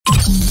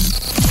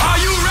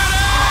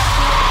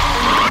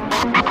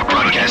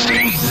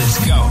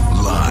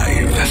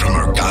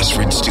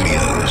Bradford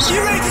Studios. You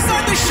ready to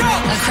start the show?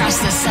 Across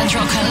the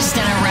Central Coast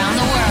and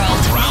around the world.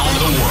 Around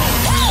the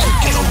world.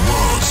 And the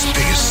world's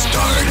biggest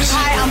stars.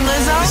 Hi, I'm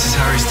Lizzo. This is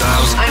Harry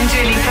Styles. I'm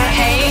Dua Lipa.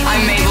 Hey,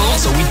 I'm Mabel.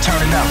 So we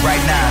turning up right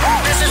now.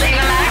 This is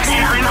Ava Max.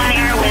 And I'm on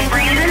air with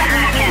Brandon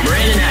Atkins.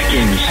 Brandon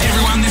Atkins. Hey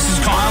everyone, this is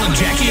Kyle and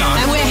Jackie on.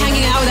 And we're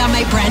hanging out with our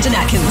mate Brandon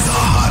Atkins. The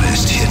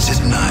hottest hits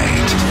at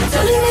night.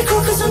 Feeling me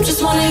cool cause I'm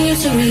just wanting you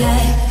to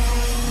react.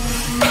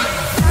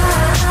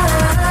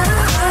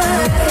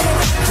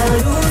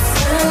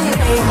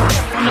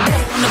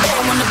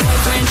 Want a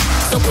boyfriend,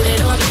 so put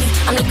it on me.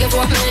 I'm looking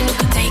for a man who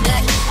can take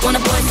that. Want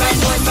a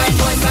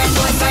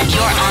boyfriend.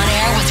 You're on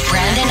air with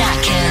Brandon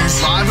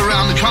Atkins. Live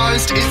around the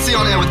coast, it's the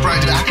On Air with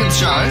Brandon Atkins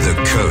show. The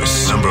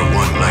coast's #1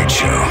 night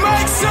show.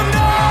 Make some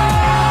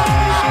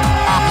noise!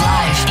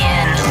 Live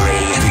in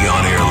 3. The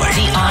On Air Light.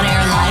 the on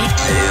air light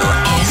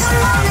is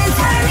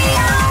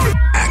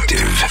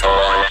Active.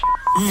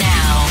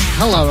 now.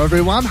 Hello,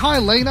 everyone. Hi,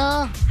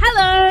 Lena.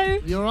 Hello.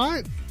 You all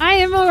right? I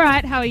am all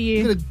right. How are You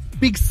you? got a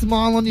big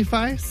smile on your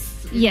face?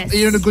 Yes. Are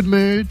you in a good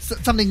mood?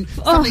 Something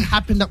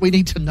happened that we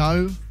need to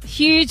know?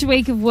 Huge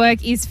week of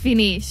work is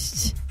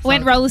finished.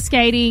 Went roller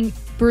skating,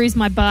 bruised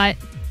my butt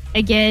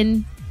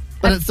again.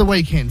 But it's the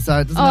weekend, so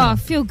it doesn't Oh,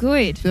 matter. feel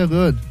good. Feel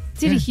good.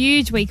 Did Yeah. a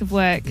huge week of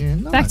work. Yeah,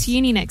 nice. Back to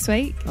uni next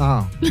week.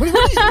 Oh.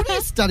 What do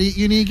you study at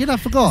uni again? I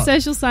forgot.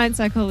 Social science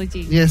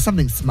psychology. Yeah,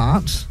 something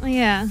smart. Oh,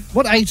 yeah.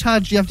 What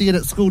ATAR do you have to get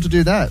at school to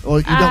do that? Or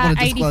you don't want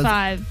to disclose?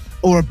 85.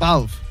 Or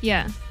above?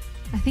 Yeah.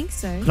 I think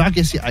so. Can I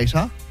guess your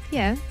ATAR?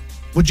 Yeah.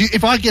 Would you?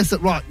 If I guess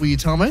it right, will you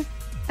tell me?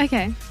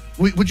 Okay.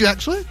 Would you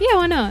actually? Yeah,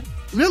 why not?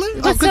 Really?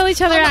 Let's tell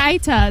each other our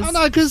ATARs. I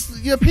know, because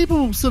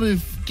people sort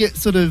of get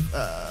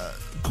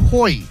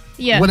coy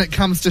when it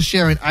comes to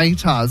sharing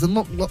ATARs, and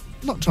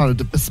not trying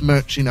to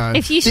besmirch,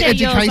 If you the share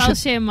yours, education. I'll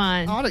share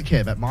mine. I don't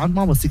care about mine.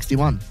 Mine was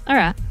 61. All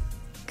right.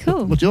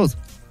 Cool. What's yours?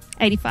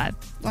 85.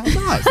 Oh,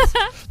 nice.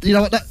 You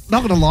know what? Not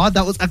going to lie,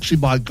 that was actually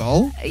my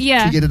goal.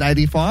 Yeah. To get an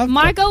 85.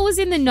 My goal was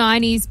in the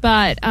 90s,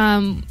 but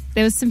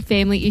there was some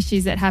family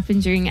issues that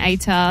happened during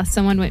ATAR.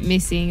 Someone went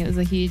missing. It was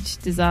a huge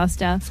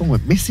disaster. Someone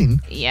went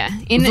missing? Yeah.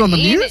 Was it on the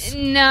news?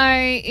 No,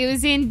 it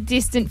was in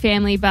distant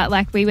family, but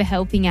we were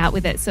helping out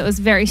with it, so it was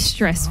a very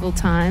stressful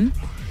time.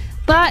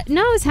 But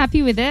no, I was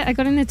happy with it. I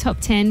got in the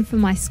top 10 for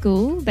my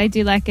school. They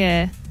do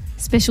a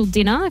special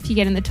dinner if you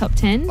get in the top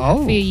 10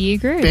 for your year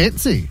group.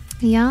 Fancy.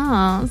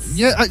 Yes.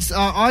 Yeah,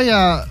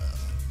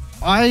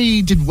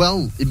 I did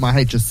well in my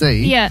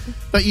HSC. Yeah.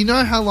 But you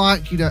know how,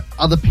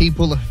 other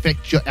people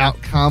affect your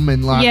outcome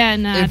and, Yeah,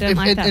 no, I don't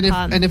like that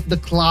part. And if the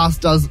class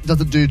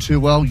doesn't do too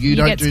well, you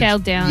don't get do...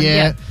 scaled down, Yeah,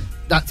 yeah.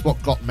 that's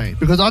what got me.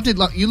 Because I did,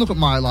 you look at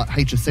my,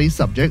 HSC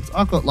subjects,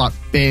 I've got,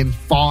 band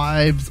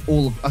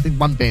 5s, I think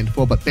one band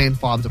 4, but band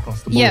 5s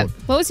across the board. Yeah.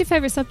 What was your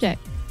favourite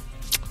subject?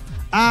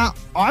 I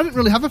didn't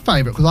really have a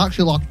favourite because I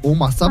actually liked all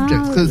my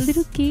subjects.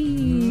 Little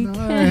geek.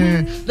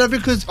 No,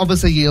 because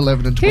obviously year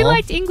 11 and 12. Who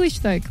liked English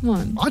though? Come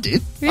on. I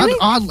did. Really?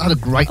 I had a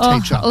great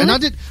teacher, and I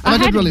did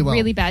had really well.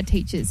 Really bad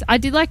teachers. I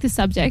did like the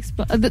subjects,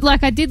 but I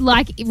did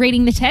like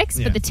reading the text,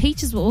 Yeah. but the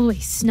teachers were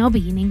always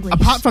snobby in English.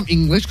 Apart from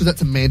English, because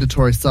that's a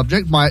mandatory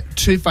subject, my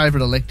 2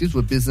 favourite electives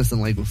were business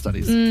and legal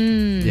studies.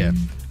 Yeah,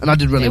 and I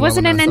did really well. It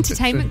wasn't in an those subjects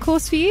entertainment too.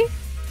 course for you?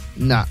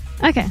 Nah,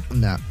 Okay.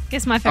 nah.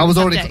 Guess my favourite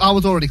subject. I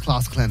was already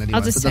class clown anyway,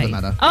 I'll so just it say. doesn't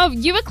matter. Oh,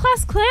 you were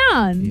class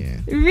clown? Yeah.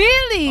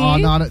 Really? Oh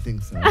no, I don't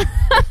think so.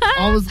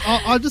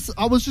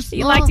 I was just.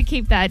 You like to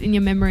keep that in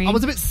your memory. I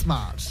was a bit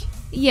smart.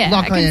 Yeah,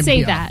 like I can am see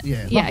here. that.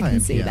 Yeah, Yeah, like I can am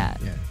see here.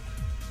 that. Yeah,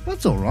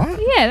 that's all right.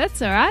 Yeah,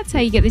 that's all right. That's how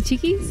you get the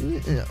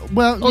chickies. Yeah.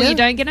 Well, Or yeah. you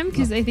don't get them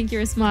because they think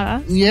you're a smart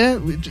ass. Yeah,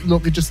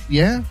 look, it just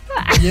yeah.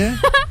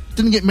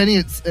 Didn't get many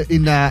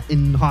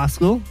in high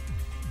school.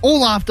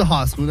 All after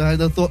high school, they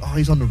thought, oh,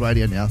 he's on the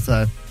radio now,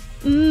 so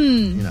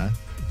you know.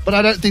 But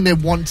I don't think they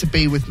want to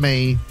be with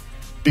me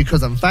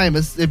because I'm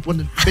famous. They want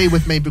to be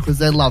with me because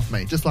they love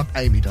me, just like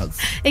Amy does.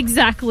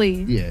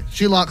 Exactly. Yeah,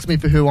 she likes me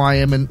for who I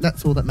am, and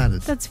that's all that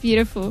matters. That's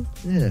beautiful.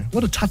 Yeah,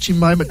 what a touching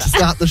moment to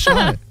start the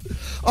show.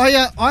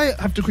 I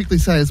have to quickly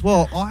say as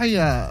well,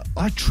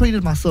 I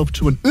treated myself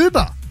to an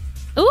Uber.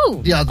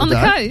 Ooh, The other on day.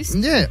 the coast.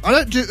 Yeah, I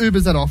don't do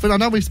Ubers that often. I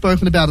know we've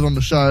spoken about it on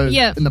the show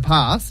in the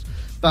past,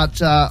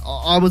 but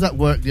I was at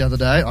work the other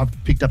day. I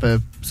picked up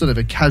a sort of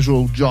a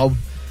casual job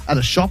at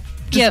a shop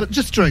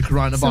just during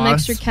coronavirus. Some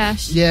extra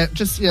cash. Yeah,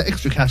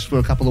 extra cash for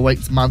a couple of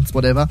weeks, months,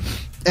 whatever.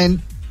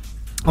 And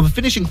I was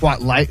finishing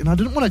quite late, and I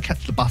didn't want to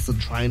catch the bus and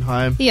train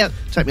home. Yep.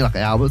 Take me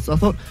hours. So I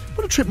thought, I'm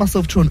going to treat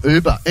myself to an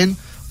Uber. And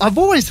I've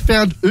always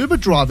found Uber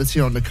drivers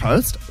here on the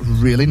coast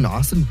really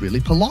nice and really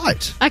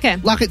polite. Okay.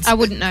 I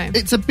wouldn't know.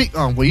 It's a bit.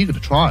 Oh, well, you got to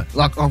try it.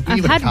 I'll give I've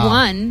it a had car.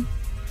 one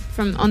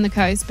from on the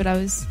coast, but I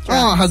was Oh,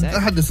 I driving,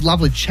 had this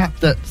lovely chap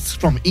that's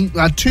from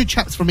two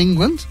chaps from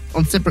England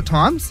on separate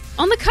times.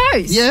 on the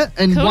coast. Yeah,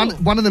 and Cool.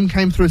 one of them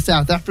came through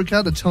South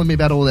Africa. They're telling me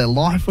about all their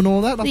life and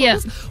all that. I thought, Yeah.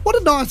 what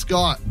a nice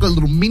guy. Got a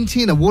little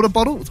minty and a water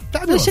bottle. It's We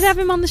fabulous. should have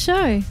him on the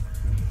show.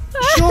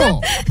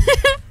 Sure.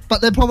 But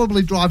they're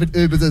probably driving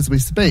Ubers as we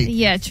speak.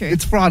 Yeah, true.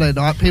 It's Friday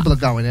night. People are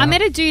going out. I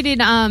met a dude in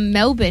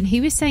Melbourne.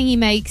 He was saying he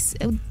makes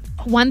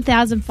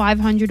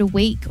 $1,500 a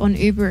week on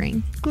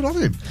Ubering. Good on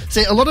him.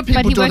 See, a lot of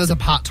people But he do it works- as a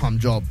part-time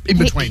job in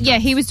between.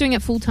 He was doing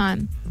it full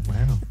time,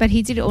 Wow. but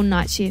he did it all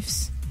night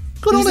shifts.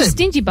 Good He on was a him.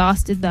 stingy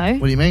bastard, though.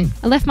 What do you mean?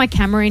 I left my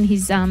camera in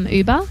his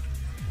Uber.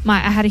 I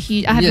have a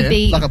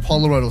big, like a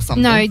Polaroid or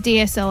something. no,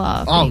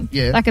 DSLR Oh, thing,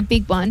 yeah. like a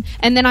big one.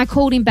 And then I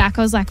called him back.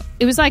 I was like,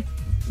 it was like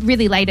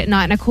really late at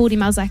night, and I called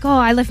him. I was like, oh,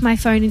 I left my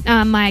phone,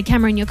 my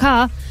camera in your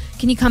car.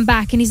 Can you come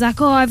back? And he's like,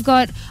 oh,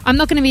 I'm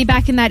not going to be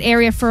back in that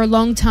area for a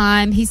long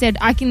time. He said,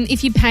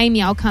 if you pay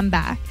me, I'll come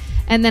back.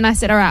 And then I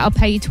said, all right, I'll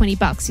pay you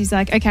 $20. He's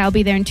like, okay, I'll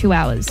be there in 2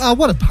 hours. Oh,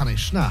 what a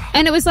punish. No.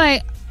 And it was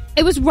like,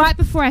 it was right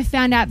before I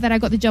found out that I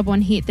got the job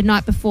on Hit the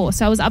night before.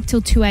 So I was up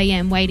till 2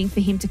 a.m. waiting for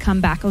him to come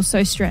back. I was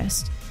so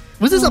stressed.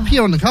 Was this up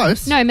here on the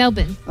coast? No,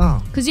 Melbourne.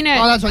 Oh. Because, Oh,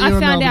 that's right. I You're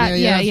in found Melbourne. out.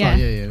 Yeah, Yeah. that's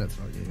right. Yeah, that's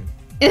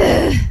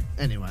right.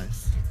 Yeah.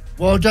 Anyways.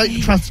 Well,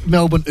 don't trust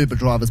Melbourne Uber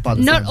drivers by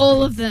the Not same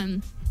all of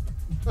them.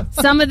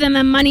 Some of them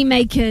are money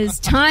makers.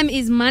 Time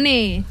is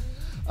money.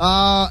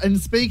 And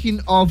speaking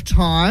of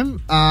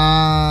time,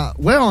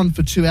 we're on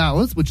for 2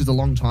 hours, which is a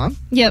long time.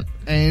 Yep.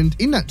 And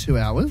in that 2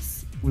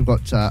 hours, we've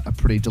got a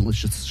pretty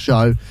delicious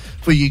show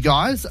for you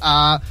guys. 2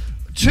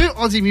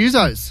 Aussie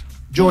musos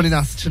joining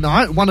us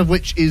tonight, one of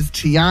which is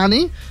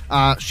Tiani.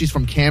 She's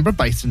from Canberra,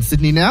 based in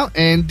Sydney now.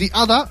 And the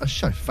other, a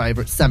show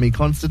favourite, Sammy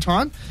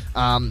Constantine.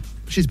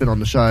 She's been on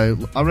the show,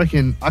 I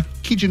reckon, I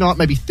kid you not,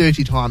 maybe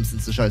 30 times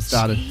since the show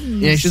started.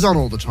 Jeez. Yeah, she's on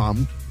all the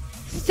time.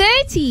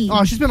 30.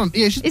 Oh, she's been on,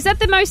 yeah, she's... Is that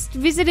the most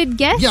visited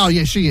guest? Yeah, oh,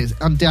 yeah, she is,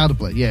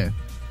 undoubtedly, yeah.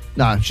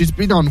 No, she's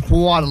been on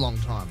quite a long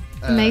time.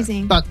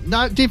 Amazing. But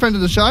no, dear friend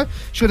of the show,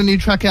 she got a new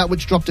track out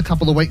which dropped a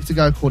couple of weeks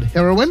ago called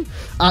Heroin.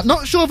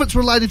 Not sure if it's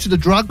related to the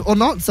drug or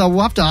not, so we'll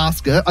have to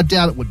ask her. I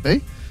doubt it would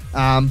be.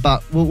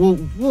 But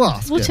we'll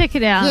ask her. We'll check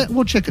it out. Yeah,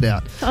 we'll check it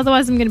out.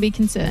 Otherwise, I'm going to be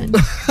concerned.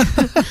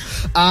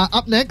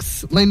 Up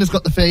next, Lena's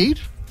got the feed.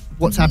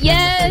 What's happening in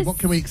the Yes. feed? What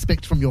can we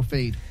expect from your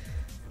feed?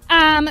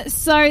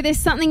 So there's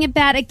something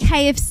about a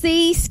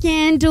KFC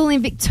scandal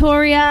in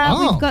Victoria.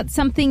 Oh. We've got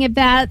something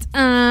about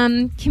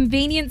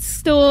convenience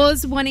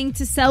stores wanting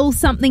to sell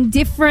something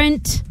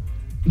different.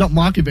 Not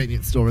my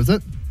convenience store, is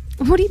it?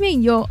 What do you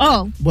mean?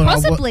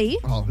 Possibly.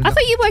 who I knows?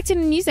 thought you worked in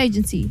a news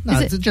agency. No,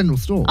 Is it's it? a general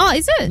store. Oh,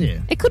 is it? Yeah.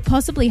 It could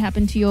possibly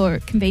happen to your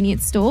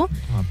convenience store.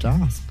 I'll have to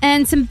ask.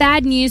 And some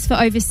bad news for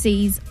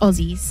overseas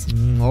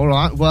Aussies. All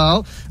right.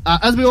 Well,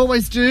 as we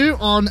always do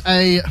on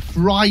a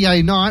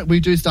Friday night, we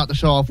do start the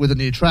show off with a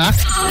new track.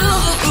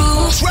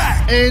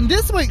 And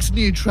this week's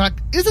new track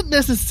isn't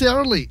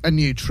necessarily a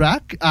new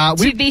track. To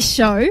this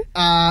show.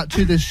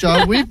 To this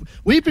show,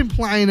 we've been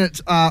playing it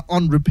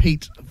on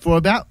repeat for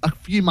about a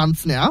few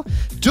months now.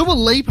 Dua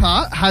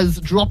Lipa has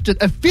dropped it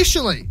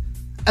officially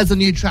as a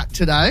new track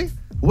today.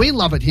 We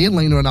love it here,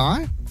 Lena and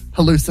I.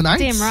 Hallucinate.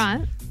 Damn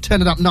right.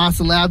 Turn it up nice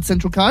and loud,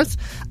 Central Coast.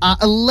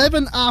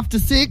 11 after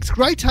 6.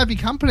 Great to have your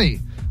company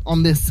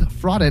on this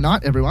Friday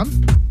night, everyone.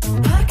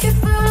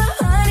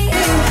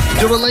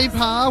 Dua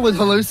Lipa with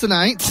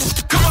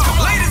Hallucinate. Come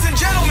on, ladies and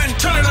gentlemen,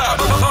 turn it up.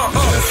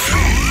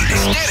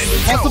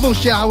 Possible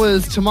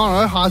showers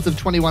tomorrow, highs of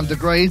 21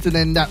 degrees, and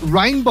then that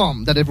rain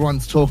bomb that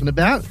everyone's talking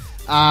about.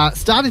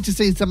 Starting to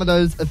see some of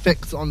those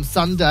effects on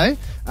Sunday,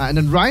 and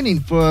then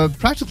raining for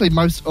practically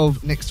most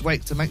of next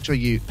week, so make sure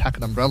you pack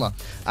an umbrella.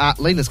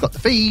 Lena's got the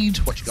feed.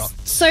 What you got?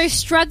 So,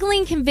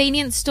 struggling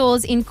convenience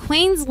stores in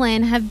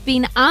Queensland have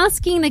been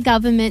asking the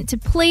government to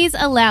please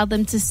allow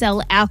them to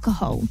sell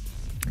alcohol.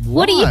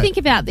 What do you Why? think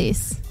about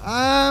this?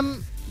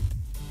 Um,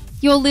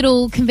 Your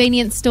little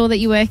convenience store that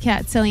you work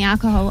at selling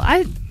alcohol.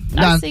 I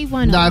see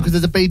why No, not. because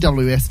there's a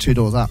BWS 2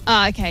 doors up.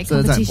 Oh, okay, So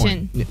there's no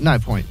competition. point. Yeah, no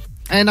point.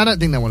 And I don't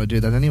think they want to do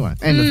that anyway.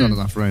 And there's not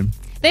enough room.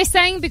 They're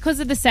saying because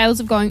of the sales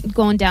have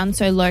gone down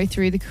so low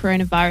through the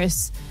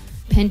coronavirus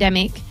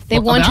pandemic, they're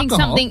What, of wanting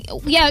alcohol?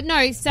 something. Yeah,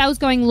 no, sales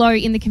going low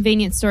in the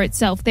convenience store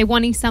itself. They're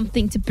wanting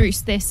something to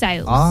boost their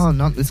sales. Oh,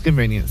 not this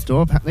convenience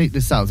store. Apparently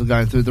the sales are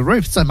going through the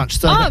roof. So much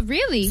so. Oh, that-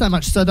 really? So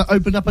much so they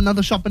opened up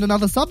another shop in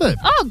another suburb.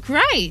 Oh,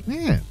 great.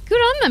 Yeah. Good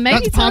on them. Maybe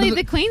That's it's part only of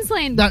the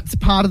Queensland. That's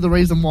part of the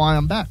reason why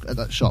I'm back at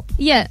that shop.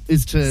 Yeah.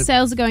 Is to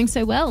Sales are going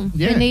so well.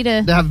 yeah, They need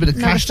they have a bit of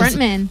another cash. front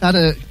man.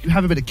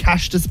 Have a bit of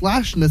cash to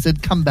splash, and they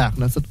said, "Come back."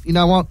 And I said, "You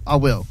know what? I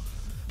will."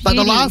 But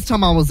the Beauty. last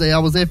time I was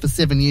there for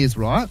 7 years,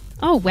 right?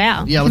 Oh,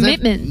 wow. Yeah, I was there-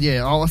 Commitment.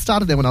 yeah, I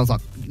started there when I was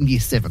like in year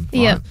 7. Right?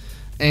 Yeah.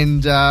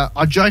 And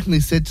I jokingly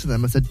said to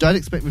them, I said, "Don't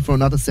expect me for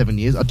another 7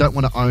 years. I don't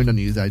want to own a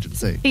news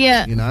agency."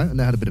 Yeah. You know, and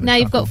they had a bit of a Now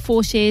you've chuckle. got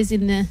 4 shares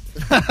in the...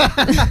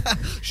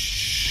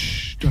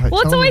 Shh. Don't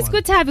Well, it's tell always anyone.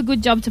 good to have a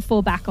good job to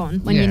fall back on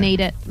when Yeah. you need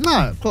it.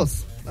 No, of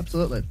course.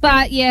 Absolutely.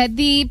 But yeah,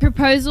 the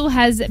proposal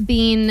has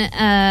been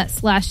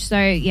slashed. So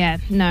yeah,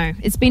 no,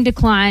 it's been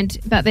declined,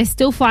 but they're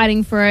still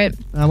fighting for it.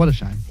 What a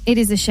shame. It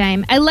is a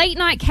shame. A late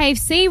night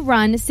KFC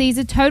run sees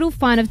a total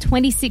fine of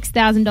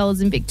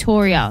 $26,000 in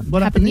Victoria.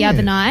 What happened the there?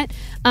 other night?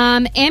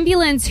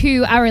 Ambulance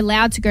who are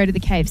allowed to go to the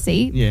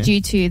KFC Yeah.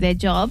 due to their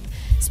job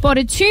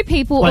spotted 2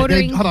 people Wait,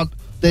 ordering. hold on.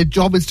 Their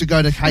job is to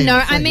go to KFC. No,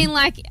 I mean,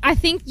 like, I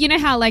think, you know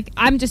how, like,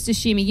 I'm just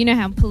assuming, you know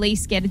how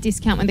police get a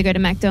discount when they go to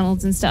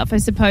McDonald's and stuff. I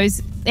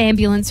suppose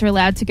ambulance are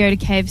allowed to go to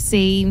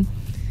KFC.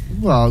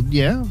 Well,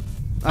 yeah.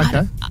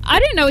 Okay. I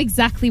don't know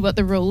exactly what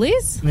the rule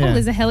is. Yeah. Oh,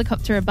 there's a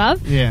helicopter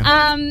above.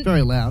 Yeah.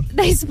 Very loud.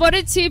 They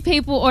spotted 2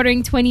 people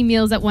ordering 20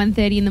 meals at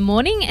 1:30 in the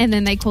morning, and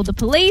then they called the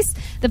police.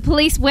 The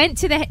police went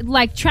to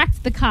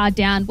tracked the car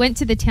down, went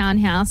to the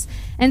townhouse,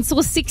 and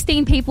saw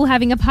 16 people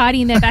having a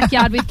party in their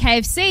backyard with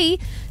KFC.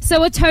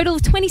 So a total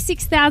of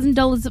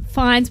 $26,000 of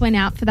fines went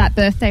out for that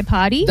birthday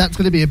party. That's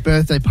going to be a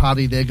birthday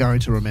party they're going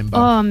to remember.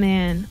 Oh,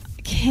 man.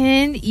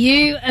 Can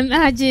you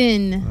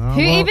imagine? Who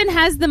well- even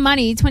has the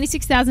money?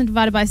 26,000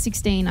 divided by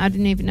 16. I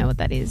didn't even know what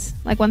that is.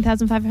 Like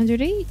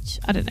 1,500 each?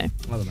 I don't know.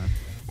 I don't know.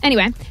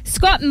 Anyway,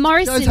 Scott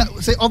Morrison...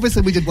 See,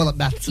 obviously we did well at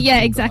maths. Yeah,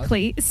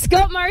 exactly.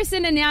 Scott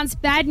Morrison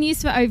announced bad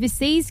news for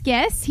overseas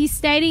guests. He's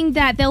stating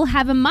that they'll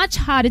have a much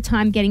harder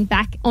time getting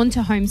back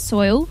onto home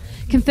soil,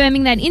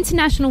 confirming that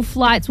international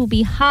flights will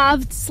be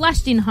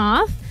slashed in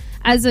half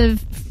as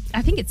of,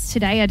 I think it's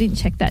today. I didn't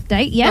check that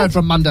date yet. No,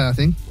 from Monday, I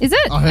think. Is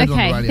it? I heard it on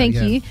Okay, the radio, thank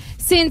yeah. you.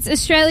 Since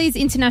Australia's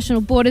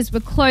international borders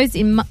were closed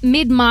in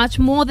mid-March,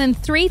 more than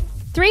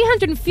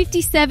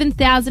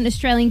 357,000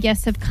 Australian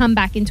guests have come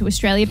back into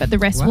Australia, but the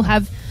rest will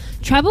have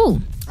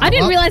trouble. I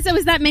didn't realise there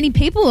was that many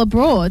people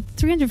abroad.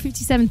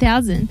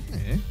 357,000.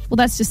 Yeah. Well,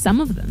 that's just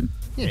some of them.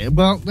 Yeah,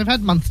 well, they've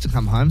had months to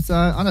come home, so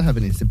I don't have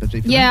any sympathy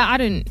for them. Yeah, I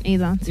don't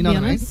either, to You know be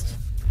what I mean? honest.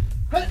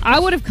 I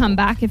would have come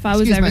back if I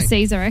was Excuse me.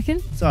 overseas, I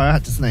reckon. Sorry, I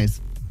had to sneeze.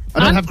 I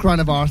don't have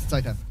coronavirus. It's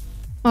okay.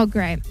 Oh,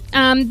 great.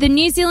 The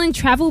New Zealand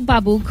travel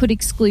bubble could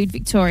exclude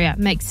Victoria.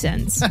 Makes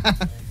sense.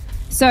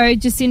 So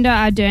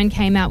Jacinda Ardern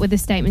came out with a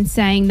statement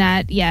saying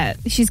that, yeah,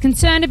 she's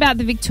concerned about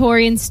the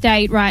Victorian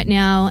state right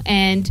now.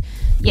 And,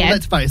 yeah, Well,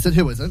 let's face it,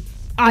 who isn't?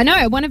 I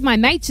know. One of my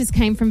mates just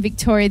came from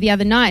Victoria the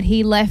other night.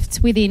 He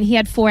left he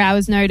had 4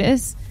 hours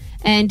notice.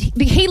 And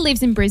he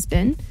lives in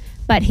Brisbane,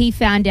 but he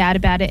found out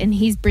about it and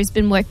his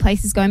Brisbane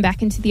workplace is going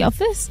back into the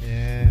office.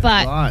 Yeah,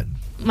 But right.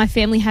 my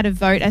family had a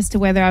vote as to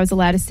whether I was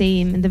allowed to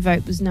see him, and the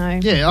vote was no.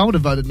 Yeah, I would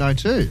have voted no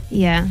too.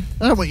 Yeah.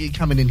 I don't want you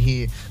coming in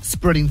here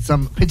spreading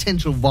some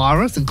potential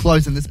virus and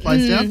closing this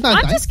place down. No,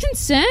 I'm thanks. just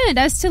concerned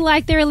as to,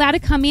 like, they're allowed to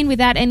come in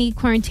without any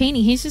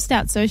quarantining. He's just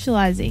out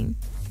socialising.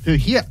 Who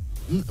here?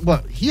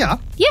 What, here?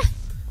 Yeah.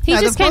 He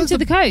No, just they've came closed to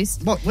the the-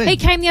 coast. What, when? He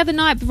came the other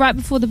night right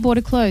before the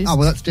border closed. Oh,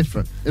 well, that's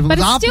different. If it but was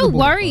it's after still the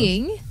border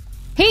worrying.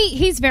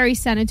 He's very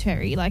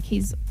sanitary. Like,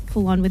 he's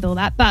full on with all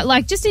that. But,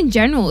 like, just in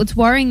general, it's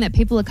worrying that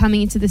people are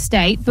coming into the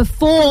state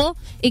before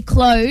it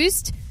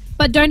closed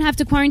but don't have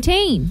to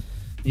quarantine.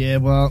 closed. Yeah,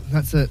 well,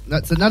 that's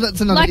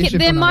another Like, issue.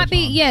 there for might another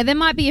be, time. there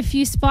might be a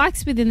few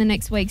spikes within the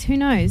next weeks. Who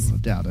knows? I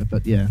doubt it,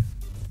 but yeah.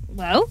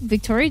 Well,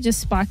 Victoria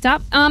just spiked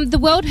up. The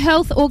World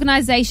Health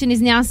Organization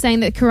is now saying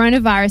that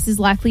coronavirus is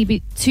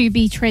likely to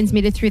be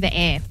transmitted through the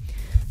air,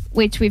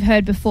 which we've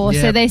heard before.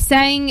 Yeah. So they're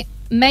saying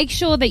make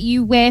sure that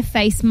you wear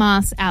face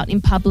masks out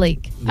in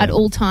public at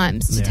all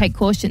times to Yeah. take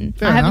caution.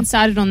 Fair I haven't enough.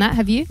 started on that,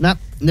 have you? Nope,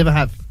 never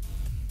have.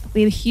 It'll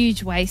be a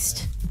huge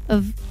waste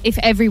of if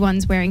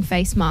everyone's wearing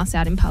face masks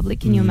out in public.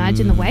 Can you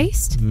imagine the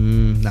waste?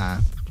 Nah.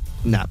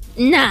 Nah.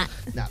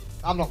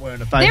 I'm not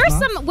wearing a face There are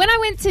mask. some. When I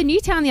went to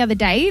Newtown the other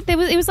day,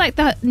 it was like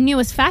the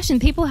newest fashion.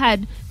 People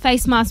had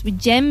face masks with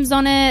gems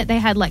on it. They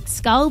had like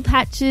skull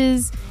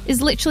patches. It's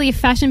literally a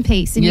fashion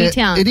piece in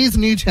Newtown. It is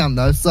Newtown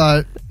though,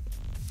 so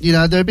you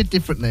know they're a bit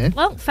different there.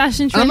 Well,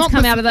 fashion And I'm trends not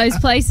come bes- out of those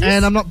places.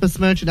 And I'm not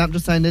besmirching. I'm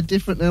just saying they're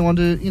different. They want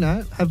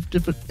to, have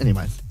different.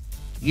 Anyways,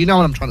 you know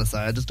what I'm trying to say.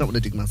 I just don't want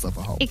to dig myself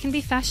a hole. it can be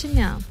fashion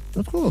now.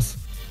 Of course.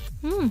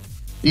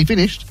 You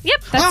finished?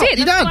 Yep, that's Oh, it.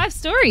 you're That's done. 5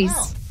 stories.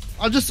 Wow.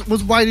 I just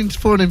was waiting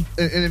for an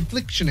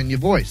inflection in your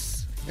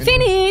voice.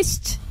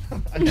 Finished.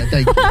 Okay,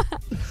 thank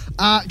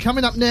you.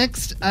 Coming up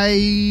next,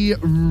 a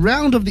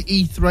round of the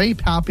E3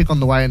 power pick on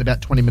the way in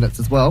about 20 minutes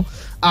as well.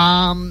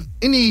 In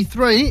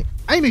E3,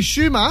 Amy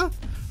Schumer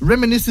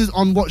reminisces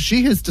on what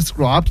she has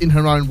described in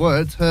her own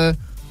words, her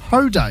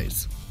hoe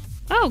days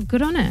Oh,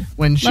 good on her.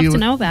 when she Love to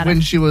know about when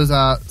it. she was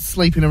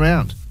sleeping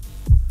around.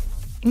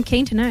 I'm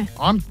keen to know.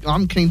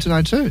 I'm keen to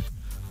know too.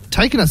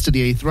 Taking us to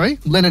the E3,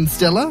 Lennon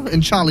Stella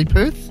and Charlie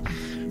Puth.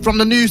 From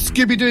the new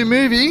Scooby-Doo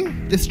movie,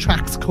 this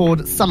track's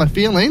called Summer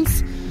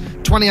Feelings.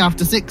 20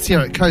 after 6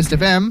 here at Coast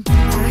FM.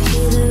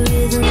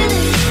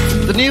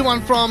 The new one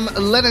from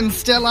Lennon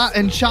Stella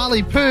and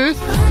Charlie Puth.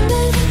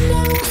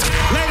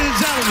 Ladies and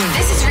gentlemen,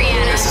 This is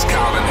Rihanna. This is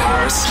Calvin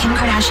Harris. Kim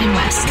Kardashian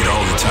West. Get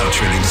all the top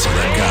trending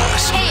celeb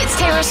guys Hey, it's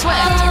Taylor Swift.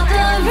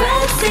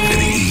 in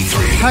the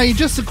E3. Hey,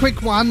 just a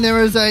quick one.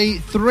 There is a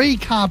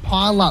 3-car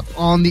pile-up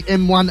on the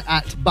M1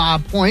 at Bar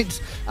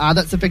Point.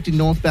 That's affecting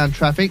northbound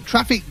traffic.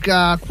 Traffic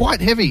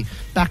quite heavy,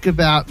 back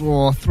about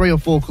 3 or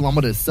 4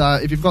 kilometres. So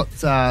if you've got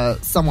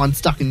someone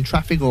stuck in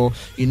traffic or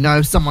you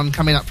know someone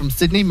coming up from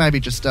Sydney, maybe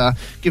just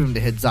give them the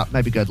heads up.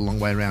 Maybe go the long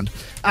way around.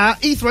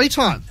 E3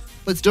 time.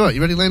 Let's do it.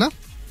 You ready, Lena?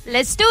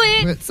 Let's do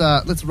it.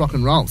 Let's rock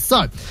and roll.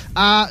 So,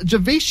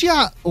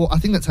 Javicia, or I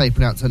think that's how you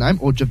pronounce her name,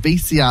 or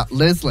Javicia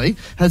Leslie,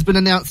 has been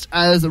announced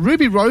as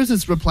Ruby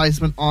Rose's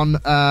replacement on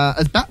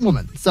as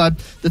Batwoman. So,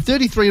 the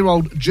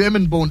 33-year-old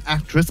German-born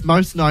actress,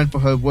 most known for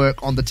her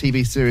work on the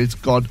TV series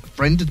God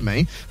Friended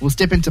Me, will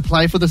step into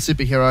play for the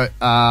superhero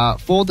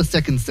for the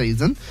second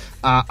season.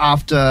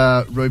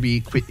 after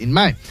Ruby quit in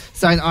May,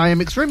 saying, I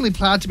am extremely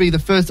proud to be the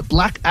first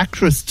black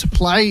actress to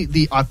play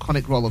the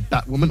iconic role of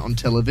Batwoman on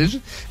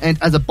television.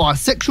 And as a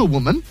bisexual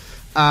woman,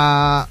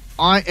 I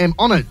am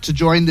honoured to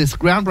join this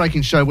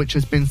groundbreaking show, which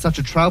has been such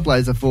a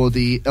trailblazer for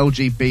the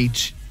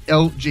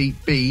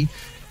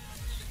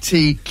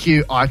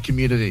LGBTQI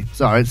community.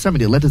 Sorry, so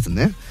many letters in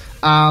there.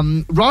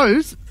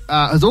 Rose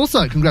has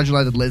also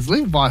congratulated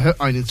Leslie via her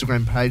own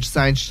Instagram page,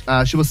 saying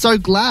she was so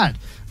glad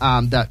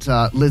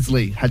that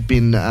Leslie had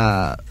been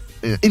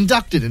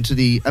inducted into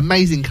the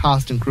amazing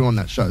cast and crew on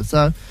that show.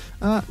 So,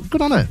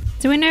 good on her.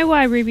 Do we know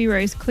why Ruby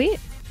Rose quit?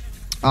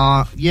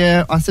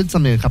 Yeah, I said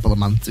something a couple of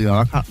months ago.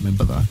 I can't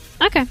remember though.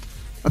 Okay.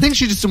 I think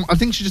she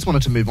just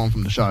wanted to move on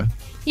from the show.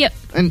 Yep.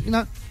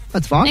 And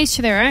that's fine. Each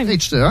to their own.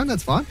 Each to their own.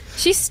 That's fine.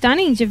 She's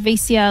stunning,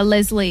 Javicia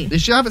Leslie.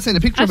 If you haven't seen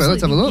a picture of her,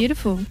 let's have a look.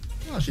 Beautiful.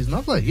 Oh, she's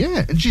lovely.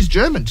 Yeah, and she's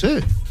German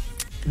too.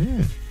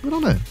 Yeah, good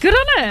on her. Good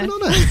on her. Good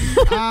on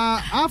her.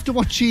 After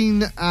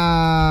watching,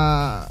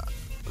 sorry,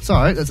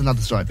 that's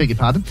another story. Beg your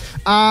pardon.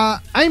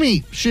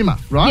 Amy Schumer,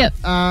 right?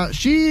 Yep.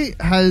 She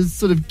has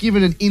sort of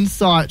given an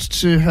insight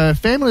to her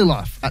family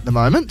life at the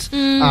moment.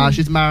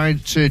 She's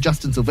married to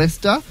Justin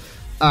Sylvester,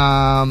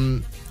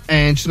 and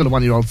she's got a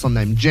 1-year-old son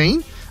named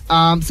Gene.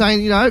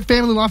 Saying,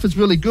 family life is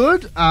really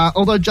good.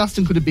 Although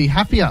Justin couldn't be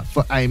happier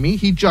for Amy,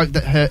 he joked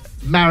that her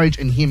marriage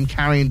and him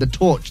carrying the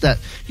torch that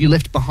you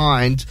left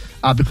behind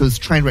because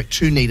Trainwreck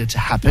 2 needed to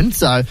happen.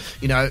 So,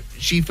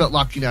 she felt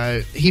like,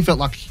 he felt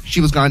like she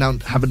was going to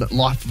have a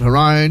life of her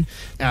own,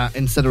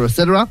 et cetera, et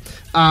cetera.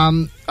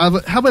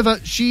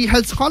 However, she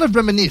has kind of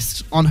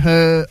reminisced on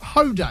her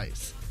hoe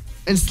days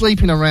and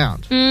sleeping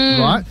around,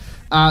 right?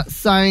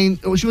 Saying,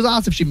 she was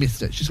asked if she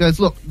missed it. She goes,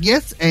 look,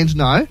 yes and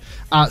no.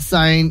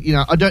 Saying,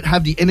 I don't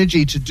have the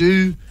energy to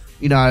do,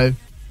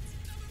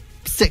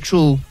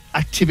 sexual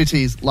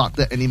activities like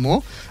that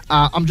anymore.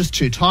 I'm just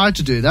too tired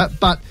to do that.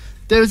 But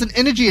there is an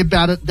energy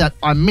about it that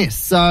I miss.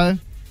 So,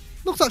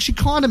 looks like she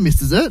kind of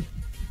misses it.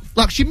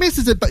 Like, she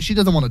misses it, but she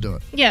doesn't want to do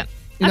it. Yeah.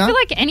 I feel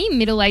like any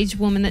middle-aged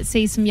woman that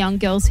sees some young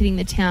girls hitting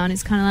the town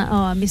is kind of like,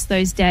 oh, I miss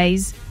those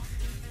days.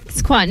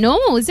 It's quite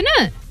normal, isn't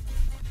it?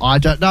 I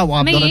don't know.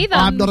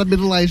 I'm not a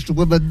middle-aged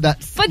woman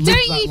that's. But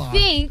don't you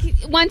think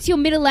once you're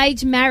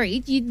middle-aged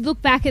married, you'd look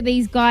back at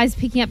these guys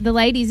picking up the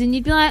ladies and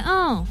you'd be like,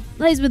 oh,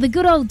 those were the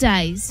good old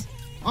days.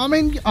 I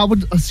mean, I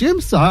would assume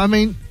so. I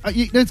mean,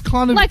 it's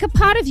kind of like a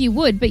part of you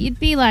would, but you'd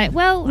be like,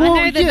 well I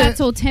know that that's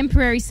all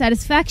temporary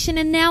satisfaction,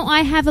 and now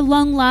I have a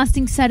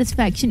long-lasting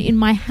satisfaction in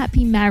my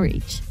happy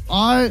marriage.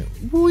 I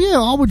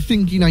would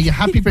think, you're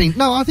happy being.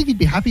 No, I think you'd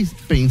be happy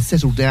being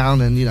settled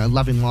down and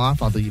loving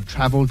life. Either you've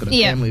travelled, got a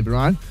family of your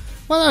own.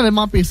 Well, no, there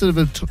might be sort of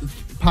a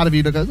part of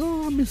you that goes,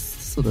 oh, I miss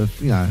sort of,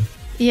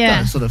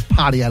 those sort of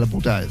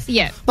party-able days.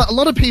 Yeah. But a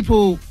lot of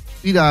people,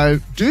 do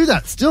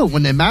that still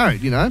when they're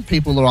married,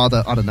 People are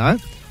either, I don't know,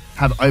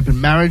 have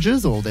open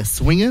marriages or they're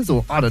swingers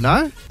or I don't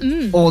know.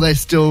 Or they're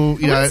still,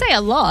 I wouldn't say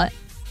a lot.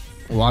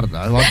 Well, I don't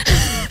know.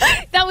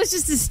 That was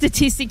just a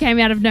statistic came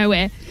out of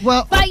nowhere.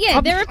 Well, but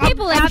yeah, there are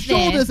people out there. I'm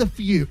sure there's a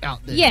few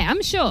out there. Yeah,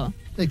 I'm sure.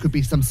 There could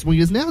be some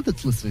swingers now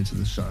that's listening to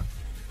this show.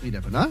 You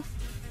never know.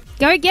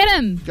 Go get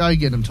him. Go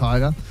get him,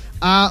 Tiger.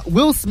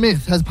 Will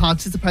Smith has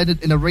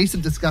participated in a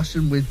recent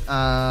discussion with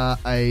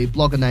a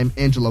blogger named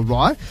Angela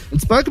Rye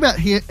and spoke about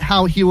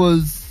how he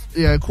was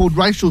called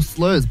racial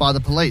slurs by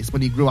the police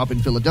when he grew up in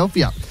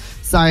Philadelphia,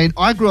 saying,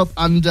 I grew up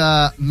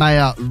under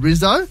Mayor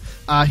Rizzo.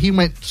 He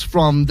went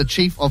from the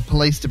chief of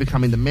police to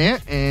becoming the mayor,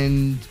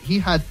 and he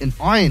had an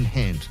iron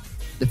hand,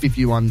 the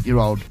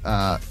 51-year-old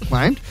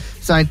claimed,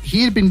 saying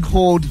he had been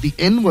called the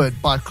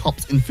N-word by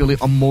cops in Philly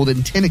on more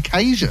than 10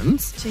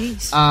 occasions.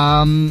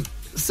 Jeez.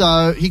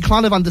 So he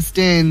kind of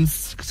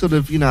understands sort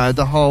of,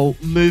 the whole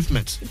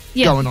movement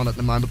going on at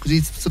the moment, because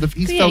he's felt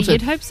it.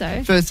 You'd hope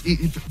so. First.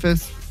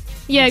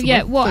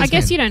 Yeah. Well, I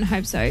guess you don't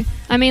hope so.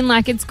 I mean,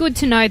 it's good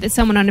to know that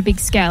someone on a big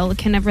scale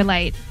can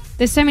relate.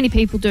 There's so many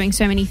people doing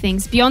so many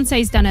things.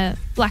 Beyonce's done a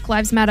Black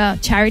Lives Matter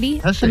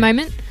charity at the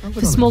moment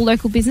for small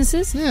local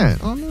businesses. Yeah.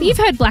 Oh, no. You've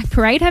heard Black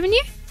Parade, haven't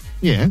you?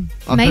 Yeah.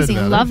 Amazing.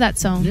 I love that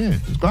song. Yeah,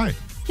 it's great.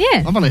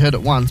 Yeah. I've only heard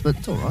it once, but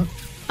it's all right.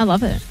 I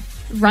love it.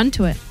 Run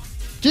to it.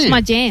 Gee, it's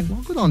my jam.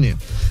 Well, good on you.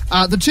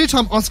 The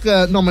two-time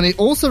Oscar nominee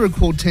also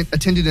recalled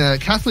attending a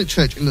Catholic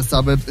church in the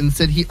suburbs and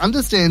said he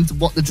understands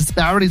what the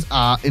disparities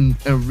are in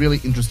a really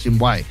interesting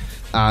way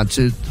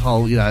to the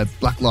whole,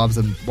 black lives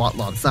and white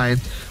lives, saying,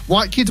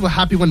 white kids were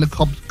happy when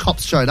the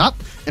cops showed up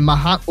and my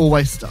heart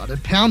always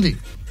started pounding.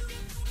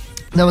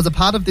 There was a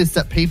part of this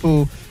that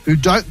people who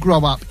don't grow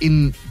up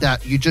in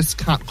that you just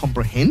can't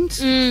comprehend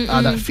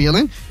that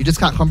feeling. You just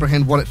can't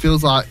comprehend what it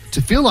feels like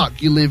to feel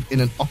like you live in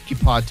an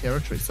occupied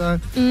territory. So,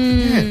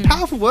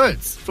 powerful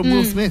words from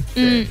Will Smith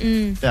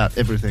about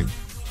everything.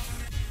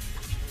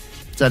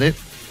 Is that it?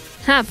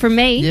 From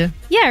me? Yeah.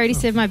 Yeah, I already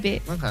said my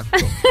bit. Okay,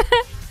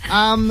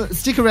 cool.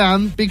 Stick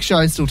around. Big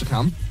show still to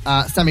come.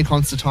 Sammy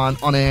Constantine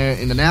on air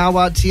in an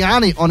hour.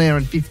 Tiani on air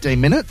in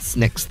 15 minutes.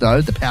 Next,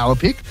 though, the Power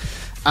Pick.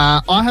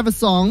 I have a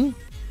song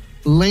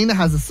Lena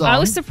has a song. I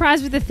was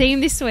surprised with the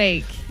theme this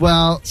week.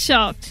 Well,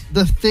 Shocked.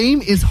 the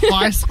theme is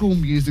High School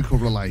Musical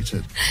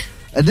related.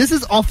 And this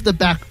is off the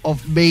back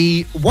of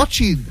me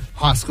watching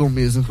High School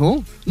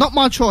Musical. Not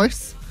my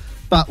choice,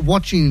 but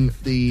watching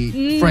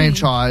the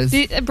franchise.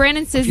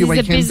 Brandon says few he's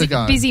a weekends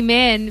ago. busy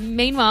man.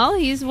 Meanwhile,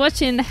 he's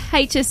watching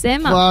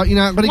HSM up Well, you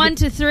know, I've got to 1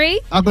 to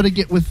 3. I've got to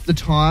get with the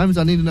times.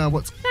 I need to know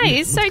what's Hey,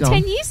 it's so what's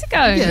going 10 years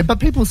ago. Yeah, but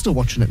people are still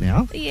watching it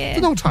now. Yeah. It's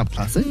an old-time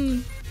classic.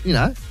 You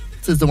know,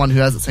 says the one who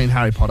hasn't seen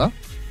Harry Potter.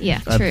 Yeah,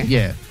 true.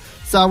 Yeah.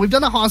 So we've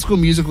done a High School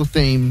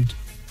Musical-themed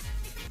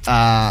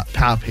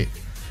power pick.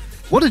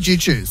 What did you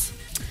choose?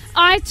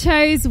 I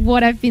chose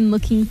What I've Been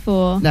Looking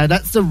For. No,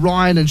 that's the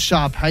Ryan and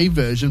Sharpay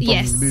version from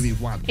Yes. movie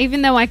 1.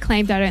 Even though I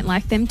claimed I don't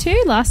like them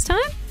too last time,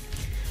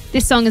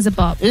 this song is a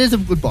bop. It is a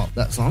good bop,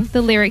 that song.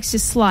 The lyrics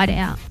just slide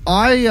out.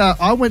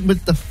 I went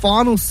with the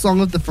final song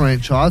of the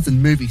franchise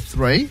in movie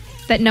 3.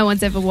 That no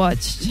one's ever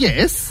watched.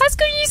 Yes. High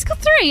School Musical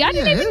 3. I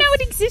didn't even Yes. know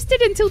it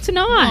existed until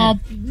tonight. Oh,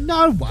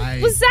 no way.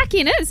 Was Zach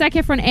in it? Zac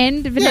Efron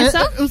and yeah,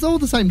 Vanessa? it was all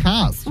the same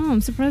cast. Oh,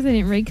 I'm surprised they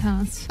didn't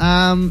recast.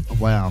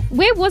 Wow.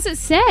 Where was it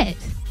set?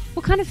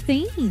 What kind of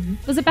theme?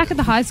 Was it back at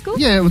the high school?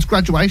 Yeah, it was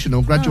graduation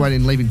or graduating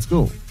and leaving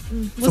school.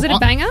 Was So it a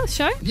banger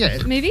show? Yeah.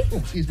 Movie? Oh,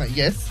 excuse me.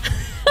 Yes.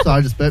 So I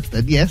just burped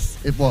then. Yes,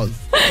 it was.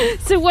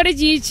 So what did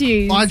you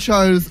choose? I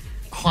chose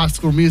High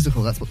School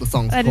Musical. That's what the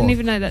song's I called. didn't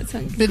even know that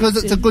song. Because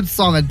it's a good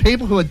song, and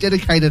people who are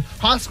dedicated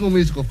High School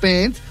Musical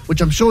fans, which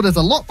I'm sure there's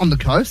a lot on the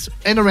coast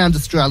and around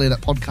Australia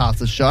that podcast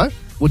the show,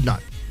 would know.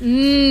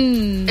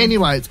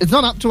 Anyways, it's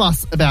not up to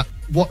us about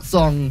what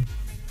song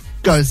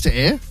goes to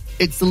air.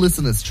 It's the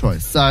listener's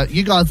choice. So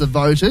you guys have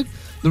voted.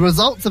 The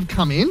results have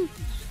come in.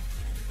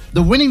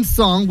 The winning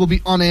song will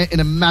be on air in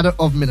a matter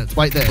of minutes.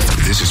 Wait there.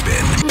 This has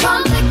been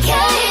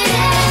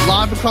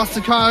Live across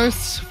the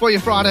coast for your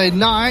Friday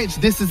night.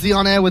 This is the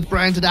On Air with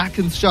Brandon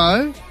Atkins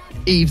show.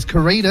 Eves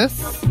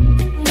Caritas. On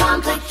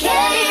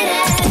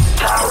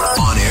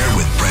Air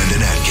with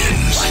Brandon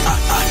Atkins.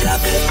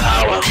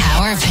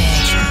 Power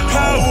Pick.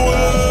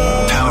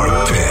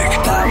 Power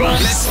Pick.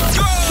 Let's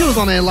go. She was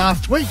on air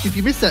last week. If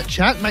you missed that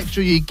chat, make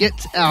sure you get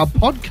our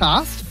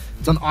podcast.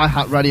 It's on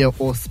iHeartRadio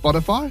or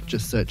Spotify.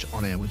 Just search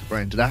On Air with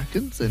Brandon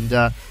Atkins, and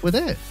we're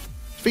there.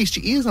 Feast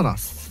your ears on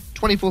us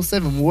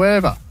 24/7,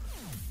 wherever.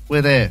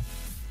 We're there.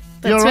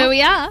 That's where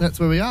we are. That's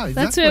where we are.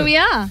 That's exactly. where we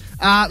are.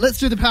 Let's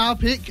do the power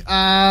pick.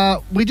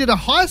 We did a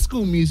High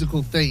School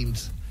Musical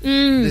themed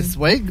this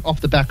week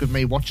off the back of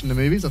me watching the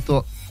movies. I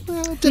thought,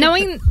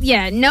 Knowing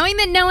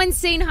that no one's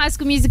seen High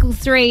School Musical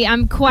 3,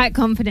 I'm quite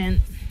confident.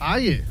 Are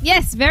you?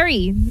 Yes,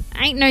 very.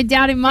 Ain't no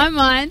doubt in my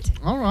mind.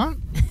 All right.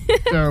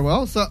 Very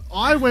well. So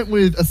I went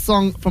with a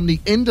song from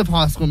the end of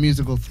High School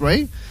Musical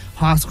 3,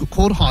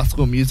 called High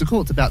School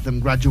Musical. It's about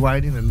them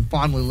graduating and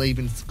finally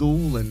leaving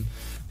school and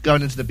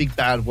going into the big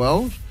bad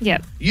world.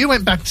 Yep. You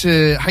went back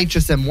to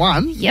HSM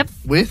 1 Yep.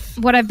 with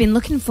What I've been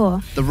looking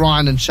for. the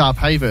Ryan and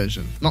Sharpay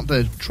version, not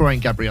the Troy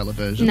and Gabriella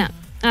version. No.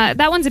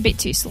 That one's a bit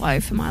too slow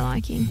for my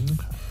liking.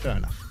 Okay, fair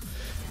enough.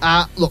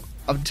 Look,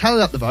 I've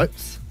tallied up the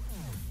votes.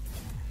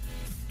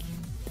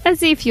 Let's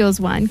see if yours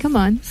won. Come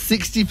on.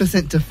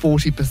 60% to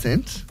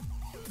 40%.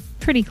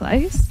 Pretty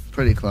close.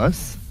 Pretty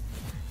close.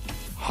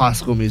 High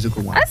School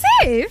Musical 1. As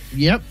if?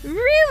 Yep.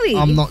 Really?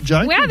 I'm not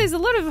joking. Wow, there's a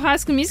lot of High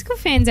School Musical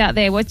fans out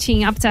there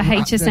watching up to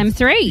HSM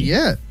 3.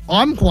 Yeah.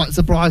 I'm quite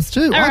surprised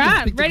too. All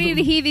right, ready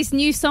to hear this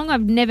new song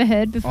I've never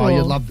heard before. Oh,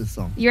 you'll love this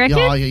song. You reckon?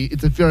 Yeah,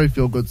 it's a very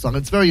feel-good song.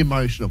 It's very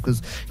emotional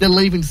because they're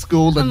leaving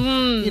school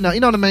and, you know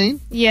what I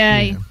mean?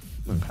 Yeah.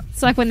 Okay.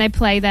 It's like when they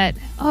play that.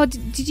 Oh,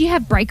 did you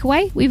have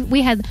Breakaway?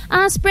 We had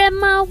I spread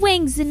my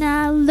wings and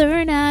I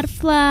learn how to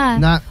fly.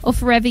 Nah. Or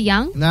Forever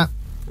Young. Nah.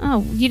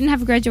 Oh, you didn't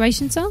have a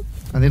graduation song?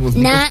 I think it was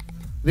Nah. I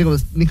think it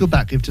was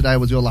Nickelback if today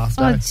was your last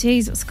day. Oh,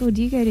 jeez, what school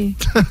do you go to?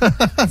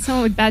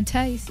 Someone with bad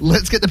taste.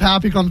 Let's get the power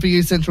pick on for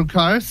you, Central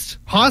Coast.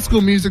 High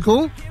School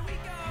Musical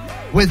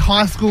with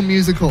High School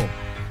Musical.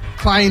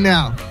 Playing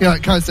now here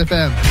at Coast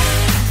FM.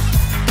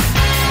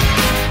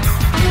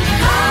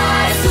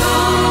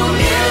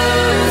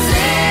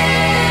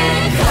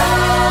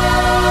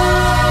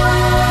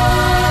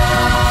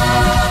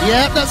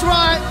 Yep, that's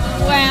right.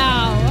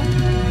 Wow.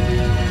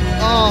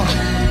 Oh,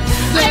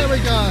 there we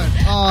go.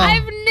 Oh,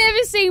 I've never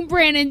seen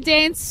Brandon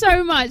dance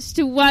so much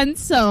to one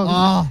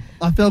song.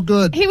 I felt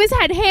good. He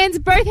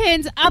had both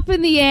hands up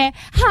in the air.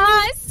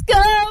 High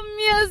School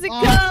Musical.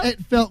 Oh, it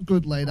felt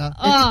good, Leda.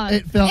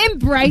 It felt.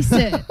 Embrace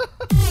it.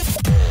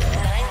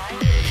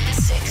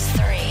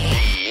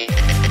 963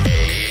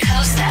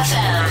 Coast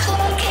FM.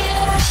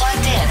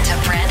 Plugged in to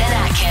Brandon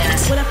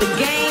Atkins. Let the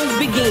games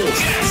begin.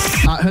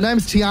 Her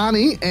name's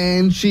Tiani,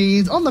 and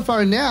she's on the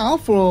phone now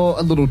for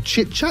a little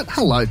chit chat.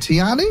 Hello,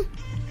 Tiani.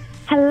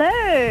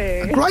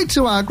 Hello. Great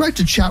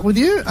to chat with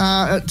you.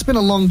 It's been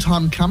a long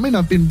time coming.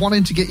 I've been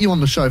wanting to get you on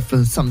the show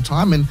for some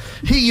time, and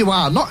here you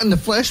are, not in the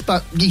flesh,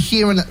 but you're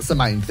here, and that's the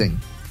main thing.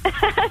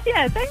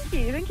 Yeah, thank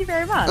you. Thank you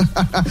very much.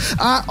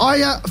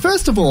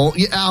 First of all,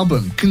 your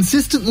album,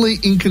 Consistently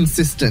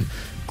Inconsistent.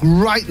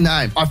 Great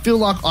name. I feel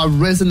like I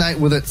resonate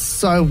with it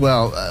so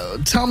well.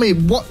 Tell me,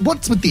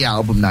 what's with the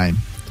album name?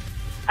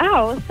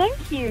 Oh,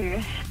 thank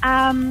you.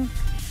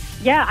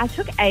 Yeah, I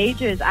took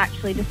ages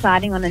actually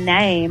deciding on a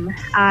name.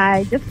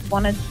 I just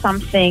wanted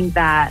something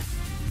that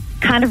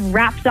kind of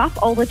wrapped up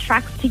all the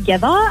tracks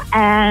together,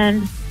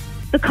 and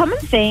the common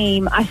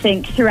theme, I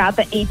think, throughout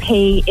the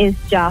EP is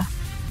just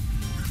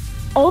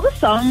all the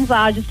songs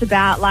are just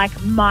about like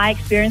my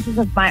experiences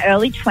of my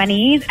early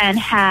 20s and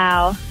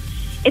how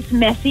it's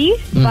messy,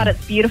 but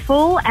it's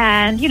beautiful,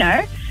 and, you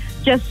know,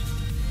 just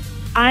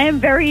I am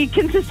very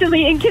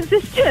consistently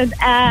inconsistent,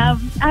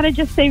 and it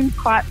just seems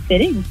quite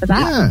fitting for that.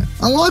 Yeah,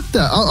 I like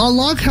that. I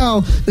like how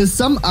there's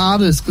some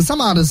artists, because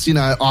some artists, you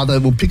know, either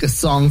will pick a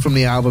song from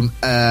the album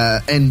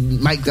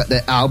and make that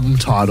their album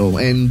title,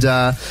 and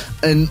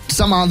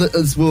some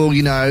others will,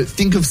 you know,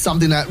 think of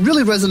something that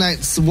really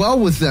resonates well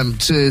with them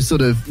to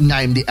sort of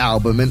name the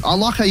album. And I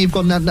like how you've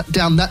gone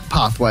down that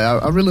pathway.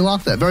 I really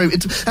like that.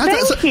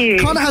 Thank you.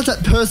 Kind of has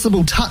that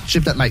personable touch,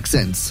 if that makes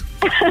sense.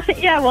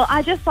 Yeah, well,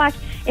 I just like,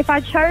 if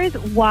I chose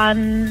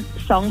one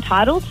song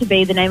title to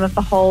be the name of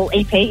the whole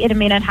EP, it'd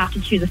mean I'd have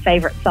to choose a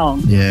favourite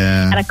song.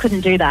 Yeah. And I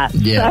couldn't do that.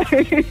 Yeah. So,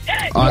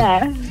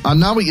 yeah. I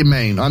know what you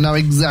mean. I know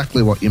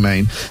exactly what you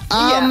mean.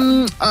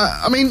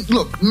 I mean,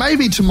 look,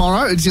 maybe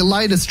tomorrow. It's your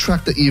latest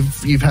track that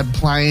you've had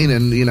playing,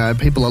 and, you know,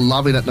 people are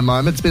loving it at the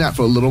moment. It's been out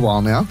for a little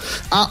while now.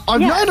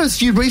 I've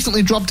noticed you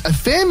recently dropped a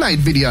fan-made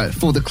video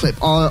for the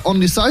clip on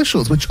your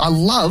socials, which I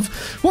love.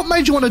 What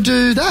made you want to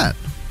do that?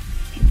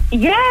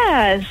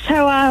 Yeah,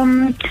 so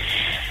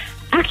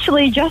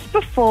actually just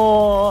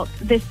before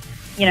this,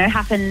 you know,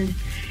 happened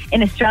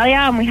in Australia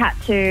and we had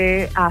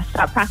to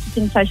start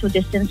practicing social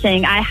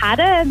distancing, I had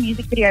a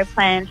music video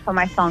planned for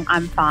my song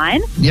I'm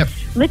Fine. Yep.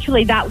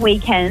 Literally that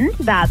weekend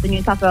that the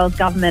New South Wales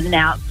government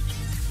announced,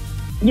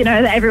 you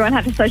know, that everyone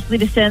had to socially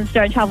distance,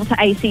 don't travel to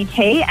ACT,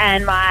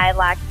 and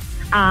my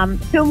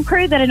film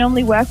crew that I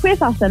normally work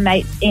with, also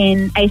mates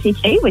in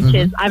ACT, which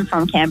is, I'm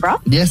from Canberra.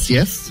 Yes.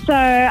 So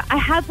I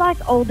had like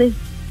all this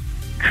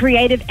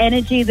creative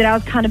energy that I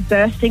was kind of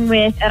bursting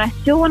with, and I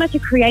still wanted to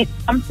create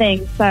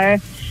something. So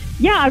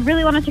yeah, I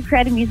really wanted to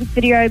create a music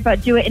video,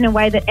 but do it in a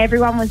way that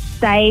everyone was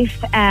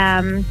safe,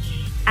 and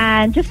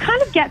just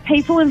kind of get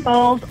people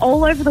involved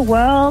all over the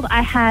world.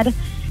 I had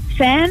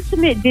fans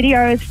submit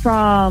videos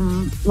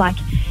from like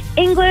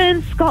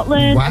England,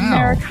 Scotland,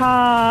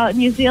 America,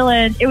 New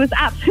Zealand. It was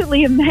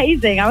absolutely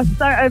amazing. I was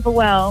so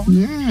overwhelmed.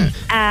 Yeah.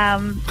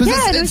 It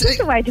was just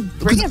a way to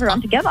bring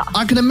everyone together.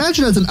 I can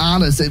imagine as an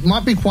artist, it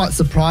might be quite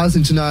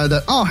surprising to know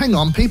that, oh, hang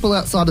on, people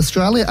outside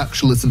Australia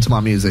actually listen to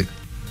my music.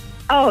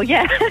 Oh,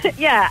 yeah.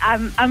 Yeah,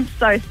 I'm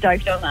so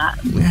stoked on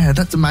that. Yeah,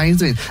 that's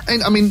amazing.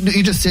 And, I mean,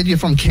 you just said you're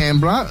from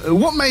Canberra.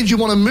 What made you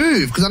want to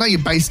move? Because I know you're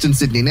based in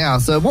Sydney now.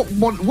 So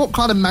what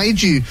kind of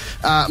made you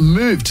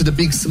move to the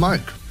Big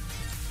Smoke?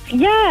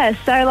 Yeah,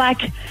 so,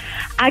 like,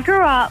 I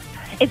grew up,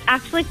 it's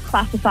actually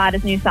classified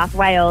as New South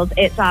Wales.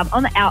 It's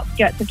on the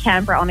outskirts of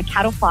Canberra on a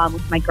cattle farm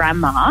with my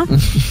grandma.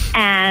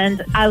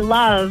 And I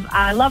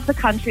love the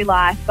country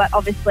life, but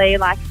obviously,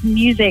 like,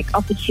 music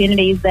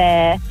opportunities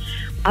there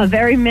are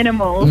very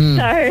minimal.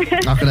 So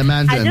I can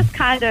imagine. I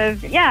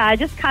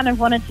just kind of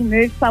wanted to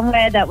move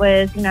somewhere that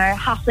was, you know,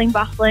 hustling,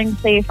 bustling,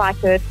 see if I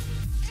could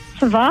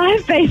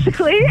survive,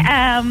 basically,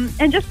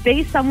 and just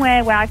be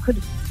somewhere where I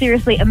could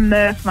seriously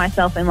immerse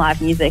myself in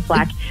live music.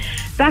 Like,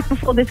 back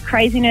before this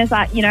craziness,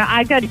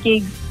 I go to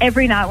gigs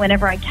every night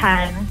whenever I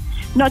can.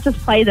 Not just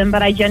play them,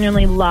 but I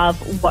genuinely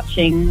love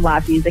watching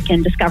live music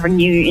and discovering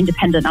new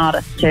independent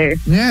artists too.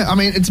 Yeah, I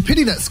mean, it's a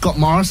pity that Scott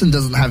Morrison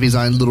doesn't have his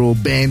own little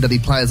band that he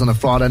plays on a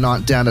Friday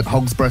night down at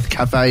Hog's Breath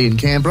Cafe in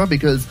Canberra,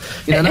 because,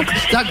 you know,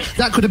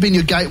 that could have been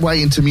your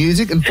gateway into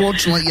music.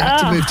 Unfortunately, you had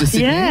to move to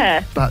Sydney.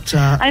 Yeah. But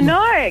I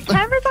know.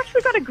 Canberra's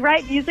actually got a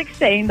great music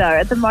scene, though,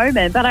 at the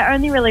moment, but I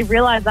only really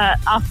realised that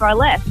after I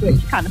left,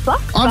 which kind of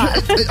sucks.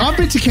 I've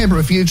been to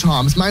Canberra a few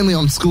times, mainly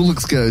on school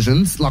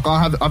excursions. Like,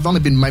 I've only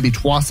been maybe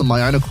twice on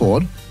my own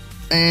accord.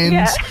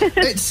 And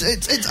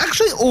it's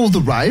actually all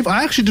the rave.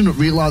 I actually didn't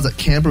realise that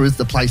Canberra is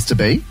the place to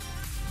be.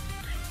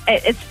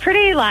 It's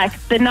pretty, like,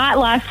 the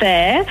nightlife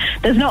there.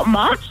 There's not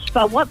much,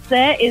 but what's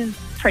there is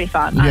pretty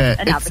fun. Yeah,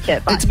 I'm an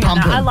advocate, but it's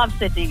pumping. I love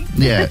Sydney.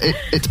 Yeah,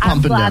 it's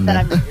pumping I'm glad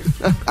down that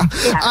there.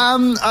 I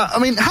moved. I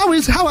mean,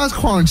 how has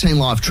quarantine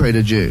life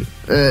treated you?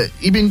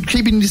 You been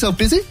keeping yourself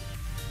busy?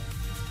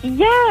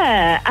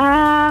 Yeah,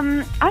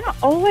 I'm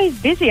always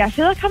busy. I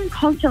feel like I'm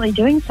constantly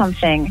doing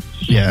something.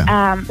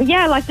 Yeah. But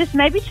yeah, like this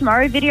Maybe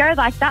Tomorrow video,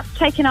 like that's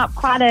taken up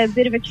quite a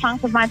bit of a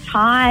chunk of my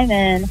time,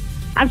 and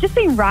I've just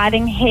been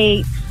writing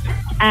heaps.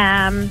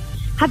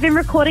 Have been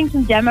recording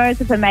some demos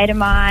with a mate of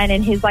mine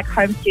in his like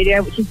home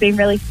studio, which has been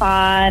really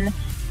fun.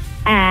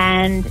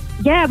 And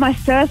yeah, my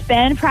first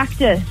band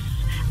practice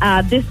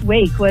this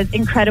week was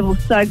incredible.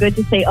 So good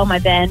to see all my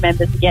band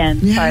members again.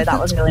 Yeah, so that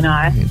was really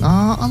nice.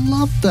 Oh, I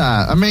love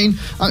that. I mean,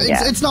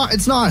 it's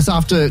nice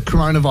after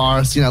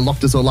coronavirus, you know,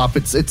 locked us all up.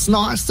 It's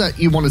nice that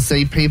you want to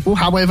see people.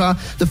 However,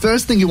 the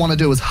first thing you want to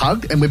do is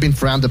hug, and we've been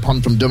frowned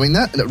upon from doing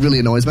that, and it really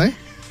annoys me.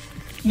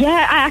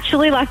 Yeah, I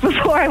actually, like,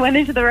 before I went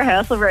into the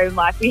rehearsal room,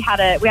 like, we have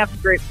a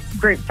group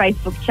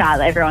Facebook chat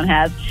that everyone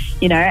has,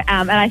 you know,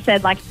 and I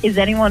said, like, is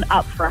anyone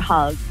up for a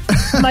hug?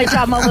 My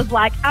drummer was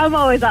like, I'm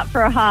always up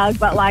for a hug,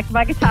 but, like,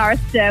 my guitarist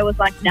Sir was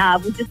like, nah,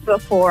 we'll just do a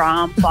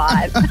forearm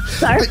vibe.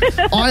 So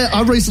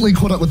I recently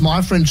caught up with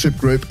my friendship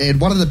group, and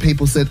one of the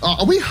people said,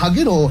 are we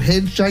hugging or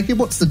head shaking?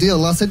 What's the deal?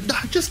 And I said, no,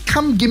 just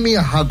come give me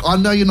a hug. I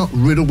know you're not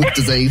riddled with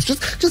disease.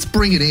 Just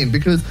bring it in,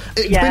 because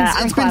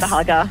I'm quite a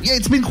hugger. Yeah,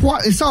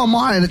 so am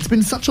I, and it's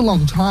been such a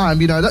long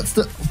time. You know, that's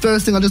the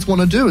first thing I just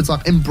want to do. It's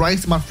like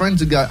embrace my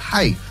friends and go,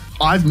 hey,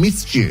 I've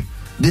missed you.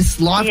 This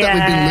life that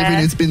we've been living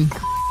has been,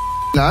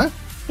 no?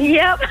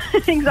 Yep,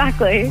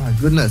 exactly. My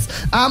goodness.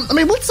 I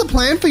mean, what's the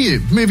plan for you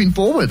moving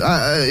forward?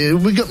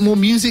 We got more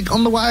music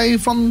on the way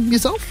from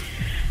yourself?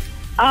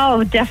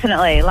 Oh,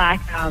 definitely. Like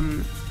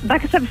I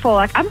said before,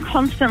 like, I'm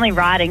constantly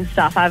writing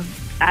stuff.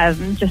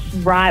 I'm just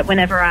write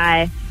whenever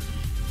I'm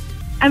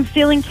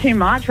feeling too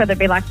much, whether it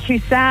be like too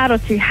sad or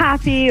too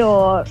happy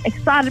or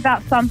excited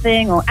about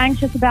something or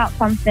anxious about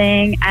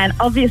something. And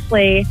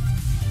obviously,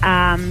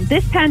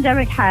 this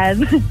pandemic has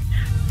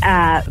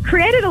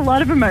created a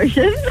lot of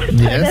emotions. Yes. So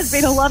there's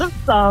been a lot of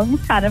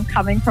songs kind of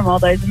coming from all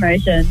those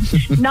emotions.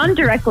 None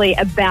directly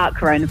about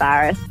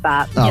coronavirus,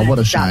 but what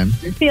a shame.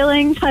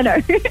 Feelings, I know.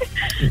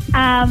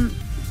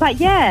 But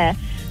yeah,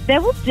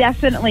 there will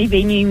definitely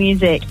be new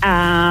music,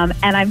 and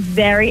I'm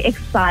very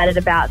excited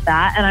about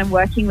that. And I'm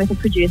working with a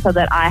producer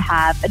that I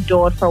have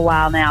adored for a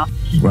while now.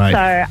 Right.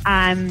 So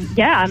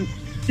I'm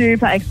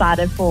super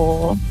excited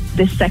for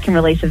this second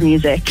release of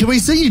music. Can we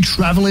see you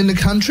traveling the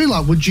country?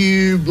 Like, would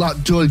you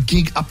like do a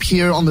gig up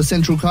here on the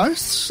Central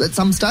Coast at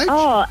some stage?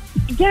 Oh,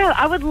 yeah,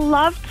 I would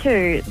love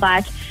to.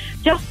 Like,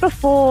 just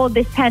before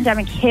this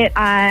pandemic hit,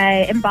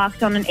 I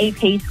embarked on an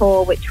EP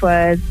tour, which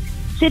was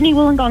Sydney,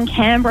 Wollongong,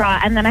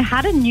 Canberra, and then I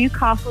had a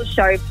Newcastle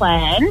show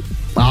planned.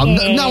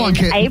 No one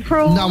cares.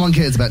 April. No one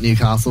cares about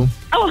Newcastle.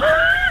 Oh.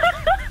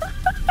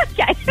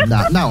 Okay.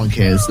 No one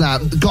cares.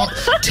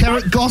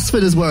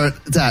 Gosford is where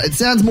it's at. It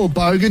sounds more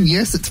bogan,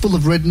 yes. It's full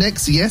of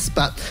rednecks, yes,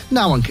 but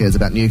no one cares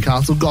about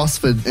Newcastle.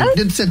 Gosford,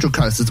 and Central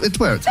Coast, it's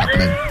where it's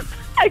happening.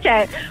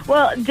 Okay.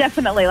 Well,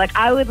 definitely. Like,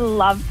 I would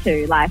love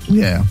to. Like,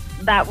 yeah.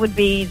 That would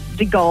be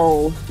the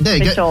goal,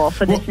 sure,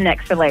 for this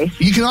next release.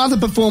 You can either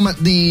perform at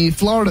the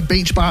Florida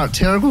Beach Bar at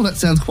Terrigal. That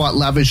sounds quite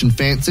lavish and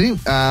fancy.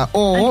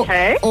 Or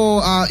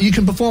you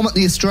can perform at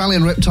the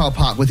Australian Reptile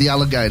Park with the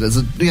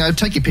alligators. You know,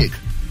 take your pick.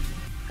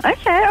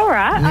 Okay, all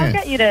right. Yeah. I'll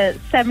get you to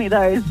send me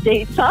those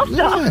deets after.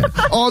 Yeah.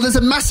 Oh, there's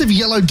a massive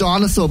yellow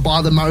dinosaur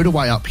by the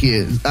motorway up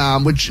here,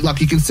 which, like,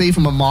 you can see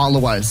from a mile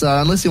away. So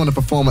unless you want to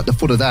perform at the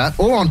foot of that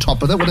or on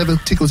top of it, whatever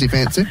tickles your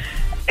fancy.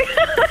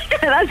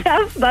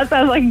 That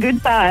sounds like a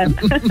good time.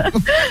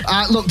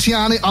 Look,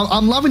 Tiani,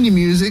 I'm loving your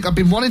music. I've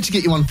been wanting to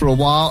get you on for a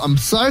while. I'm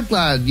so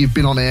glad you've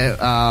been on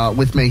air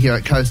with me here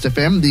at Coast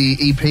FM. The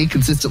EP,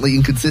 Consistently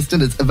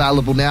Inconsistent, is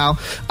available now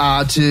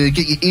to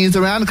get your ears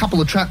around. A couple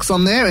of tracks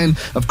on there. And,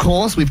 of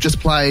course, we've just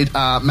played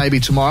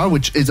Maybe Tomorrow,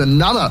 which is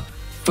another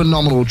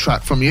phenomenal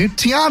track from you.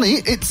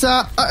 Tiani, it's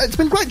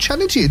been great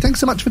chatting to you. Thanks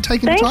so much for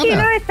taking the time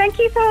out. Thank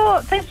you for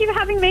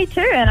having me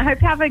too, and I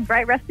hope you have a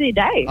great rest of your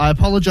day. I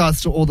apologise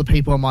to all the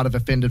people I might have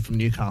offended from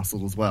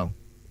Newcastle as well.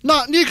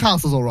 No,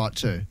 Newcastle's all right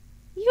too.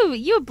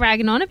 You were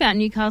bragging on about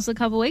Newcastle a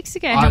couple of weeks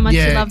ago, how much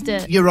you loved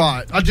it. You're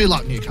right. I do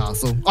like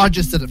Newcastle. I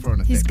just did it for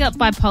an effect. He's got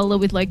bipolar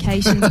with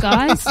locations,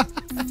 guys.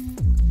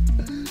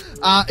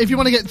 If you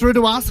want to get through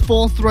to us,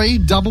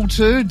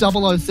 4322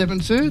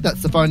 0072.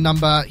 That's the phone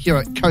number here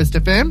at Coast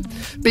FM.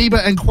 Bieber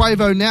and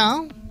Quavo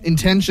now.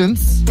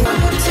 Intentions.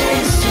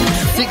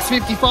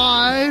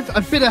 6:55.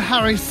 A bit of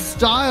Harry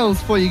Styles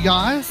for you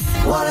guys.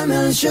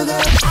 Watermelon sugar.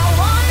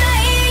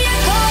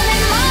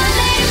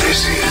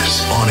 This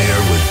is On Air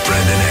with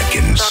Brendan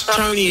Atkins.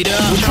 Turn it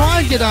up. We'll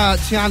try and get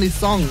Tiani's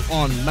song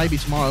on maybe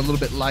tomorrow a little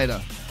bit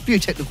later. A few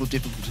technical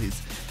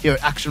difficulties here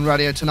at Action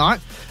Radio tonight.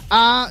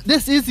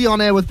 This is the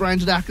On Air with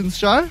Brendan Atkins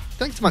show.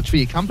 Thanks so much for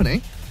your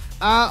company.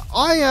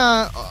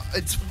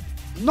 It's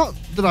not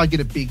that I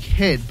get a big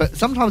head, but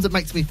sometimes it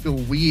makes me feel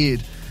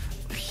weird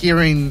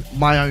hearing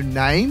my own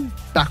name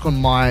back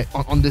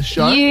on this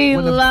show.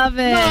 You love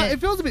it. No,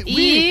 it feels a bit weird.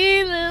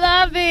 You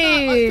love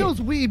it. No, it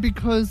feels weird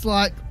because,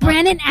 like,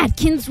 Brendan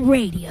Atkins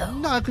Radio.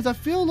 No, because I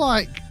feel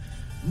like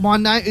my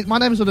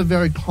name is not a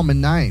very common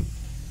name.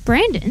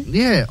 Brandon?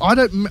 Yeah, I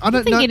don't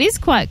think know. It is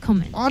quite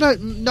common. I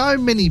don't know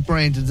many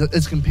Brandons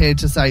as compared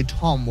to, say,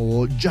 Tom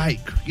or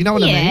Jake. You know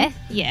what I mean?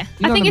 Yeah.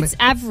 You know I think what it's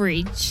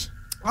average.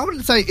 I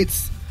wouldn't say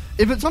if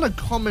it's on a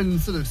common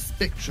sort of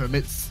spectrum,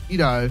 it's,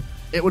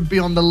 it would be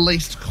on the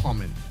least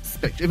common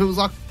spectrum. If it was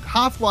like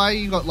halfway,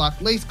 you got like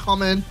least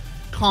common,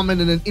 and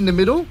then in the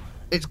middle,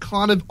 it's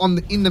kind of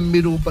in the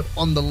middle, but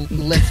on the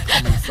less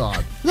common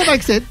side. Does that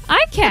make sense?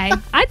 Okay,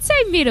 I'd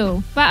say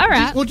middle, but all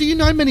right. Do you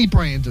know many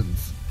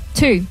Brandons?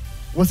 2.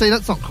 Well, see,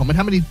 that's not common.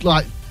 How many,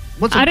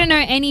 I don't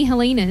know any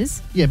Helenas.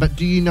 Yeah, but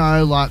do you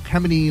know, like, how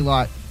many,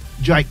 like,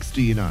 Jakes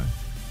do you know?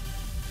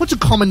 What's a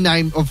common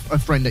name of a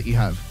friend that you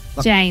have?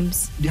 Like,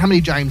 James. How many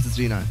Jameses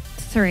do you know?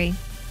 3.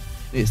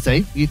 You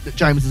see,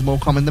 James is more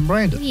common than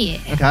Brandon. Yeah,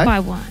 Okay. by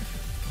one.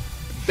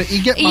 But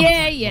you get my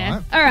Yeah, point, yeah.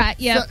 right? All right,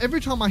 yeah. So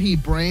every time I hear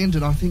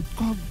Brandon, I think,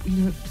 God,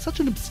 such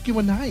an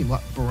obscure name,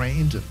 like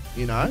Brandon,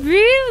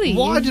 Really?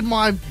 Why did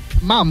my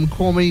mum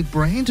call me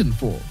Brandon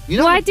for?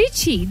 Why did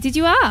she? Did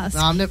you ask?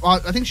 No, I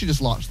think she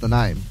just likes the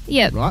name.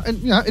 Yep. Right?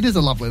 And, it is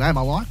a lovely name.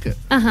 I like it.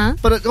 Uh-huh.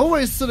 But it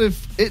always I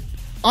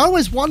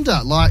always wonder,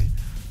 like,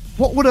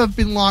 what would it have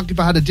been like if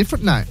I had a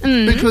different name?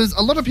 Because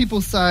a lot of people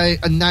say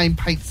a name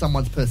paints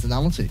someone's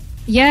personality.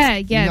 Yeah,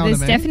 You know what I there's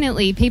mean?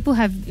 definitely, people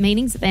have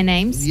meanings of their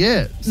names.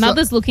 Yeah.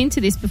 Mothers look into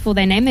this before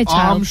they name their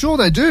child. I'm sure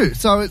they do.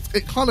 So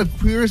it kind of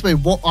curious me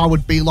what I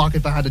would be like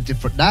if I had a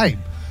different name.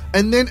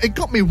 And then it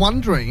got me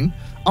wondering,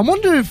 I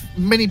wonder if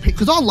many people,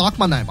 because I like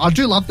my name. I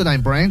do love the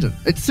name Brandon.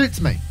 It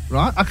suits me,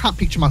 right? I can't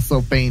picture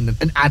myself being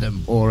an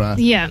Adam or a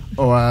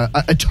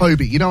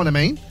Toby. You know what I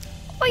mean?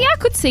 Well, yeah, I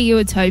could see you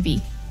a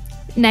Toby.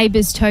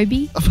 Neighbours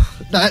Toby. No,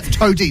 that's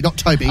Toadie, not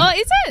Toby. Oh,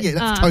 is it? Yeah,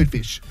 that's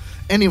Toadfish.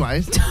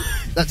 Anyways,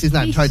 that's his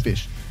name,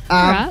 Toadfish.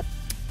 Right.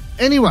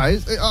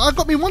 Anyways, it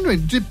got me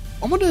wondering,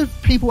 I wonder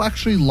if people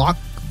actually like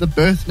the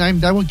birth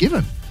name they were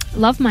given.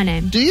 Love my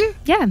name. Do you?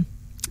 Yeah.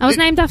 I was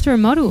named after a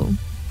model.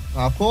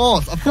 Of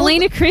course.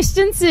 Helena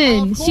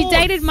Christensen. Of She course.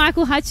 dated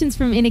Michael Hutchins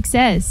from In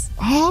Excess.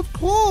 Oh, of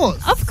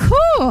course. Of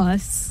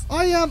course.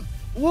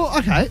 Well,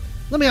 okay.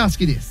 Let me ask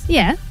you this.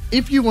 Yeah.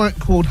 If you weren't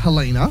called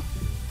Helena,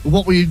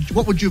 what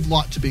would you have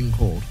liked to been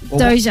called? Or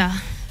Doja.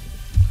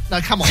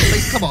 No, come on.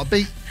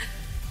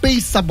 Be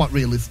somewhat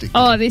realistic.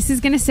 Oh, this is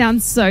going to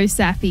sound so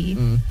sappy.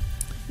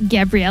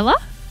 Gabriella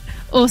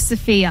or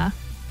Sophia?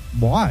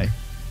 Why?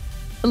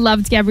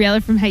 Loved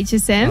Gabriella from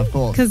HSM. Of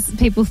course. Because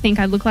people think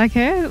I look like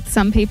her.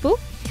 Some people.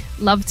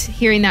 Loved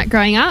hearing that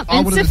growing up. I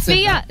And wouldn't have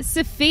said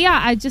Sophia,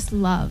 I just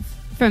love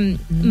from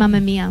Mamma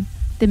Mia,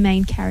 the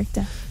main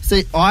character.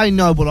 See, I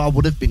know what I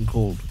would have been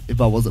called if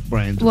I wasn't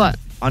Brandon. What?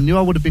 I knew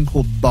I would have been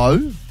called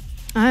Bo,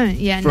 Oh,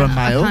 yeah, For no, a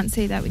male? I can't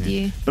see that with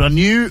you. but I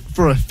knew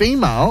for a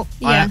female,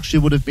 I Yeah. actually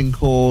would have been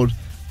called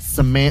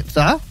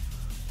Samantha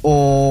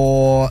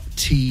or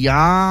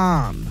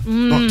Tian.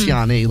 Not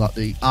Tiani, like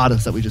the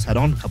artist that we just had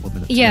on a couple of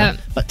minutes Yeah. ago,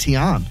 but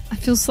Tian. I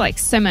feel like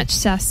so much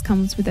sass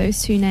comes with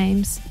those two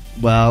names.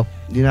 Well,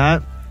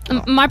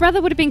 My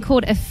brother would have been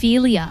called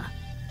Ophelia.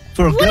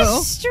 for a What girl.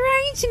 a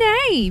strange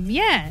name,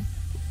 yeah.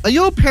 Are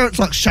your parents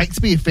like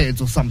Shakespeare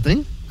fans or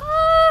something?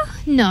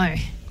 No.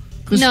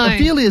 Because No.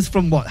 Ophelia's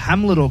from what,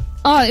 Hamlet or...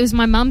 Oh, it was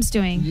my mum's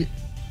doing. Yeah.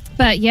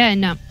 But yeah,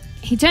 no.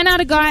 He turned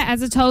out a guy,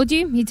 as I told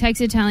you, he takes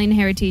Italian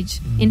heritage,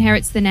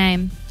 inherits the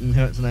name.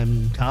 Inherits the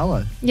name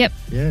Carlo. Yep.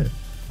 Yeah.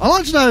 I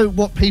like to know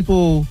what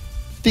people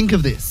think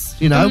of this.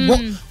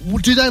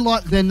 What do they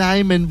like their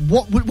name, and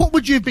what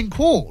would you have been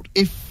called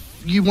if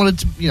you wanted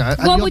to, had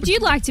What the would you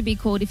like to be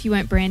called if you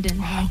weren't Brandon?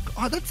 Oh,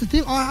 God, that's the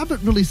thing. I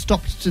haven't really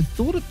stopped to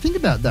think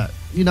about that.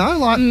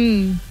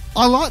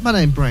 I like my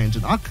name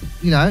Brandon.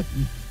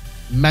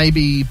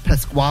 Maybe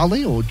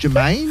Pasquale or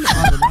Jermaine.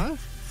 I don't know.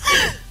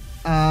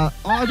 I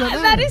don't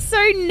know. That is so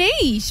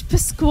niche.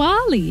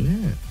 Pasquale.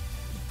 Yeah.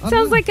 I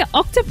Sounds know. like an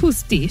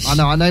octopus dish. I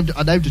know. I named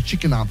a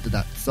chicken after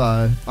that.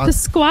 So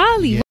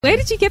Pasquale. Yeah. Where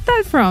did you get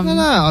that from? No,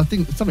 I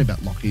think it's something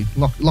about Lockie.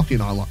 Lockie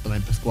and I liked the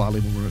name Pasquale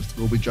when we were at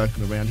school. We were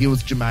joking around. He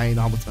was Jermaine,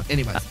 I was...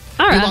 Anyways,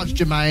 all he right. likes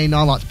Jermaine,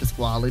 I liked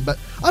Pasquale. But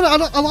I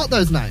like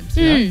those names.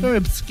 Very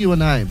obscure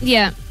names.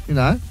 Yeah.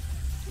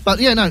 But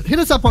yeah, no, hit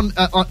us up on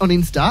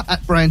Insta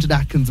at Brandon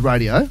Atkins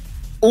Radio,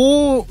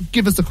 or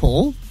give us a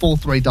call,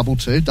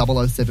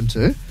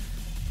 4322-0072.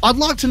 I'd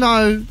like to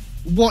know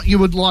what you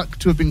would like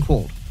to have been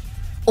called.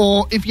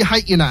 Or if you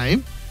hate your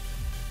name,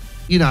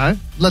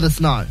 let us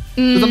know.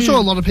 Because I'm sure a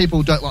lot of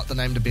people don't like the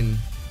name to have been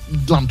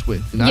lumped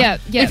with, Yeah.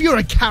 If you're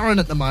a Karen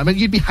at the moment,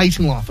 you'd be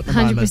hating life at the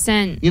moment.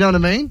 100%. You know what I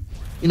mean?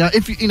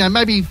 If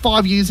maybe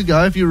 5 years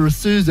ago, if you were a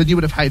Susan, you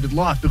would have hated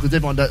life because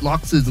everyone don't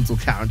like Susans or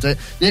Karens. They're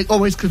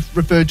always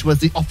referred to as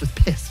the office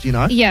pest,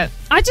 Yeah.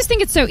 I just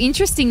think it's so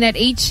interesting that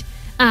each,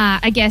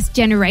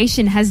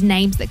 generation has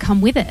names that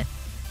come with it.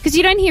 Because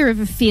you don't hear of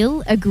a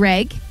Phil, a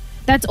Greg.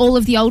 That's all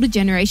of the older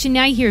generation.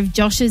 Now you hear of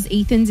Josh's,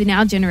 Ethan's in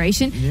our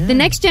generation. Yeah. The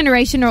next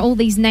generation are all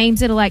these names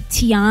that are like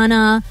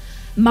Tiana,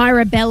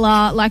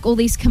 Mirabella, like all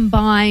these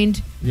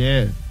combined.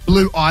 Yeah.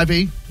 Blue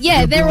Ivy.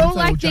 Yeah, they're all Beyonce or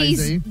like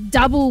Jay-Z. these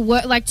double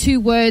like two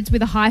words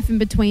with a hyphen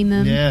between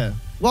them. Yeah.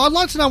 Well, I'd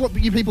like to know what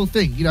you people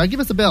think. Give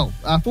us a bell.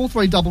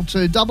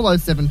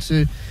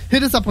 4322-0072.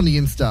 Hit us up on the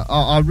Insta.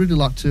 I'd really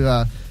like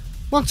to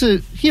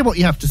hear what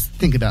you have to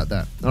think about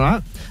that. All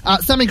right.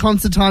 Sammy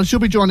Constantine, she'll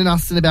be joining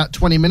us in about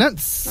 20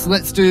 minutes.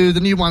 Let's do the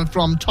new one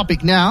from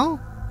Topic now.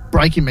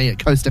 Breaking Me at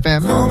Coast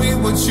FM.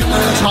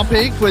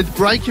 Topic with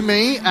Breaking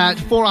Me at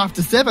 4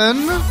 after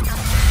 7.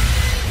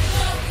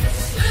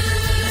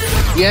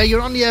 Yeah,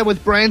 you're on the air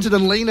with Brandon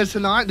and Lena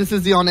tonight. This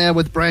is the On Air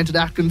with Brandon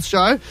Atkins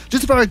show.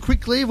 Just very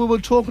quickly, we were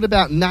talking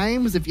about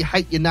names, if you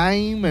hate your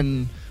name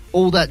and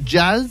all that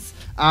jazz.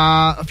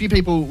 A few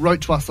people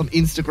wrote to us on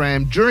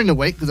Instagram during the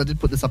week, because I did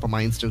put this up on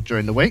my Insta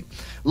during the week.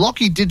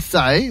 Lockie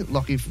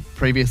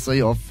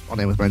previously of On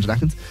Air with Brandon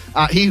Atkins,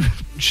 he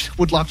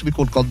would like to be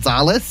called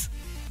Gonzalez.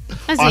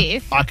 As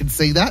if. I can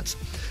see that.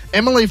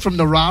 Emily from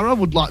Narara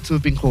would like to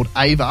have been called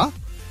Ava.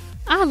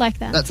 I like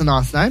that. That's a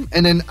nice name.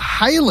 And then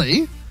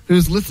Hayley,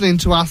 who's listening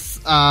to us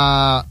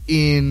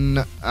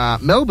in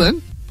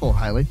Melbourne, poor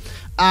Hayley,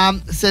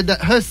 said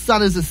that her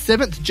son is a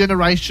 7th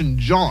generation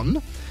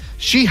John.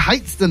 She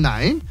hates the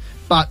name,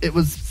 but it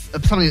was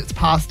something that's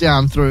passed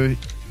down through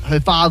her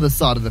father's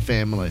side of the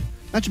family.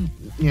 Imagine,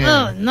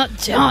 Oh, not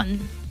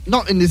John.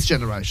 Not in this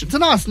generation. It's a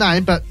nice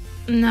name, but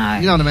No.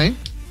 you know what I mean?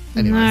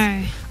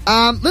 Anyways.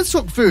 No. Let's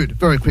talk food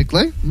very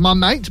quickly. My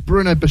mate,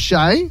 Bruno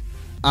Boucher.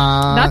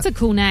 That's a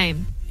cool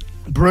name.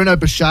 Bruno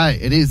Boucher,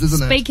 it is,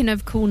 isn't it? Speaking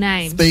of cool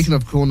names. Speaking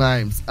of cool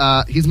names,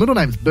 his middle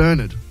name's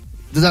Bernard.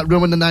 Does that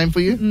ruin the name for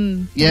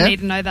you? Yeah. I need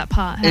to know that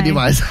part. Hey.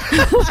 Anyways,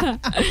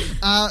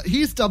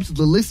 he's dubbed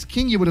the List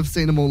King. You would have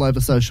seen him all over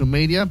social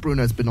media.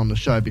 Bruno's been on the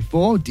show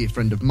before, dear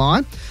friend of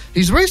mine.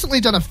 He's recently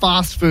done a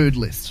fast food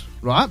list,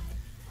 right?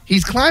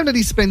 He's claimed that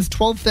he spends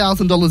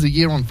 $12,000 a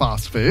year on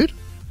fast food.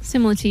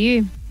 Similar to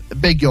you.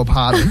 Beg your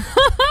pardon.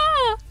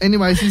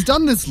 Anyways, he's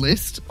done this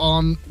list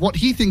on what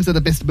he thinks are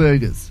the best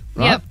burgers,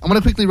 right? Yep. I'm going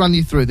to quickly run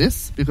you through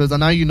this because I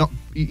know you're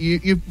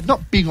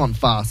not big on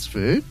fast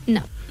food.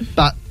 No.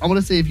 But I want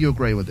to see if you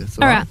agree with this.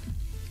 All right.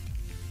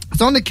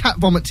 So on the cat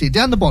vomit tier,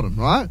 down the bottom,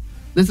 right?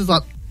 This is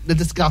like the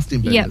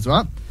disgusting burgers,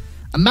 right?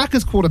 A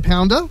Macca's quarter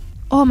pounder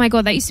Oh my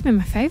God, that used to be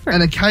my favourite.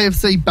 and a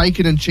KFC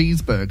bacon and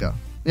cheeseburger.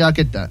 Yeah, I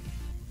get that.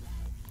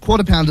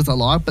 Quarter pounders I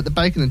like, but the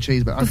bacon and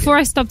cheeseburger. Before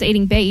I stopped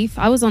eating beef,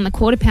 I was on the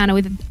quarter pounder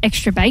with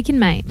extra bacon,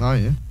 mate. Oh,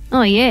 yeah.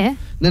 Oh, yeah.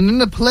 Then in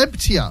the pleb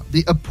tier,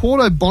 the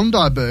Oporto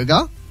Bondi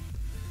burger,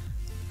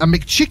 a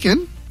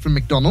McChicken from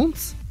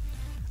McDonald's,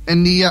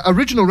 and the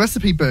original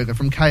recipe burger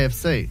from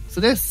KFC. So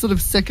they're sort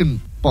of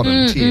second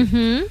bottom tier.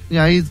 You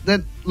know,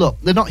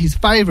 they're not his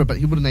favourite, but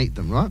he wouldn't eat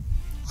them, right?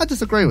 I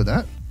disagree with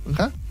that,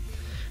 okay?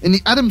 In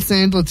the Adam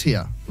Sandler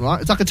tier, right?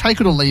 It's like a take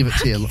it or leave it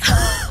tier.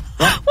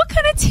 What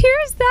kind of tier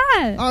is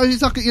that? Oh,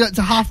 it's like it's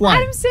a halfway.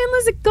 Adam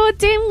Sandler's a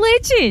goddamn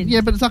legend.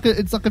 Yeah, but it's like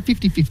a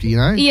 50-50, you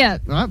know? Yeah.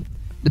 Right?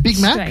 The Big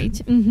Mac, Straight.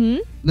 Mm-hmm.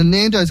 the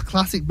Nando's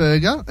classic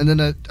burger, and then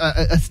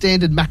a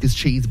standard Macca's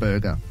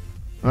cheeseburger.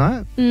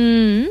 Right?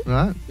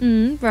 Right?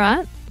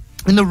 Right.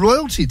 In the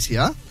royalty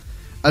tier,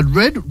 a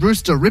Red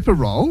Rooster Ripper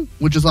roll,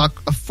 which is like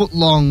a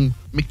foot-long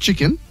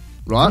McChicken,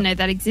 right? Didn't know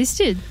that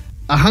existed.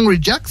 A Hungry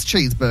Jack's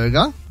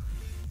cheeseburger,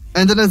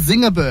 and then a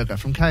Zinger burger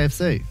from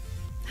KFC.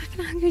 How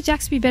can Hungry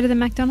Jack's be better than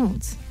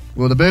McDonald's?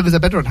 Well, the burgers are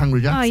better at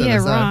Hungry Jack's. Oh, so yeah,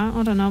 they say. right.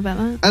 I don't know about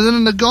that. And then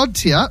in the God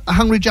tier, a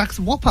Hungry Jack's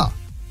Whopper.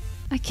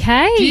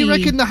 Okay. Do you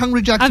reckon the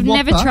Hungry Jack's I've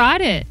Whopper... never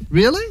tried it.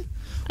 Really?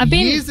 I've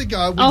been years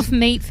ago, off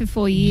meat for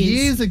 4 years.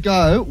 Years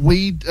ago,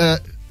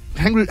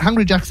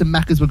 Hungry Jack's and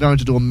Macca's were going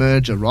to do a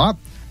merger, right?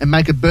 And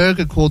make a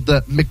burger called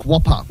the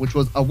McWhopper, which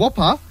was a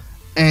Whopper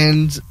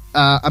and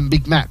a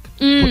Big Mac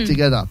put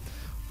together.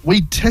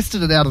 We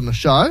tested it out on the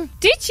show.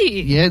 Did you?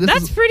 Yeah.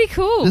 That's pretty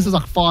cool. This was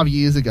like 5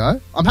 years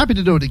ago. I'm happy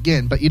to do it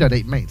again, but you don't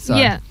eat meat, so.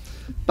 Yeah.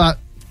 But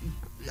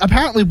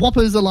apparently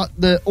Whoppers are like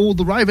all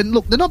the rave. And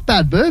look, they're not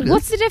bad burgers.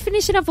 What's the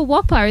definition of a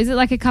Whopper? Is it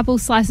like a couple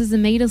slices of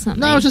meat or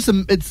something? No,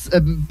 it's a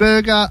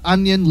burger,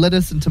 onion,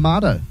 lettuce, and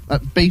tomato.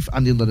 Beef,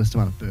 onion, lettuce,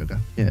 tomato burger.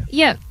 Yeah.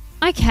 Yeah.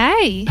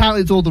 Okay.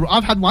 Apparently it's all the...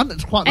 I've had one.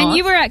 It's quite nice. And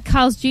you were at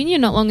Carl's Jr.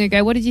 not long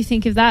ago. What did you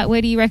think of that? Where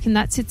do you reckon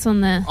that sits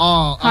on the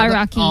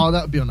hierarchy?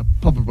 That would be on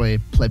probably a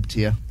pleb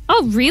tier.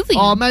 Oh, really?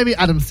 Oh, maybe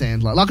Adam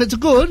Sandler. Like, it's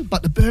good,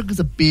 but the burgers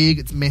are big.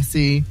 It's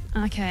messy.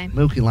 Okay.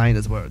 Milky Lane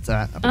is where it's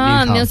at. Up in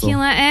Oh, Newcastle.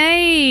 Milky Lane.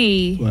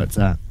 Hey. Where it's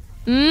at.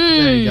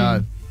 There you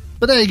go.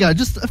 But there you go.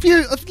 Just a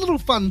little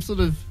fun sort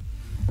of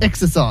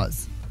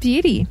exercise.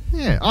 Beauty.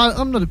 Yeah,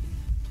 I'm not...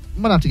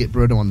 might have to get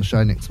Bruno on the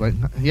show next week.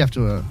 He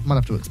might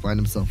have to explain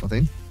himself, I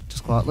think.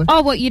 Just quietly.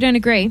 Oh, what? You don't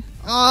agree?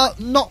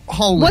 Not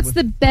wholly. What's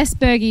the best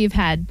burger you've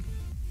had?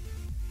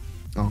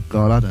 Oh,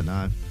 God, I don't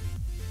know.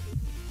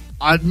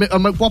 I admit,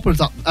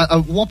 Whopper's up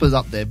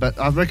there, but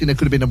I reckon there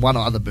could have been one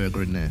other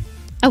burger in there.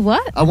 A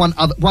what? One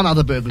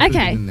other burger could have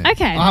Okay, been in there.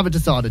 okay. I haven't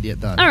decided yet,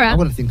 though. All right. I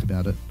want to think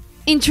about it.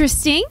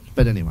 Interesting.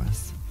 But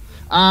anyways.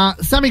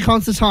 Sammy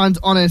Constantine's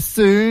on air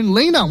soon.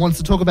 Lena wants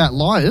to talk about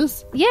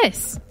liars.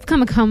 Yes. I've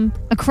come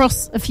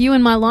across a few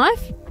in my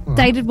life.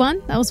 Dated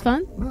one. That was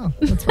fun. Oh,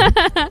 that's fine.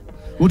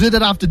 We'll do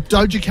that after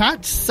Doja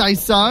Cat, Say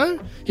So,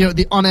 here at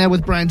the On Air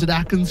with Brandon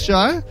Atkins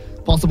show.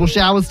 Possible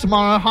showers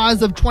tomorrow,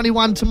 highs of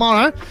 21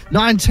 tomorrow,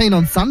 19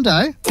 on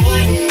Sunday.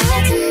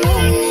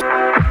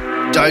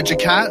 Doja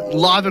Cat,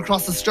 live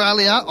across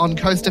Australia on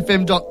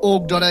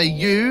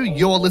coastfm.org.au.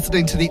 You're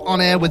listening to the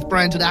On Air with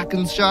Brandon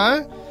Atkins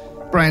show.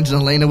 Brandon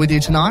and Lena with you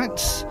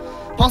tonight.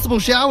 Possible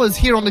showers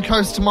here on the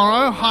coast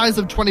tomorrow, highs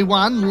of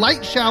 21,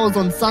 late showers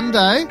on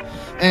Sunday,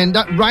 and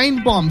that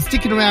rain bomb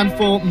sticking around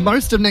for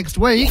most of next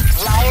week.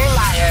 Liar,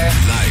 liar.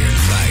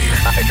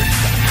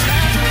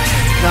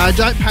 No,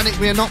 don't panic.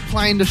 We are not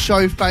playing the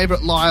show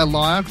favourite Liar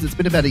Liar because it's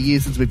been about a year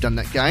since we've done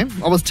that game.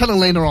 I was telling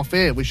Lena off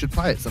air we should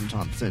play it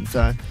sometime soon.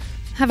 So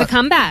Have a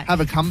comeback. have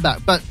a comeback.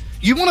 But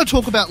You want to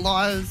talk about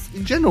liars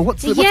in general?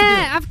 What's the deal?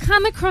 I've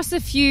come across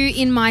a few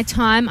in my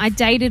time. I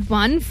dated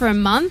one for a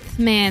month.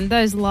 Man,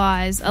 those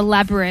lies,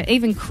 elaborate,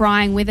 even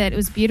crying with it. It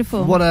was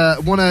beautiful.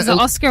 It was an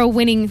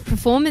Oscar-winning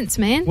performance,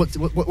 man. What's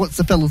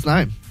the fella's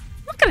name?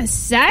 I'm not going to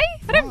say.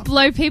 I don't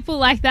blow people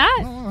like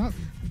that. All right.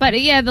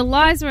 But yeah, the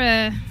lies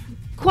were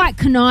quite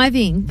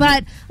conniving.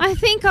 But I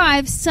think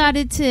I've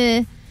started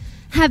to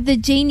have the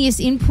genius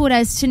input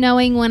as to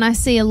knowing when I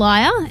see a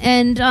liar.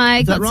 And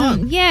I got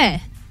some... Yeah.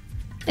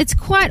 It's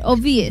quite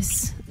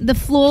obvious, the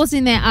flaws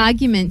in their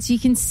arguments. You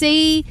can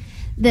see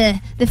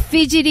the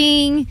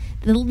fidgeting,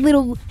 the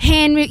little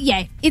hand...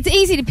 Yeah, it's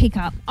easy to pick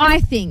up, I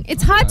think.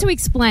 It's hard to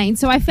explain,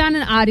 so I found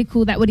an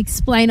article that would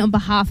explain on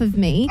behalf of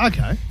me.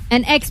 Okay.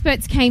 And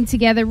experts came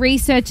together,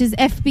 researchers,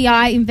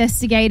 FBI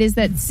investigators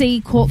that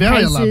see court Very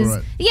cases.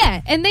 elaborate.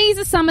 Yeah, and these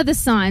are some of the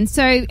signs.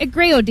 So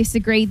agree or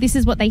disagree, this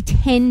is what they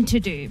tend to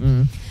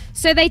do.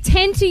 So they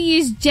tend to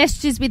use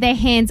gestures with their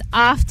hands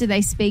after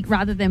they speak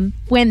rather than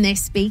when they're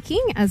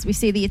speaking, as we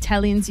see the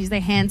Italians use their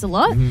hands a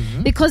lot,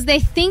 because they're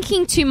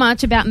thinking too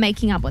much about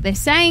making up what they're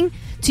saying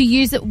to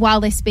use it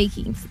while they're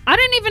speaking. I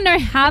don't even know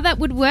how that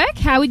would work.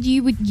 How would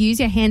you use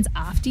your hands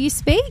after you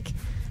speak?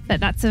 But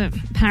that's a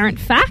apparent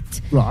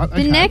fact. Right,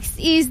 okay. The next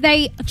is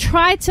they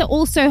try to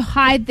also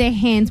hide their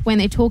hands when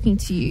they're talking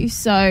to you,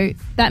 so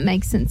that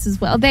makes sense as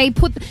well.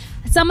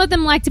 Some of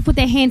them like to put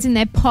their hands in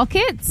their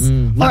pockets or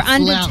like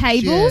under slouch,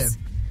 tables.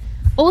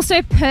 yeah.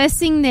 Also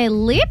pursing their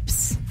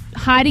lips,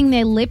 hiding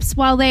their lips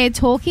while they're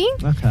talking.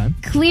 Okay.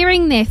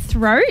 Clearing their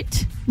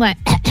throat, like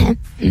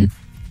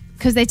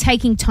because they're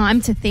taking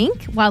time to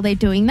think while they're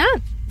doing that.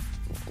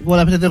 What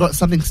happened if they've got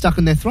something stuck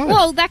in their throat?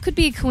 Well, that could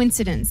be a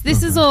coincidence.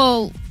 This is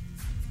all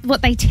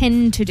what they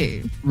tend to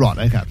do. Right,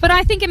 okay. But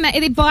I think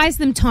it buys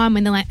them time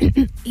when they're like,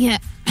 yeah.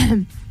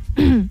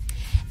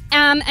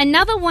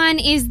 Another one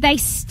is they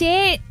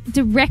stare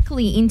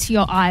directly into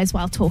your eyes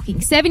while talking.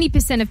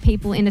 70% of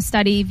people in a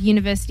study of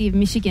University of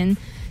Michigan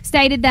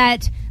stated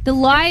that the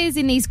liars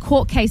in these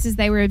court cases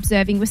they were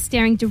observing were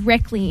staring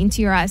directly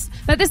into your eyes.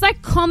 But there's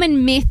like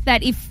common myth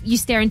that if you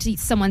stare into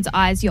someone's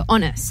eyes, you're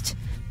honest.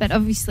 But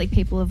obviously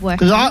people have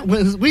worked on it.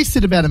 Because we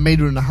sit about 1.5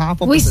 meters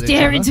We opposite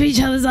stare each into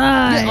each other's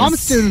eyes. Yeah, I'm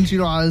staring into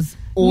your eyes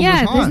all the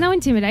time. Yeah, there's no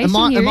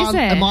intimidation here, is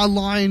there? Am I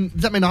lying?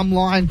 Does that mean I'm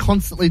lying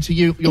constantly to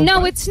you?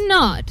 No, it's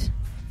not.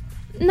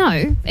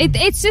 No,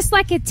 it's just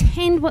like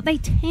what they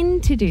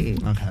tend to do.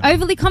 Okay.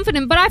 Overly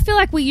confident, but I feel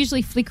like we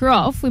usually flicker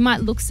off. We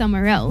might look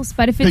somewhere else,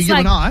 but if it's you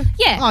like, and I?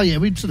 yeah, Oh yeah,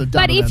 we'd sort of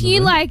done. but if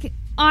you like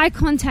eye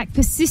contact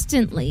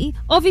persistently,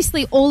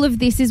 obviously all of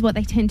this is what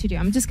they tend to do.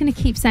 I'm just going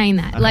to keep saying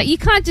that. Like you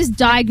can't just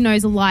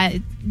diagnose a liar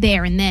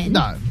there and then.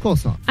 No, of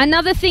course not.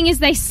 Another thing is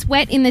they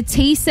sweat in the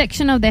T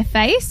section of their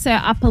face, so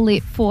upper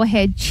lip,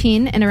 forehead,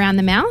 chin, and around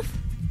the mouth.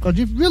 God,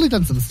 you've really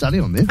done some study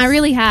on this. I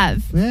really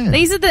have. Yeah.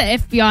 These are the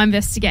FBI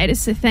investigators,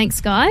 so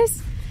thanks,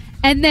 guys.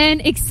 And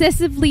then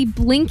excessively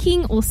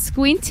blinking or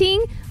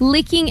squinting,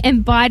 licking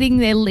and biting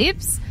their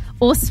lips,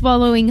 or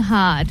swallowing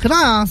hard. Can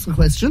I ask a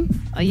question?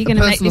 Oh, you're going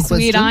to make this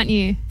weird, aren't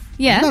you?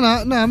 Yeah. No,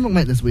 I'm not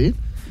making this weird.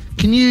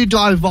 Can you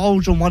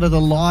divulge on one of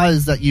the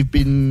lies that you've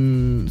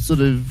been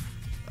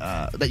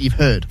that you've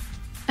heard?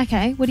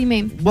 Okay, what do you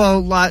mean?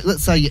 Well, like,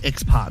 let's say your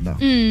ex-partner,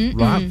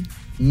 right?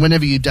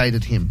 Whenever you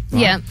dated him,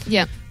 right?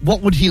 Yeah.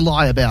 What would he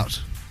lie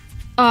about?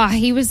 Oh,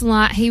 he was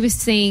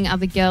seeing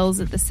other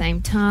girls at the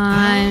same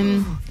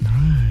time.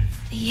 No.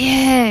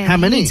 Yeah. How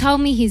many? He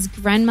told me his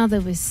grandmother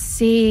was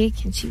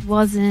sick and she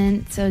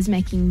wasn't, so I was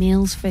making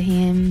meals for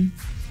him.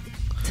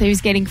 So he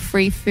was getting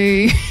free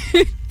food.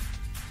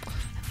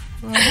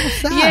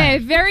 What's that? Yeah,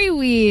 very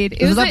weird.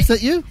 Does it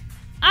upset you?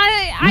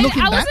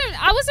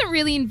 I wasn't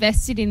really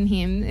invested in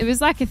him. It was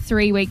like a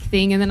 3-week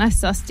thing, and then I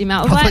sussed him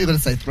out. I thought you were going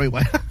to say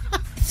 3-way.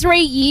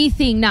 3-year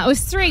thing. No, it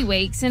was 3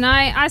 weeks, and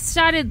I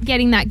started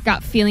getting that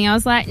gut feeling. I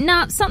was like,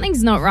 nah,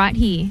 something's not right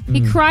here.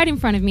 He cried in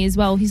front of me as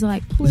well. He's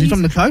like, please. Is he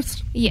from the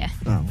coast? Yeah.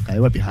 Oh, okay. It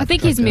won't be hard. I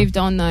think he's moved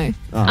on though.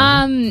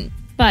 Oh.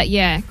 But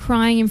yeah,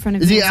 crying in front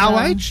of Is me. he as our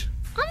well. age?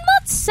 I'm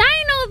not saying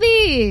all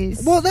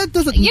this. Well, that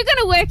doesn't. You're going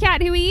to work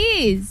out who he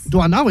is. Do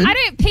I know him?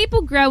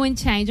 People grow and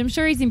change. I'm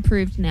sure he's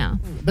improved now.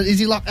 But is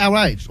he like our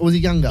age, or is he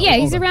younger? Yeah,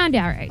 he's older? around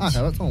our age.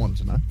 Okay, that's all I wanted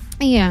to know.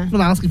 Yeah. I'm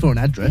not asking for an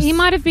address. He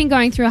might have been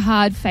going through a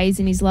hard phase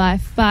in his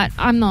life, but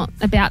I'm not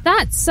about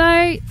that.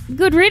 So,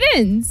 good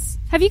riddance.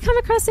 Have you come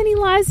across any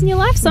lies in your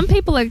life? Some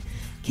people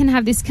can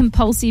have this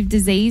compulsive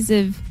disease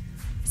of,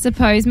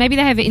 suppose, maybe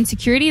they have an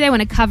insecurity. They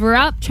want to cover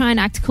up, try and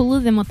act cooler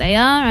than what they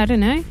are. I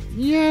don't know.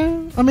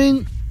 Yeah, I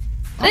mean...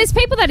 There's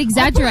people that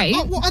exaggerate.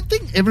 I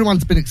think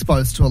everyone's been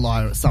exposed to a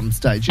liar at some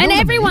stage. You And know what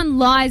I everyone mean?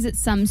 lies at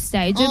some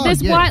stage. Oh,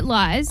 There's yeah. white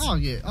lies. Oh,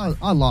 yeah,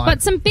 I lie.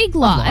 But some big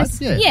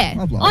lies. lied, yeah,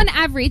 I've lied. On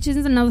average, this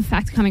is another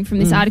fact coming from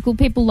this article,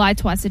 people lie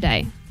twice a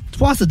day.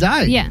 Twice a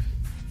day? Yeah.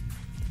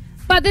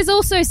 But there's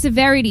also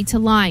severity to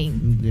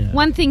lying. Yeah.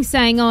 One thing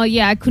saying, oh,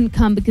 yeah, I couldn't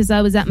come because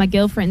I was at my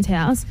girlfriend's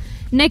house.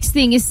 Next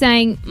thing is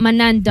saying my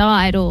nan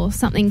died or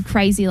something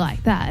crazy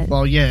like that.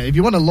 Well, yeah, if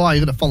you want to lie,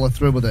 you've got to follow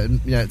through with it.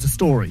 And, it's a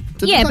story.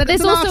 But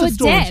there's also a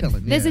depth. Yeah.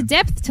 There's a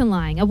depth to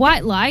lying. A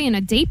white lie and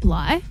a deep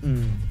lie.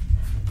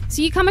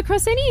 So you come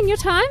across any in your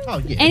time? Oh,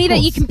 yeah, Any of that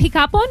you course. can pick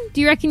up on?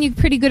 Do you reckon you're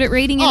pretty good at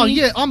reading? Oh any?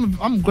 yeah,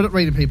 I'm good at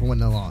reading people when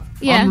they lie.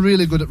 Yeah. I'm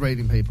really good at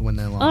reading people when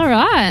they lie. All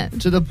right.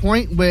 To the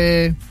point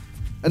where,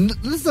 and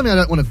this is something I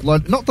don't want to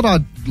gloat. Not that I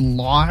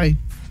lie.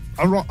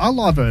 I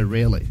lie very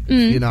rarely.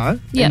 You know.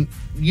 Yep. And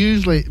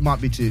usually it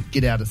might be to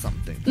get out of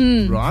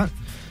something. Right.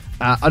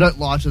 I don't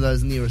lie to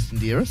those nearest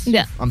and dearest.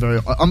 Yeah.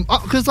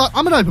 Because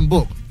I'm an open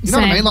book. You know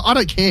what I Same. mean? Like, I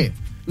don't care.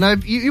 No,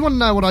 if you want to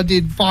know what I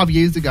did 5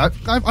 years ago,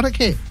 I don't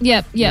care.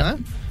 Yep. You know?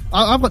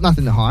 I've got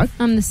nothing to hide.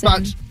 I'm the same.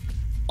 But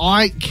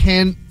I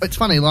can. It's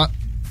funny. Like,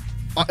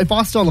 if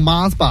I stole a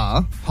Mars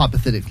bar,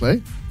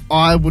 hypothetically,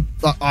 I would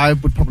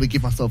probably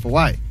give myself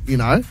away. You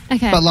know.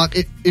 Okay. But like,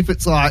 if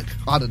it's like,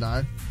 I don't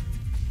know.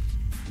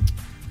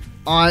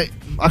 I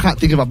can't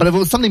think of it. But if it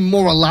was something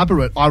more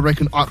elaborate, I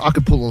reckon I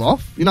could pull it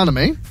off. You know what I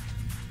mean?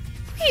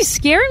 Are you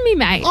scaring me,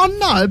 mate? Oh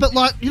no, but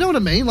like, you know what I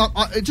mean? Like,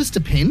 it just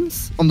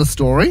depends on the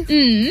story.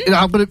 You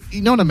know, but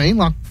you know what I mean?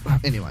 Like,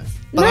 anyways.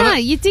 But I No,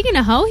 don't- you're digging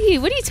a hole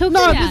here. What are you talking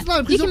No, about? because- no,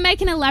 because you can I-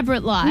 make an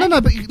elaborate lie. No,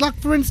 but like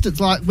for instance,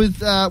 like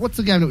with what's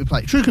the game that we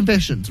play? True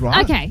Confessions,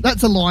 right? Okay.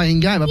 That's a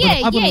lying game. I've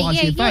got to lie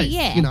to your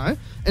face, you know.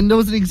 And there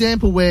was an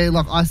example where,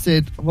 like, I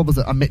said, what was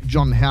it? I met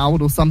John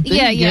Howard or something.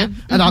 Yeah.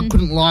 And I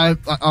couldn't lie.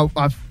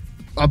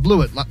 I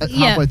blew it like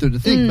halfway through the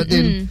thing. But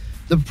then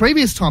the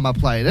previous time I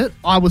played it,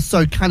 I was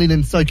so cunning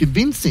and so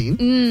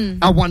convincing.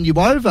 I won you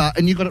over,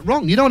 and you got it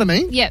wrong. You know what I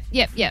mean? Yep.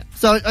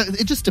 So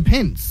it just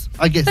depends,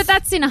 I guess. But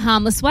that's in a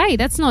harmless way.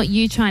 That's not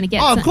you trying to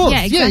get. Oh, of course,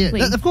 Yeah, exactly.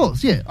 yeah, of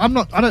course, yeah. I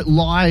don't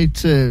lie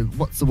to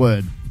what's the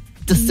word?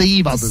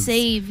 Deceive others.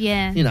 Deceive,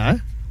 yeah. You know,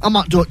 I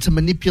might do it to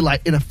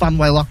manipulate in a fun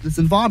way, like this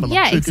environment,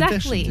 like Yeah, True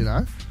exactly.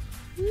 Confessions.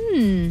 You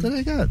know. So there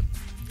you go.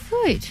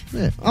 Good.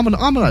 Yeah, I'm an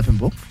open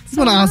book. You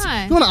So want to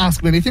am I.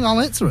 ask me anything? I'll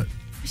answer it.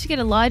 We should get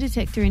a lie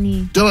detector in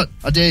here. Do it.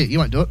 I dare you. You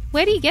won't do it.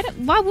 Where do you get it?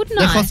 Why wouldn't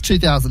They I? cost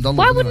 $2,000.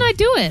 Why wouldn't I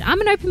do it? I'm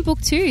an open book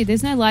too.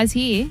 There's no lies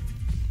here.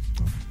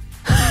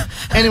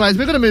 Anyways,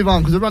 we're going to move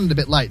on because we're running a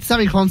bit late.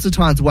 Sammy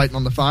Constantine's waiting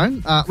on the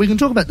phone. We can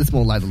talk about this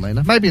more later,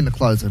 Lena. Maybe in the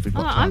closer if we've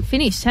Oh, got I'm time.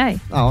 finished, hey.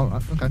 Oh, all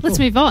right. Okay, Let's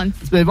cool. move on.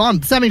 Let's move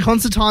on. Sammy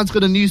Constantine's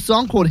got a new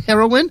song called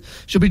Heroin.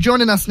 She'll be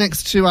joining us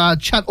next to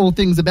chat all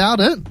things about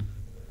it.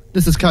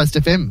 This is Coast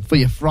FM for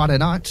your Friday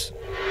night.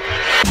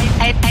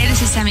 Hey,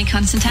 this is Sammy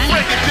Constantine.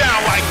 Break it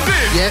down like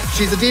this. Yeah,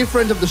 she's a dear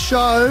friend of the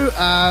show.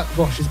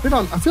 She's been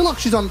on, I feel like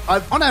she's on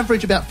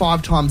average about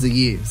 5 times a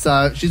year.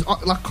 So she's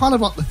like kind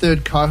of like the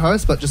third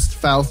co-host, but just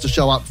fails to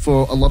show up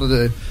for a lot of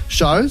the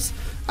shows.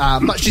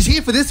 But she's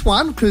here for this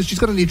one because she's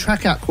got a new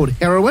track out called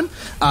Heroin.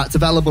 It's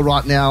available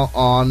right now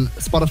on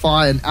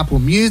Spotify and Apple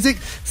Music.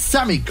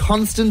 Sammy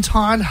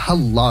Constantine,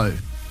 hello.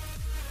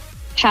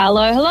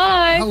 Hello.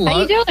 Hello.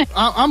 How you doing?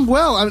 I'm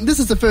well. I mean, this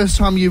is the first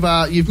time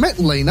you've met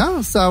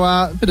Lena, so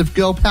a bit of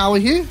girl power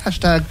here.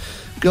 Hashtag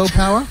girl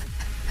power.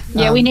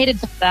 Yeah, we needed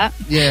that.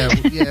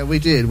 Yeah, we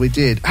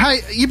did.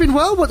 Hey, you've been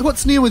well?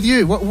 What's new with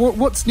you?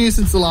 What's new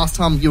since the last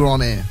time you were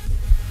on air?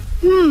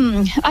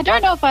 I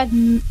don't know if I've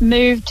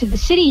moved to the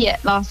city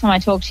yet last time I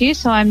talked to you,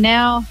 so I'm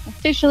now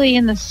officially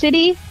in the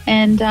city,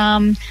 and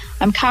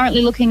I'm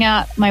currently looking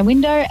out my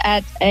window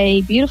at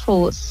a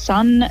beautiful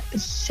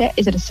sunset.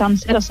 Is it a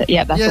sunset or set?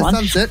 Yeah, that's the one.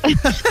 Sunset.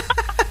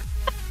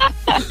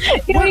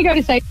 You know when you go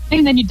to say something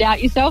and then you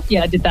doubt yourself?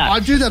 Yeah, I did that. I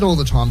do that all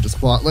the time, just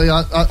quietly.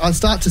 I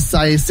start to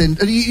say a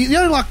sentence. You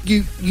know, like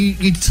you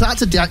start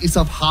to doubt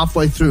yourself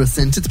halfway through a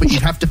sentence, but you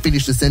have to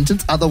finish the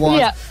sentence.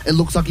 Otherwise, it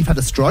looks like you've had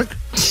a stroke.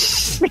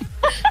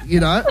 You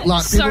know,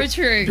 like So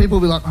true. People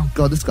will be like, "Oh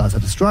God, this guy's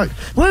had a stroke."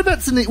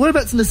 Whereabouts in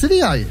the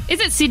city are you? Is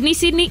it Sydney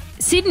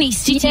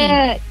City?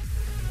 Yeah,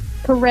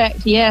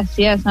 correct. Yes,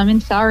 I'm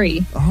in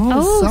Surrey.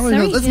 Oh, sorry.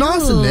 Surrey It's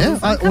nice in Hills. there.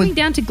 I'm coming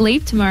down to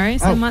Glebe tomorrow,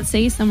 so I might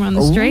see you somewhere on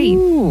the street.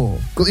 Ooh.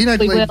 You know,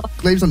 We will.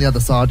 Glebe's on the other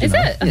side. You Is know.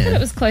 it? I thought it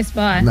was close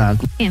by. No,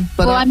 Yeah.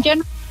 but Well,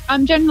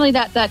 I'm generally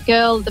that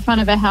girl at the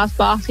front of her house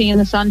basking in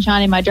the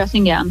sunshine in my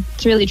dressing gown.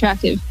 It's really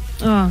attractive.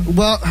 Oh,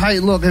 well, hey,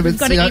 look, if we've it's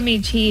got you an know,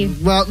 image here.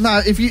 well,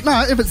 no, if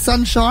it's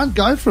sunshine,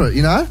 go for it.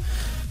 You know.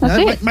 That's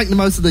it. Make the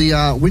most of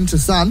the winter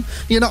sun.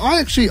 You know,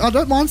 I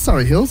don't mind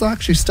Surrey Hills. I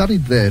actually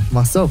studied there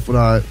myself when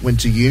I went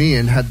to uni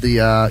and had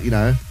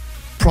the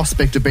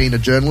prospect of being a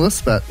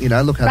journalist. But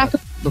look how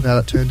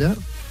that turned out.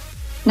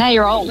 Now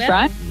you're old, Well.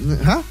 right?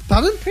 Huh?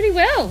 Pardon? Pretty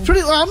well.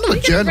 I'm not a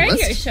You get a radio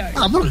journalist. show.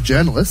 I'm not a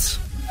journalist.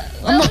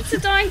 Well, it's a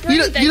dying breed,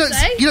 they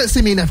say. You don't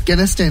see me in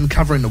Afghanistan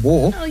covering the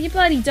war. Oh, you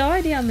bloody die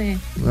down there.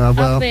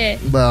 Well, there.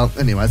 well,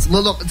 anyways,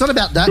 look, it's not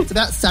about that. It's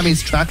about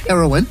Sammy's track,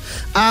 Heroin.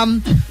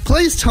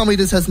 Please tell me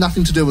this has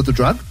nothing to do with the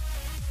drug.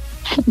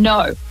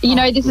 No. You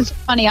know, this is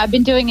funny. I've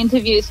been doing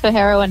interviews for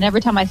Heroin. Every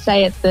time I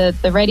say it,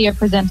 the radio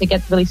presenter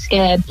gets really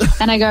scared.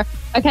 And I go,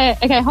 okay,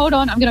 hold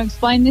on. I'm going to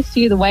explain this to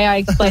you the way I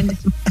explain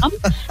this to Mum.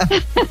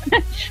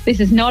 This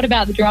is not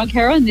about the drug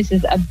heroin. This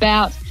is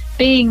about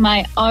being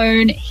my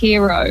own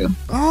hero.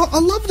 Oh, I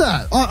love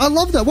that. I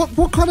love that.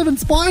 What kind of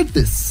inspired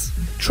this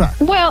track?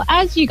 Well,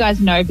 as you guys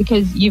know,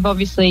 because you've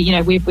obviously,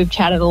 we've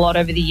chatted a lot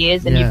over the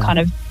years, and you've kind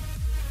of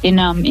been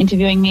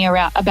interviewing me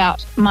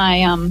about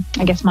my,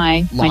 I guess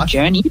my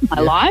journey,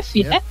 my life.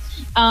 Yeah.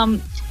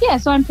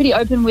 So I'm pretty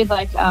open with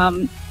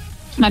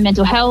my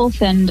mental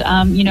health, and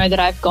that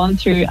I've gone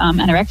through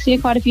anorexia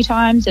quite a few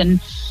times, and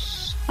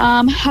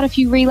had a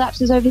few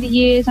relapses over the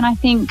years. And I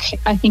think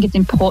it's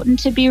important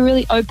to be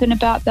really open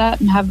about that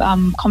and have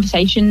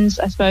conversations,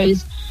 I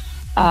suppose,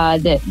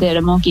 that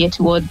are more geared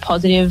toward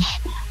positive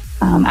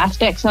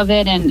aspects of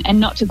it, and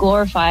not to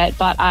glorify it.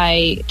 But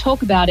I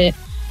talk about it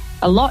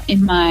a lot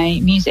in my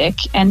music,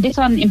 and this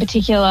one in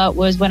particular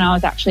was when I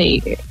was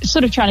actually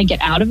sort of trying to get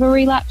out of a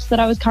relapse that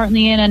I was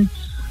currently in. And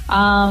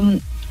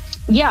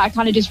I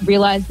kind of just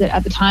realized that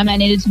at the time I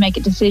needed to make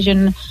a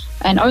decision,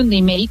 and only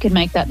me could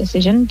make that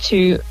decision,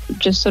 to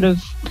just sort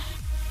of,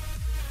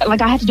 like,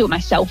 I had to do it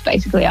myself,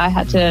 basically. I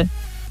had to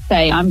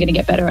say, I'm going to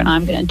get better and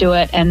I'm going to do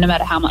it, and no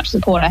matter how much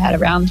support I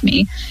had around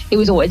me, it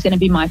was always going to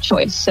be my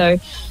choice. So I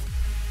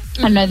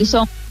don't know, the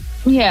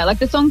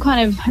song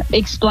kind of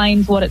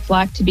explains what it's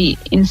like to be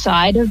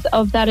inside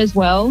of that as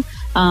well,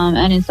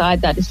 and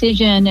inside that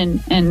decision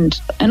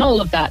and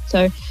all of that.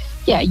 So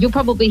yeah, you'll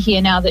probably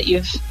hear now that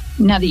you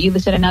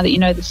listen and now that you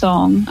know the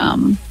song.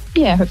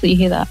 Hopefully you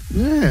hear that.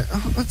 Yeah,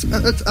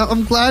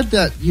 I'm glad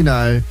that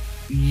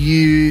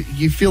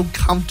you feel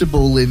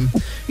comfortable in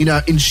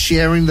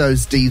sharing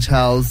those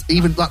details,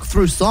 even like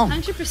through song.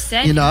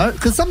 100%.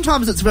 Because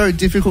sometimes it's very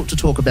difficult to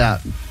talk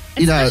about.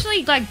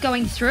 Especially like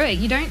going through it.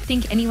 You don't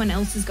think anyone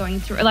else is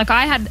going through it. Like,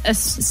 I had a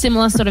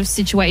similar sort of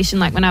situation.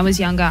 Like, when I was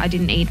younger, I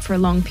didn't eat for a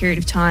long period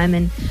of time,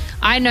 and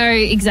I know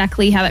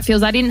exactly how that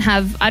feels. I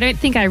don't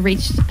think I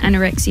reached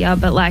anorexia,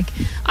 but like,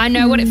 I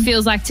know what it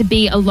feels like to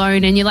be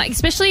alone. And you're like,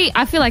 especially,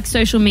 I feel like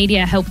social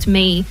media helped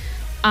me,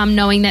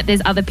 knowing that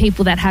there's other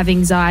people that have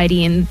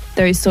anxiety and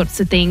those sorts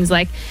of things.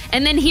 Like,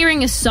 and then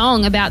hearing a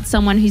song about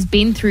someone who's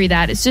been through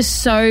that, it's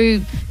just so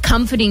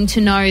comforting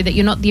to know that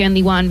you're not the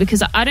only one.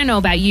 Because I don't know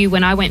about you,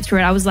 when I went through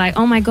it, I was like,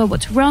 oh my God,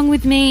 what's wrong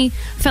with me? I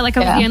felt like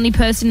I was the only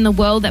person in the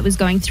world that was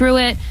going through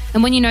it.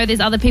 And when you know there's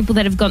other people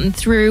that have gotten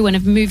through and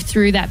have moved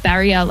through that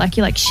barrier, like,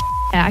 you're like,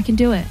 yeah, I can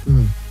do it.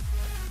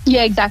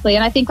 Yeah, exactly.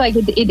 And I think like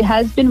it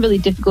has been really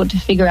difficult to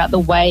figure out the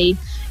way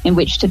in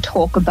which to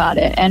talk about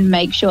it and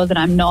make sure that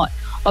I'm not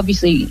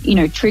obviously,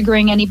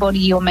 triggering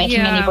anybody or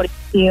making anybody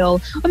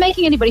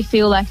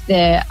feel like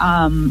they're,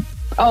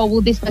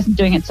 this person's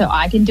doing it so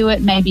I can do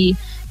it. Maybe,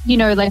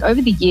 like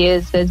over the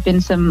years, there's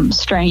been some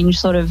strange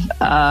sort of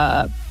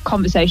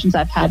conversations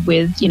I've had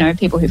with,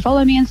 people who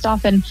follow me and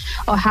stuff, and,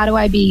 how do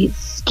I be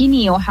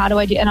skinny, or how do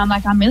I do, and I'm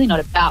like, I'm really not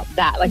about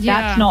that. Like,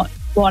 that's not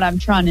what I'm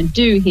trying to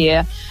do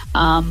here.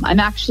 I'm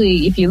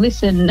actually, if you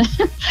listen,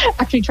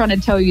 actually trying to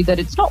tell you that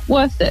it's not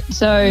worth it.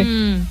 So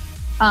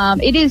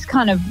it is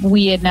kind of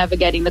weird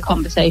navigating the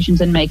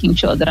conversations and making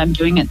sure that I'm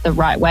doing it the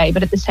right way.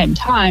 But at the same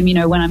time,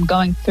 when I'm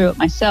going through it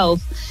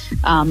myself,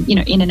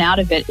 in and out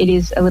of it, it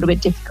is a little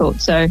bit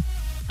difficult. So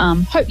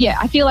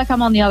I feel like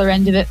I'm on the other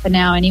end of it for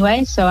now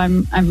anyway. So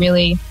I'm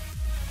really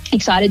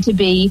excited to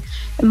be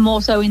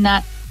more so in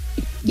that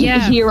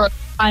hero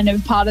kind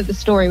of part of the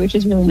story, which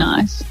is really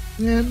nice.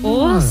 Yeah, nice.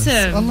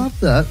 Awesome. I love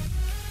that.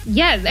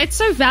 Yeah, it's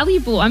so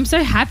valuable. I'm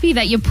so happy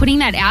that you're putting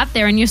that out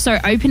there and you're so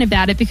open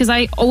about it, because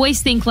I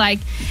always think, like,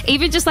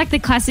 even just like the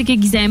classic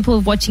example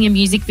of watching a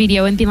music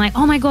video and being like,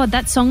 oh my God,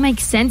 that song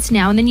makes sense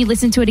now. And then you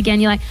listen to it again,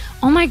 you're like,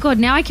 oh my God,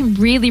 now I can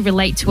really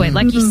relate to it.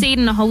 Like, you see it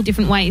in a whole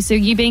different way. So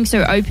you being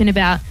so open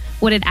about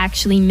what it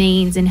actually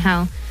means and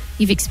how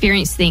you've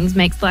experienced things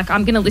makes, like,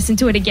 I'm going to listen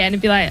to it again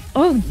and be like,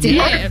 oh,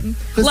 damn.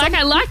 Like,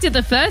 I liked it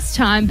the first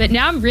time, but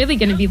now I'm really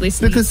going to be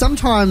listening. Because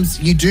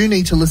sometimes you do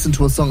need to listen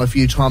to a song a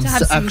few times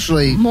to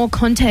actually... more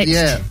context.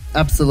 Yeah,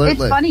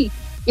 absolutely. It's funny.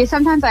 Yeah,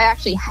 sometimes I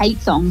actually hate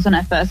songs when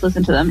I first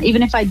listen to them.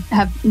 Even if I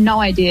have no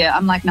idea,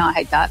 I'm like, no, I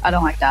hate that. I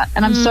don't like that.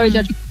 And I'm so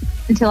judging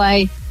until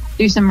I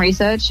do some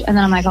research, and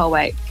then I'm like, oh,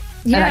 wait,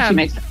 that actually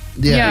makes sense.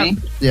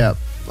 Yeah,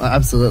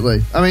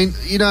 absolutely. I mean,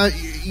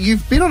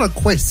 you've been on a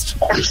quest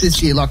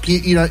this year. Like,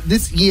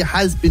 this year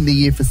has been the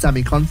year for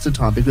Sammy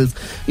Constantine, because,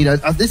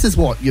 this is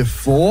what, your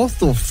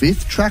 4th or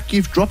 5th track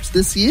you've dropped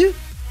this year?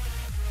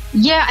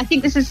 Yeah, I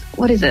think this is,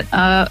 what is it?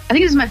 I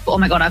think this is my 4th. Oh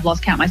my God, I've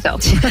lost count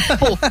myself.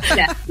 4th.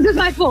 Yeah, this is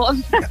my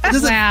 4th.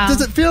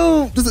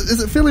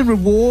 Does it feel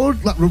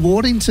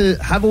rewarding to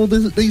have all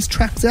these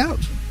tracks out?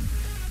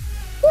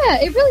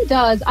 Yeah, it really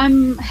does.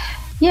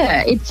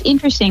 Yeah, it's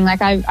interesting.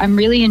 Like, I'm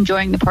really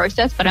enjoying the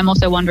process, but I'm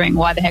also wondering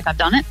why the heck I've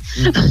done it.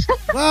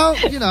 Well,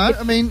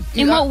 I mean...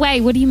 In what way?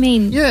 What do you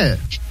mean? Yeah.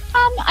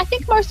 I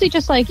think mostly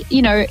just like,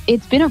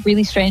 it's been a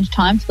really strange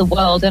time for the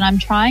world, and I'm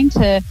trying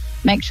to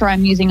make sure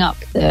I'm using up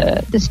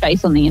the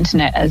space on the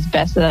internet as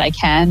best that I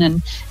can,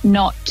 and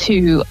not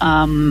to...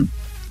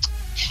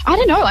 I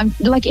don't know. I'm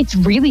like, it's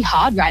really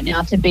hard right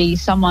now to be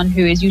someone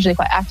who is usually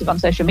quite active on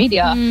social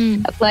media.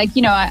 Like,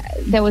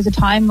 there was a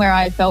time where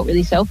I felt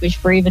really selfish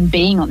for even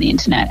being on the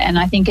internet. And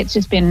I think it's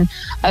just been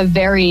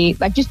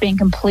just being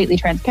completely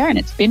transparent.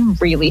 It's been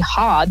really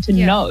hard to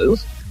know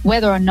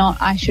whether or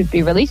not I should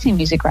be releasing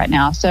music right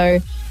now. So,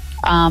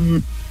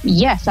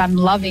 yes, I'm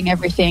loving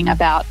everything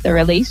about the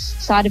release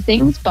side of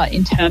things. But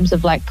in terms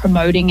of like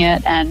promoting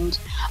it and,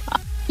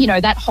 you know,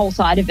 that whole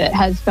side of it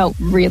has felt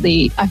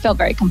I felt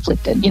very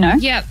conflicted, you know?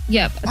 Yep.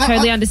 I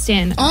totally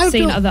understand. I've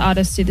seen other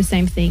artists do the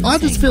same thing. I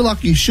just feel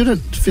like you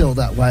shouldn't feel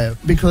that way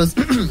because,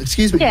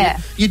 excuse me,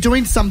 you're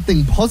doing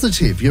something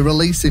positive. You're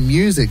releasing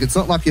music. It's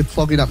not like you're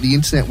clogging up the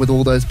internet with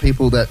all those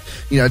people that,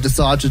 you know,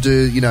 decide to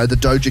do, you know, the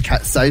Doja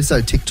Cat Say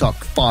So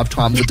TikTok 5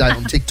 times a day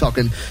on TikTok,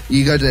 and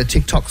you go to their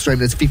TikTok stream,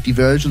 there's 50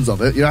 versions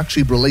of it. You're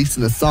actually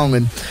releasing a song,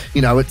 and,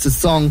 you know, it's a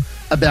song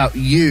about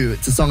you.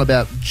 It's a song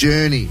about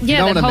journey. Yeah, you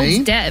know that what I holds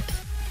mean? depth.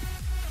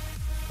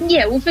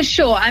 Yeah, well, for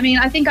sure. I mean,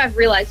 I think I've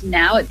realised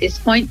now at this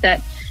point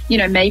that, you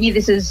know, maybe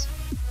this is,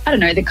 I don't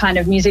know, the kind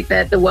of music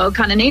that the world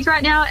kind of needs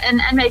right now,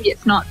 and maybe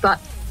it's not, but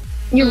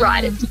you're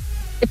right.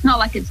 It's not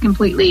like it's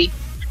completely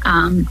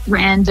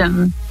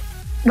random.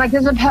 Like,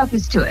 there's a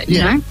purpose to it, you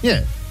know?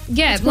 Yeah.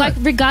 Yeah, like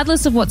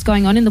regardless of what's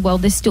going on in the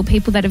world, there's still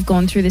people that have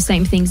gone through the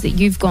same things that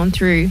you've gone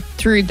through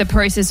the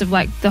process of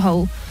like the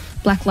whole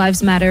Black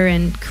Lives Matter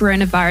and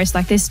coronavirus.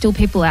 Like, there's still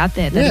people out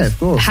there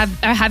that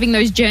are having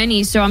those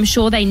journeys. So I'm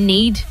sure they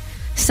need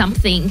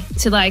something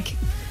to like.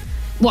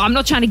 Well, I'm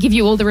not trying to give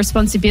you all the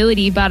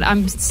responsibility, but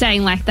I'm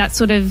saying like that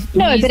sort of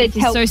music but it's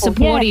is so helpful.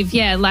 supportive.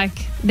 Yeah,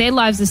 like their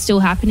lives are still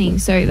happening.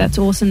 So that's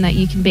awesome that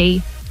you can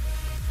be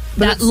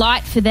that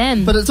light for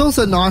them. But it's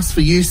also nice for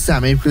you,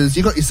 Sammy, because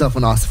you got yourself a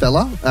nice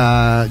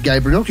fella,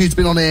 Gabriel, who's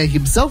been on air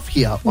himself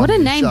here. What a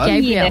name, show.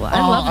 Gabriel.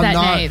 I love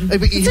that name.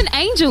 It's an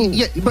angel.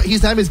 Yeah, but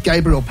his name is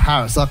Gabriel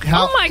Paris. Like,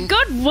 how? Oh my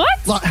God,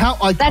 what? Like, how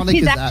iconic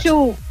is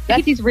that?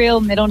 That's his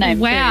real middle name.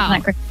 Wow. Too, isn't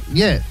that crazy?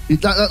 Yeah.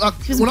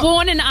 He was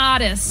born an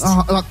artist.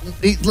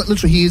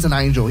 Literally, he is an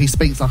angel. He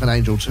speaks like an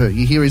angel too.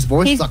 You hear his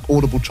voice, it's like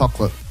audible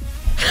chocolate.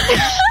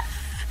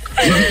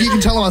 you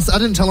can tell him. I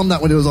didn't tell him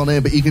that when he was on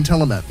air, but you can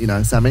tell him that, you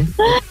know, Sammy.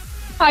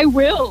 I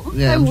will.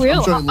 Yeah, I will.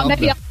 I'm sure he'll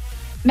love it.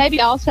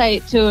 Maybe I'll say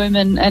it to him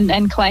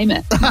and claim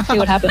it. See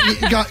what happens.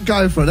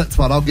 Go for it. That's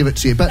fine. I'll give it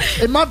to you. But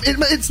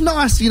it's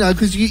nice, you know,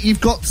 because you've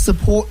got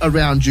support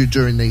around you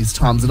during these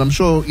times, and I'm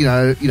sure, you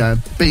know,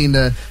 being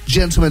the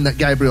gentleman that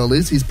Gabriel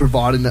is, he's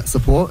providing that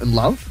support and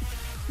love.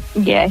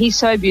 Yeah, he's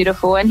so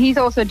beautiful, and he's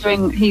also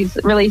he's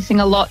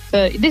releasing a lot.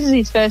 This is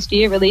his first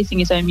year releasing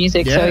his own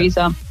music, so he's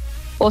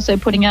also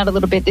putting out a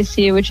little bit this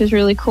year, which is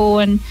really cool.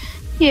 And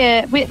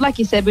yeah, like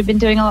you said, we've been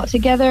doing a lot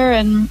together,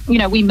 and, you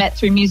know, we met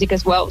through music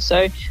as well,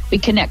 so we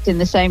connect in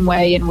the same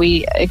way and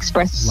we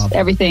express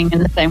everything in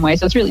the same way,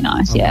 so it's really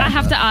nice. I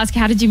have to ask,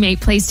 how did you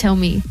meet? Please tell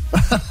me.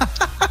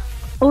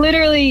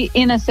 Literally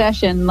in a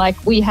session,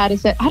 like we had a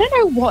set. I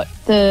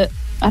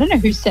don't know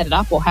who set it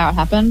up or how it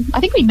happened.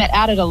 I think we met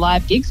out at a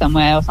live gig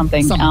somewhere or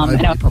something.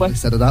 Nobody probably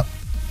set it up.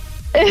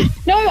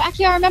 No,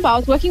 actually, I remember I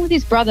was working with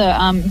his brother,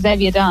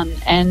 Xavier Dunn,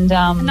 and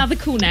another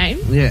cool name.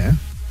 Yeah.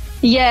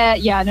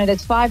 Yeah, no,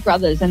 there's 5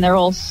 brothers, and they're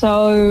all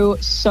so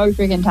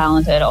freaking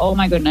talented. Oh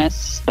my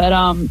goodness. But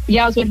I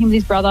was working with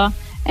his brother,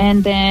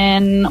 and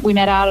then we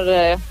met out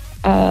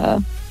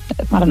at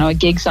a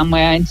gig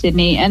somewhere in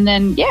Sydney, and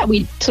then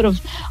we sort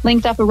of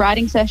linked up a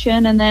writing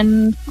session, and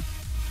then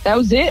that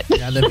was it.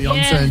 Yeah, they're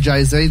Beyonce and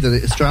Jay-Z,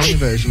 the Australian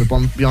version of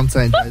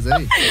Beyonce and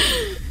Jay-Z.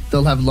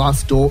 They'll have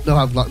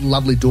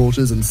lovely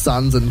daughters and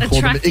sons, and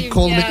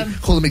call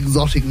them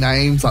exotic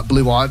names like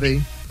Blue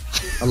Ivy.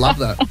 I love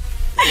that.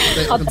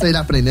 I can see it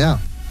happening now.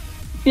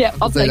 Yeah,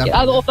 I'll take it.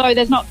 Although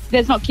there's not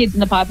kids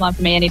in the pipeline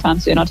for me anytime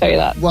soon. I'll tell you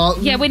that. Well,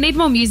 we need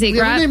more music,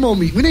 right?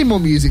 We need more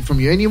music from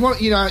you, and you want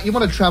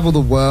to travel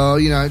the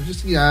world. You know,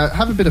 just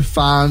have a bit of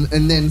fun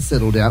and then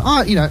settle down.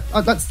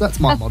 That's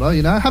my motto.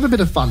 You know, have a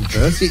bit of fun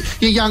first.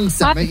 You're young,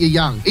 Sammy. You're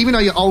young, even though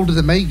you're older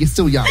than me. You're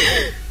still young.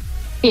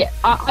 Yeah,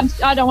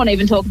 I don't want to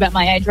even talk about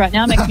my age right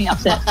now. It makes me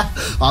upset.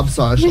 I'm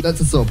sorry.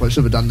 That's a sore point.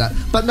 Should have done that.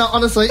 But no,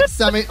 honestly,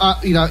 Sammy,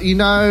 you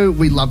know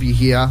we love you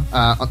here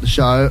on the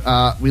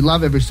show. We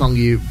love every song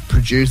you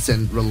produce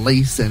and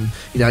release, and,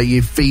 you know,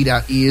 you feed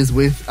our ears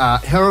with.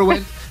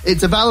 Heroin.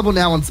 It's available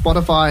now on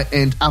Spotify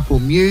and Apple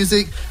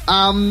Music.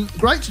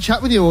 Great to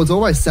chat with you as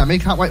always, Sammy.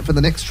 Can't wait for the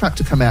next track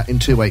to come out in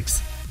 2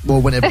 weeks,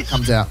 or whenever it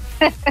comes out.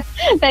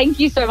 Thank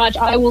you so much.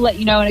 I will let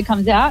you know when it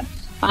comes out.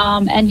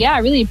 I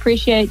really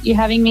appreciate you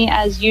having me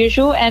as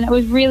usual, and it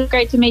was really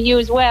great to meet you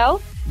as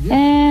well. Yeah.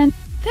 And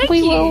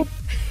we will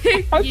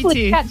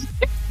hopefully chat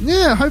soon.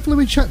 Yeah, hopefully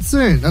we chat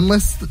soon,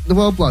 unless the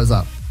world blows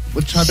up,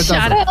 which I hope it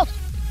doesn't.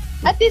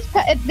 At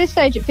this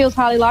stage, it feels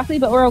highly likely,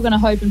 but we're all going to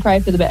hope and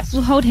pray for the best.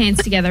 We'll hold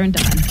hands together and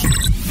die.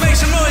 Make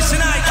some noise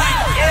tonight.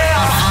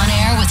 On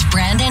air with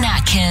Brandon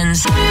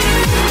Atkins.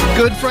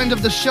 Good friend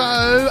of the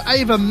show,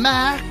 Ava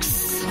Max.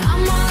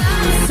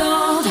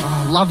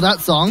 Love that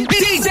song.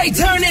 DJ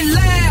turn it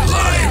loud.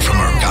 Live from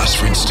our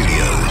Gosford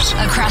studios.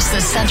 Across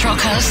the Central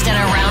Coast and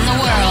around the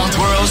world.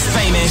 World's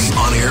famous.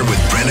 On air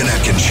with Brandon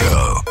Atkins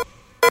Show.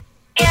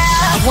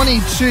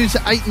 22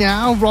 to 8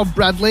 now. Rob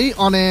Bradley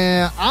on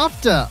air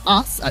after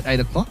us at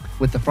 8 o'clock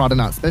with the Friday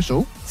Night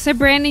Special. So,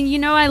 Brandon, you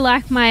know I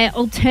like my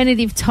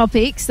alternative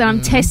topics that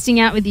I'm testing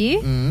out with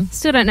you.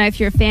 Still don't know if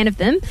you're a fan of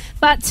them.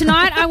 But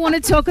tonight I want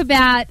to talk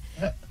about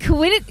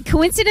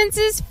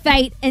coincidences,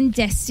 fate, and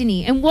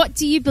destiny. And what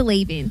do you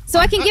believe in? So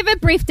I can give a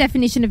brief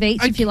definition of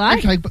each if you like.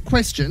 Okay, but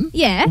question.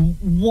 Yeah.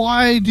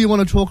 Why do you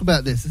want to talk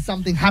about this? Has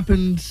something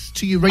happened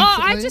to you recently?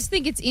 Oh, I just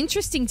think it's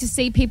interesting to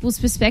see people's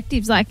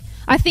perspectives. Like,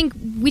 I think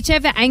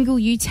whichever angle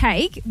you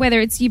take, whether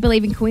it's you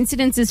believe in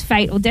coincidences,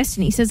 fate, or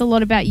destiny, says a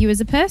lot about you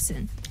as a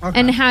person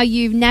and how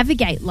you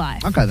navigate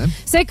life. Okay, then.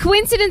 So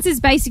coincidence is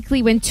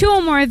basically when two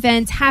or more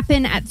events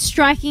happen at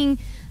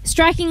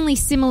strikingly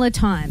similar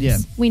times. Yeah.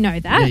 We know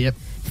that. Yeah, yep.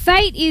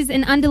 Fate is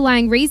an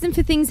underlying reason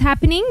for things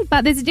happening,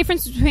 but there's a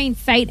difference between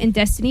fate and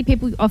destiny.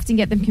 People often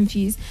get them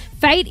confused.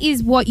 Fate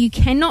is what you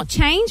cannot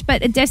change,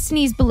 but a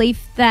destiny is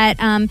belief that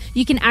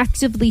you can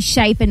actively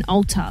shape and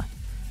alter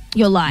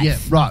your life. Yeah,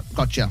 right.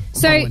 Gotcha. I'm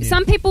So following you.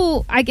 some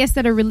people, I guess,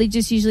 that are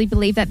religious usually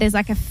believe that there's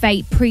like a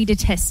fate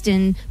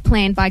predestined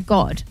planned by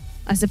God,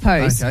 I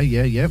suppose. Okay,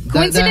 yeah.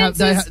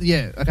 Coincidences?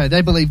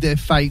 They believe their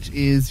fate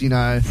is,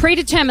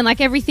 Predetermined,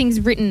 like everything's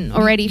written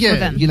already for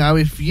them.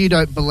 If you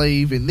don't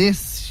believe in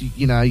this,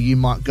 you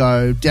might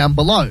go down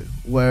below.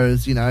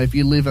 Whereas, if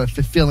you live a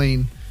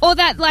fulfilling Or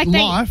that, like,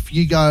 life,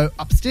 you go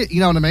upstairs.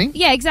 You know what I mean?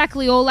 Yeah,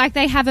 exactly. Or like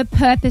they have a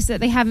purpose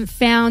that they haven't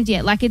found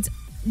yet. Like it's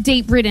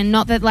deep written,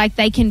 not that like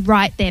they can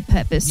write their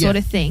purpose sort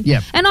of thing.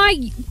 Yeah. And I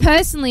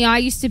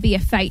used to be a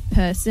fate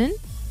person.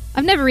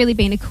 I've never really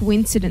been a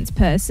coincidence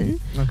person.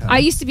 Okay. I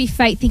used to be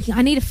fate, thinking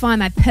I need to find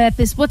my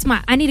purpose.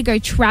 I need to go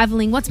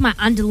traveling. What's my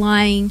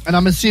underlying? And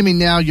I'm assuming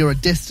now you're a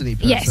destiny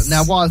person. Yes.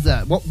 Now, why is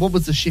that? What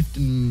was the shift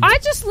in? I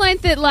just learned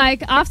that,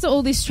 like, after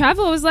all this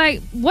travel, I was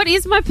like, what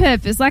is my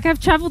purpose? Like, I've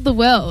traveled the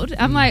world.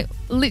 I'm like,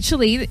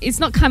 literally, it's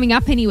not coming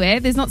up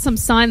anywhere. There's not some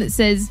sign that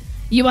says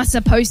you are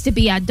supposed to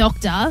be a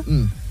doctor.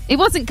 It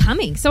wasn't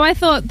coming. So I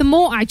thought the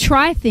more I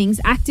try things,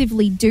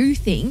 actively do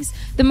things,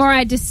 the more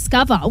I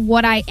discover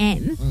what I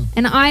am.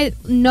 And I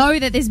know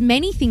that there's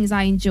many things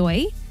I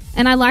enjoy,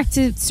 and I like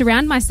to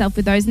surround myself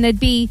with those. And there'd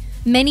be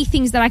many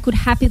things that I could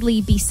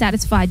happily be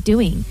satisfied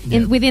doing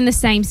within the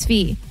same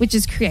sphere, which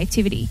is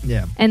creativity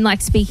and like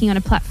speaking on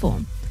a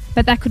platform.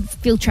 But that could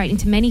filtrate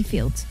into many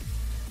fields.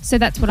 So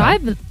that's what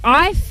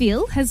I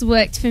feel has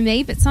worked for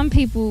me. But some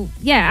people,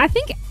 I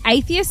think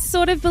atheists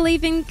sort of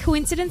believe in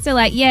coincidence. They're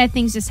like,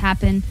 things just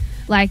happen.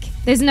 Like,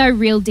 there's no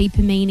real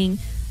deeper meaning.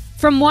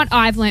 From what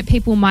I've learnt,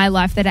 people in my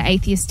life that are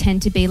atheists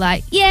tend to be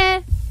like,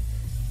 that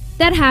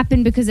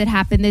happened because it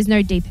happened. There's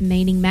no deeper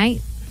meaning,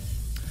 mate.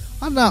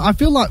 I don't know. I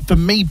feel like for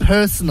me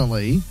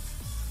personally,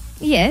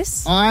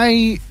 yes,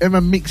 I am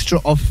a mixture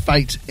of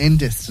fate and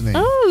destiny.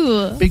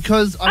 Oh,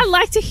 because I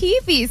like to hear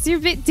this. You're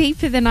a bit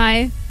deeper than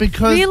I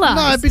realised.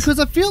 No, because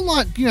I feel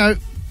like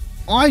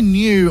I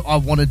knew I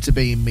wanted to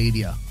be in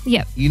media.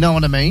 Yep. You know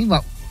what I mean?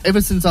 Like ever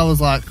since I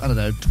was like, I don't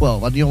know,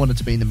 12, I knew I wanted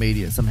to be in the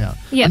media somehow.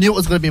 Yep. I knew it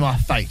was going to be my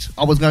fate.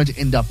 I was going to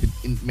end up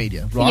in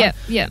media, right?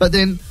 Yeah. But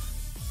then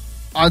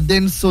I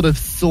sort of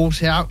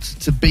sought out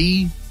to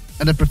be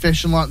in a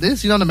profession like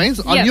this. You know what I mean?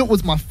 So I knew it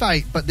was my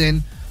fate, but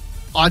then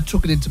I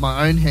took it into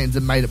my own hands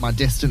and made it my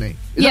destiny.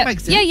 Does that make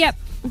sense?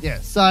 Yeah.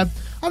 So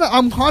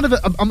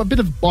I'm a bit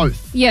of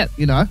both. Yep.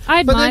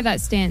 I admire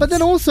that stance. But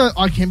then also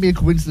I can be a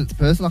coincidence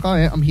person. Like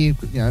I'm here.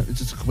 It's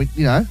just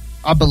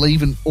I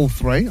believe in all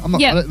three. I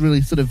don't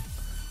really sort of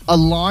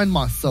align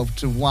myself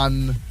to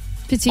one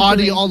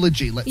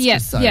ideology. Let's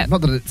just say.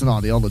 Not that it's an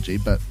ideology,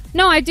 but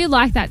no, I do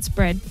like that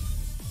spread.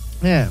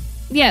 Yeah.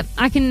 Yeah,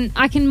 I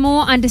can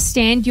more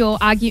understand your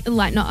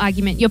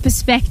your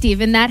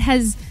perspective, and that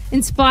has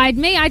inspired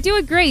me. I do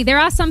agree. There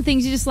are some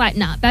things you're just like,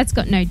 nah, that's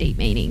got no deep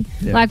meaning.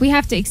 Yeah. Like, we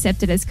have to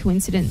accept it as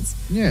coincidence.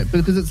 Yeah,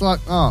 because it's like,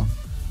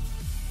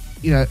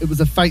 it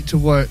was a fate to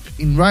work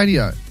in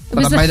radio. It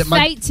was a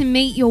fate to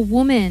meet your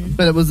woman.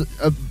 But it was,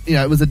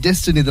 it was a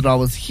destiny that I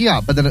was here.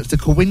 But then it's a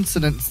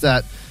coincidence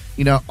that,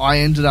 I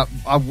ended up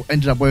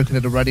working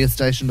at a radio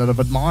station that I've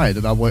admired,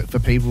 and I work for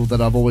people that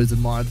I've always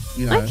admired,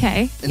 in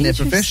their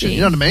profession.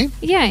 You know what I mean?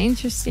 Yeah,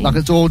 interesting. Like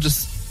it's all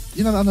just,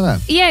 I don't know.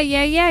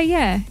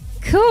 Yeah.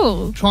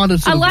 Cool. Trying to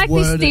I like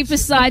this deeper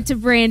side to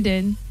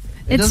Brandon.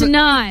 It's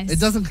nice. It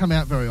doesn't come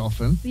out very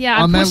often.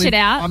 Yeah, I push it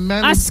out.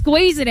 I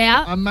squeeze it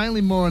out. I'm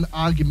mainly more an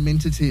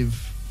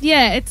argumentative.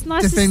 Yeah, it's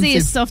nice to see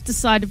a softer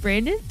side of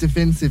Brandon.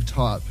 Defensive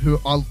type who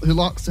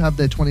likes to have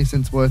their 20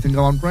 cents worth and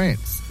go on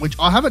rants, which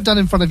I haven't done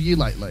in front of you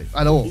lately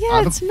at all.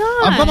 Yeah, it's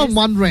nice. I've gone on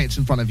one rant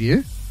in front of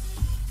you,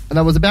 and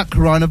that was about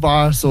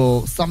coronavirus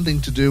or something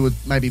to do with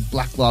maybe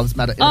Black Lives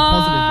Matter in a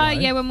positive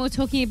way. Yeah, when we're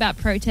talking about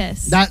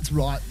protests. That's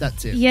right.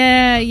 That's it.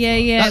 Yeah.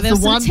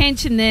 There's some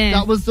tension there.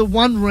 That was the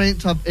one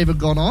rant I've ever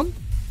gone on.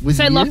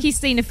 So Lockie's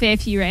seen a fair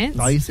few rants.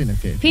 No, he's seen a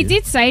fair few. He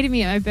did say to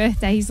me at my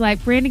birthday, he's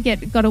like,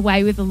 Brandon got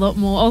away with a lot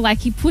more. Or like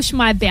he pushed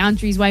my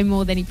boundaries way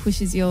more than he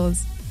pushes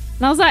yours.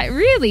 And I was like,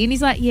 really? And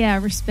he's like, yeah, I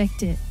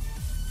respect it.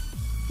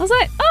 I was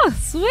like, oh,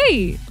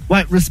 sweet.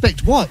 Wait,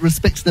 respect what?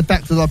 Respect the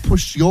fact that I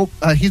push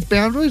his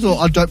boundaries,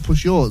 or I don't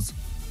push yours?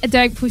 I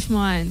don't push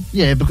mine.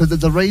 Yeah, because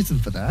there's a reason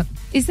for that.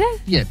 Is there?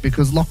 Yeah,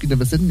 because Lockie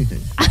never said anything.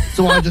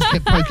 So I just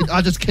kept poking.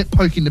 I just kept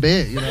poking the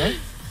bear,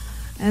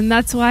 And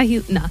that's why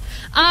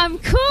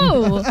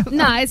cool.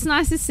 No, it's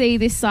nice to see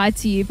this side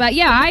to you. But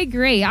yeah, I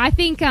agree. I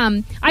think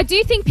I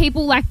do think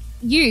people like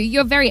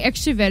you're very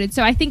extroverted,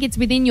 so I think it's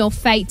within your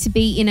fate to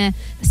be in a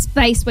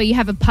space where you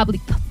have a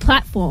public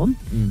platform,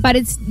 but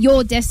it's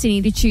your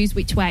destiny to choose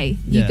which way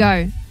you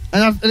go.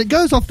 And it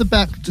goes off the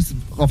back, just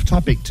off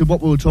topic, to what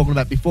we were talking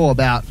about before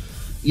about,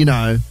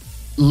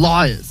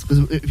 liars.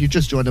 Because if you've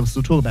just joined us,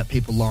 we'll talk about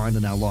people lying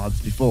in our lives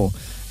before.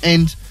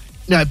 And,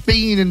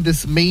 being in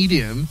this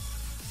medium,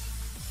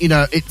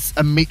 it's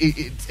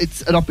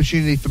an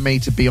opportunity for me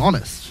to be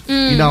honest.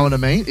 You know what I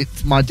mean?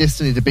 It's my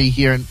destiny to be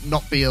here and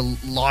not be a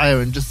liar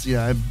and just,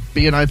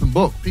 be an open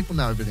book. People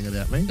know everything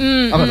about me.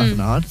 I've got nothing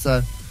to hide,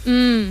 so...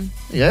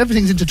 Yeah,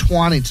 everything's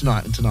intertwining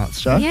tonight in tonight's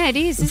show. Yeah, it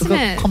is, isn't it?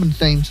 It's a common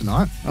theme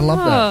tonight. I love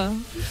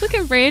that. Look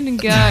at Brandon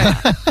go.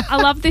 I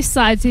love this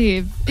side to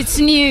him. It's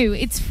new.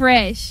 It's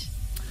fresh.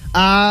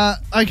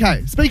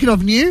 Okay, speaking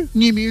of new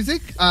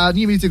music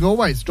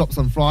always drops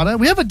on Friday.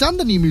 We haven't done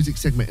the new music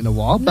segment in a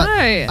while, but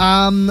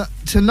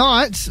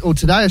tonight, or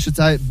today I should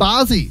say,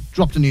 Barzy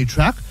dropped a new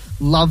track.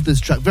 Love this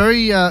track.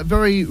 Very,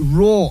 very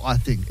raw, I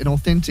think, and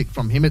authentic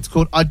from him. It's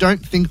called I Don't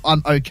Think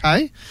I'm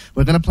Okay.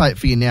 We're going to play it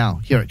for you now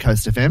here at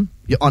Coast FM.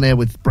 You're on air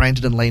with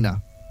Brandon and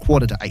Lena.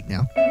 7:45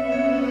 now.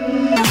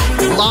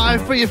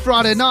 Live for your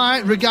Friday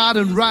night, Regard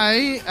and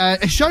Ray.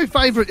 A show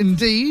favourite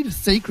indeed,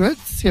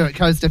 Secrets, here at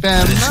Coast FM.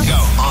 Let's go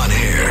on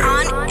air.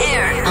 On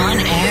air. On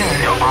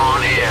air. You're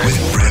on air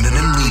with Brandon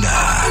and Lena.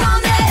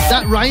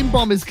 That rain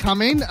bomb is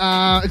coming.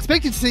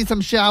 Expected to see some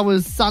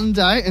showers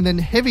Sunday and then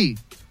heavy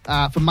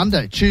for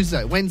Monday,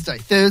 Tuesday, Wednesday,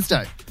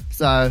 Thursday.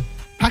 So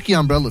pack your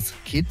umbrellas,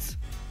 kids,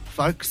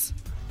 folks.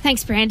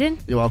 Thanks, Brandon.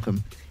 You're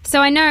welcome. So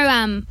I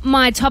know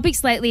my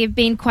topics lately have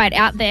been quite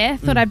out there.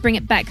 Thought I'd bring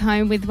it back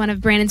home with one of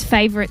Brandon's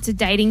favourites, a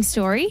dating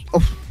story.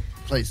 Oh,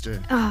 please do.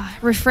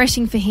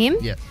 Refreshing for him.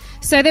 Yeah.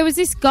 So there was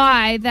this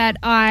guy that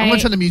I'm going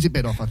to turn the music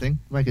bit off, I think.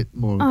 Make it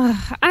more...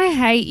 I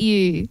hate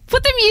you.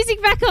 Put the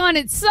music back on.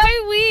 It's so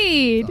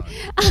weird.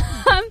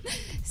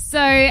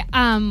 So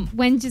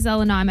when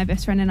Giselle and I, my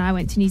best friend and I,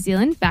 went to New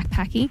Zealand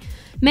backpacking,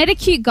 met a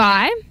cute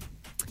guy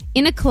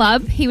in a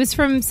club. He was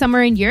from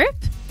somewhere in Europe.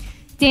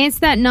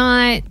 Danced that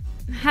night,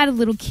 had a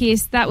little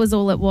kiss. That was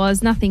all it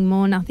was. Nothing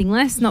more, nothing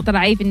less. Not that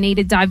I even need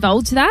to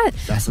divulge that.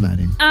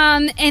 Fascinating.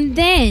 And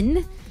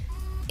then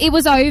it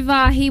was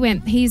over. He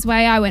went his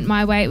way, I went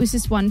my way. It was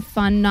just one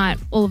fun night.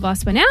 All of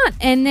us went out.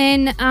 And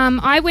then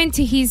I went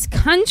to his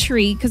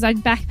country because I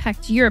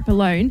backpacked Europe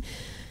alone.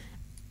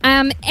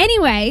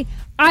 Anyway,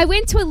 I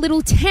went to a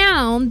little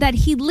town that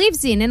he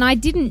lives in and I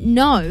didn't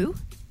know.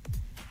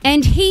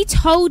 And he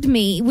told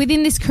me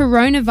within this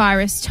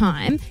coronavirus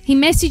time, he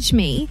messaged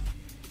me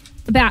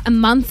about a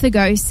month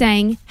ago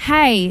saying,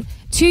 hey,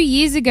 2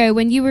 years ago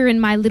when you were in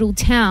my little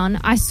town,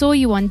 I saw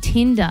you on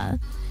Tinder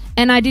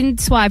and I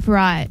didn't swipe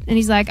right. And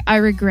he's like, I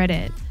regret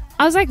it.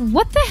 I was like,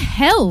 what the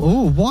hell?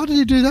 Oh, why did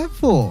you do that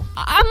for?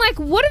 I'm like,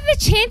 what are the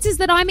chances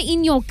that I'm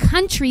in your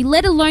country,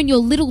 let alone your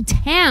little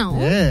town?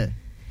 Yeah.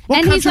 What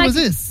and country was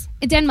this?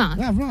 Denmark.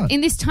 Yeah, right.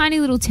 In this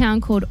tiny little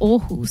town called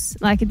Aarhus.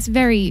 Like, it's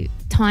very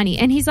tiny.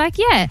 And he's like,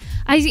 yeah.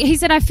 He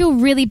said, I feel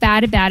really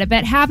bad about it,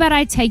 but how about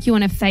I take you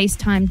on a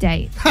FaceTime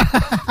date?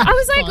 I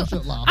was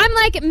like, I'm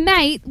like,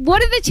 mate,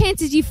 what are the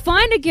chances you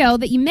find a girl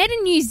that you met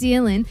in New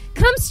Zealand,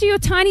 comes to your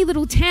tiny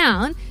little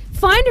town,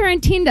 find her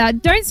on Tinder,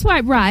 don't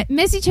swipe right,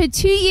 message her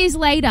 2 years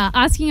later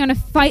asking on a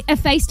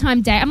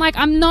FaceTime date. I'm like,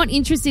 I'm not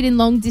interested in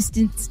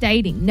long-distance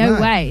dating.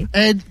 No way.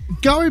 And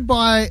going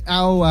by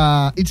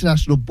our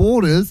international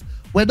borders,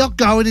 we're not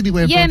going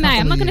anywhere. Yeah, mate,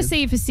 I'm not going to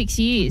see you for 6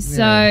 years. Yeah.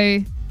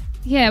 So,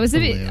 yeah, it was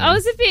I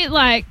was a bit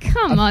like,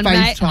 come on,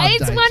 mate.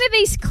 It's one of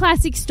these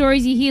classic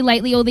stories you hear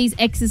lately, all these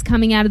exes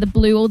coming out of the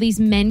blue, all these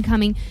men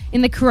coming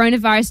in the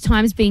coronavirus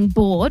times being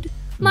bored.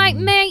 Like,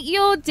 mate,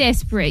 you're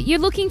desperate. You're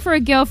looking for a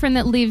girlfriend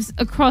that lives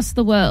across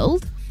the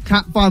world.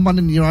 Can't find one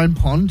in your own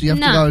pond. You have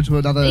to go to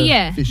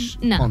another fish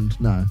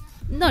pond. No.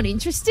 Not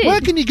interested. Where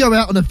can you go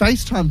out on a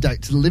FaceTime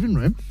date to the living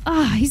room?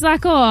 Oh, he's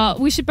like,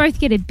 we should both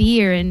get a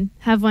beer and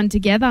have one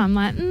together. I'm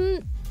like,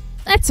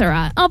 that's all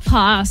right. I'll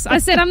pass. I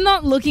said, I'm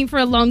not looking for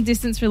a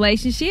long-distance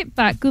relationship,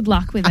 but good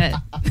luck with it.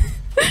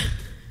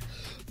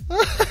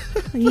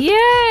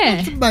 Yeah.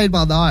 That's made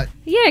my night.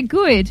 Yeah,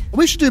 good.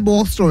 We should do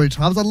more story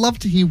times. I'd love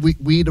to hear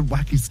weird and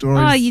wacky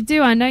stories. Oh, you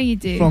do? I know you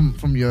do.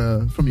 From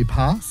your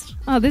past.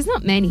 Oh, there's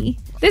not many.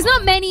 There's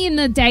not many in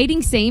the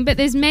dating scene, but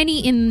there's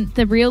many in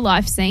the real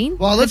life scene.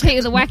 Well, the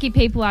wacky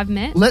people I've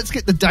met. Let's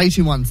get the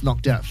dating ones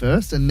knocked out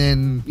first, and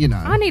then,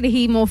 I need to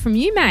hear more from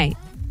you, mate.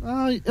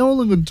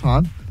 All in good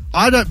time.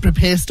 I don't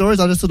prepare stories.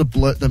 I just sort of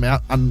blurt them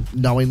out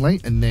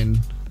unknowingly, and then...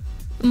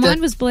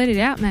 Mine was blurted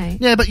out, mate.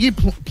 Yeah, but you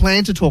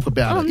plan to talk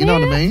about it. You know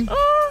what I mean?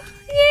 Oh,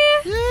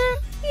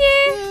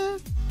 yeah.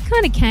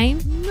 Kind of came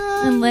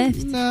and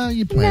left. No,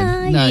 you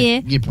planned.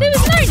 You planned.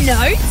 There was no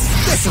notes.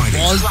 Yes, it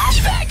was.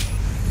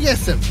 Flashback.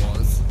 Yes, it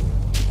was.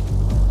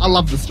 I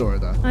love the story,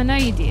 though. I know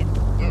you did.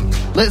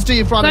 Let's do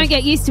your Friday. Don't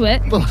get used to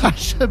it.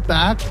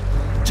 Flashback.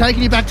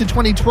 Taking you back to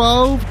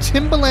 2012,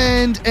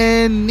 Timbaland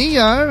and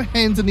Neo,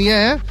 Hands in the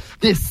Air.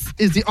 This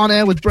is the On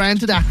Air with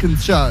Brandon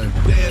Atkins show.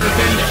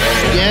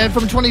 Yeah,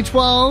 from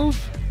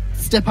 2012,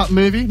 Step Up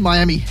movie,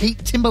 Miami Heat,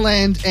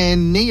 Timbaland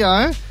and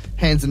Neo,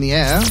 Hands in the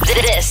air.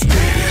 This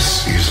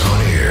is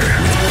On Air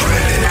with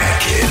Brandon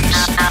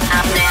Atkins.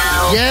 up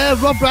now.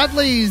 Yeah, Rob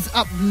Bradley's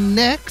up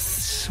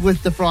next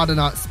with the Friday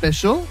night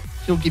special.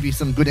 He'll give you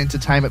some good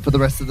entertainment for the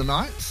rest of the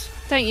night.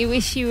 Don't you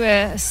wish you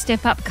were a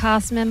step-up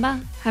cast member,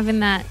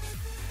 having that?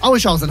 I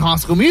wish I was in High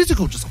School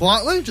Musical, just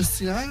quietly, just,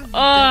 you know. Oh,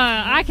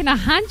 I can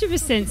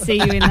 100% see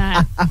you in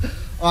that.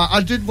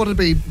 I did want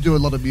to do a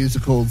lot of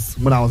musicals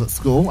when I was at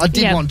school. I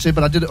did Yep. want to,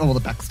 but I did all the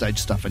backstage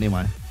stuff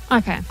anyway.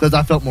 Okay. Because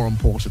I felt more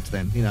important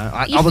then, you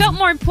know. You felt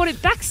more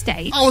important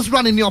backstage. I was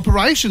running the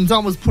operations. I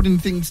was putting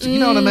things to, you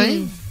know what I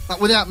mean?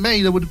 Like without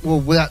me,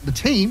 without the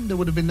team, there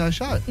would have been no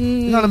show.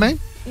 You know what I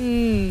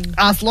mean?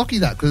 Ask Lockie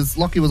that, because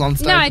Lockie was on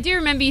stage. No, I do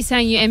remember you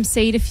saying you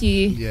MC'd a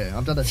few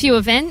I've done a few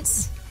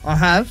events. I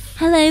have.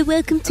 Hello,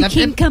 welcome to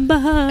King Cumber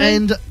High.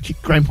 And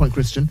Graham Point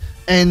Christian.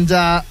 And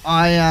I'm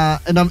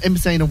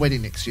emceeing a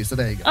wedding next year, so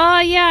there you go. Oh,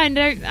 yeah,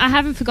 I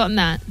haven't forgotten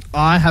that.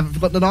 I haven't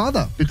forgotten it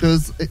either,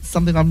 because it's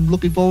something I'm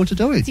looking forward to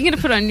doing. So you're going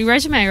to put it on your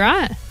resume,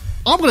 right?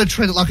 I'm going to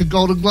treat it like a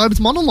Golden Globes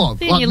monologue.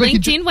 Be on your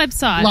LinkedIn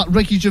website. Like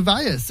Ricky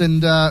Gervais,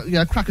 and,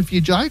 crack a few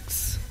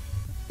jokes,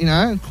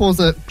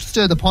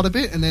 stir the pot a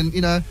bit, and then,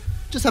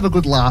 just have a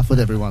good laugh with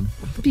everyone.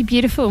 It'd be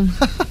beautiful.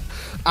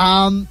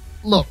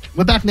 Look,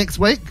 we're back next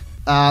week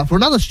for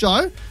another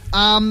show.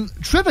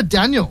 Trevor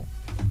Daniel,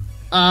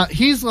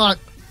 he's like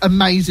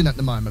amazing at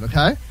the moment,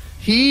 okay?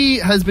 He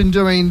has been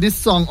doing this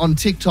song on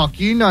TikTok.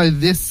 You know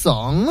this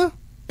song.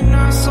 When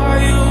I saw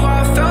you,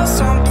 I felt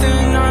something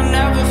I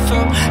never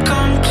felt.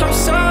 Come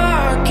closer,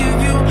 I'll give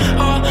you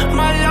all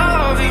my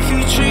love if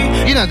you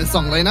treat. You know the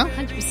song, Lena.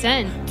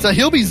 100%. So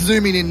he'll be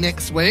zooming in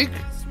next week.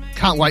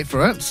 Can't wait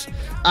for it.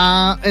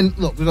 And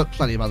look, we've got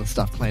plenty of other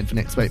stuff planned for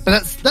next week, but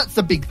that's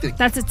the big thing.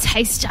 That's a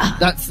taster.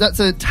 That's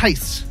a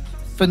taste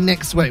for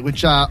next week,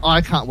 which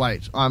I can't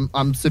wait.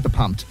 I'm super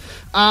pumped.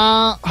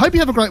 Hope you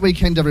have a great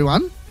weekend,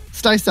 everyone.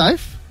 Stay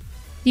safe.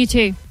 You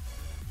too.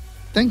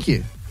 Thank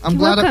you. I'm You're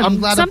glad. welcome. I'm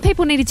glad. Some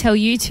people need to tell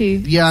you to.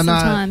 Yeah,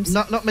 sometimes.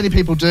 no, not many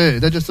people do.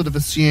 They just sort of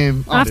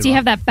assume. After you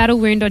have that battle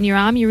wound on your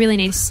arm, you really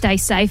need to stay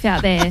safe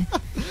out there.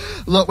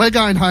 Look, we're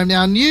going home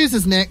now. News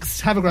is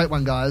next. Have a great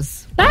one,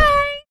 guys.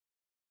 Bye.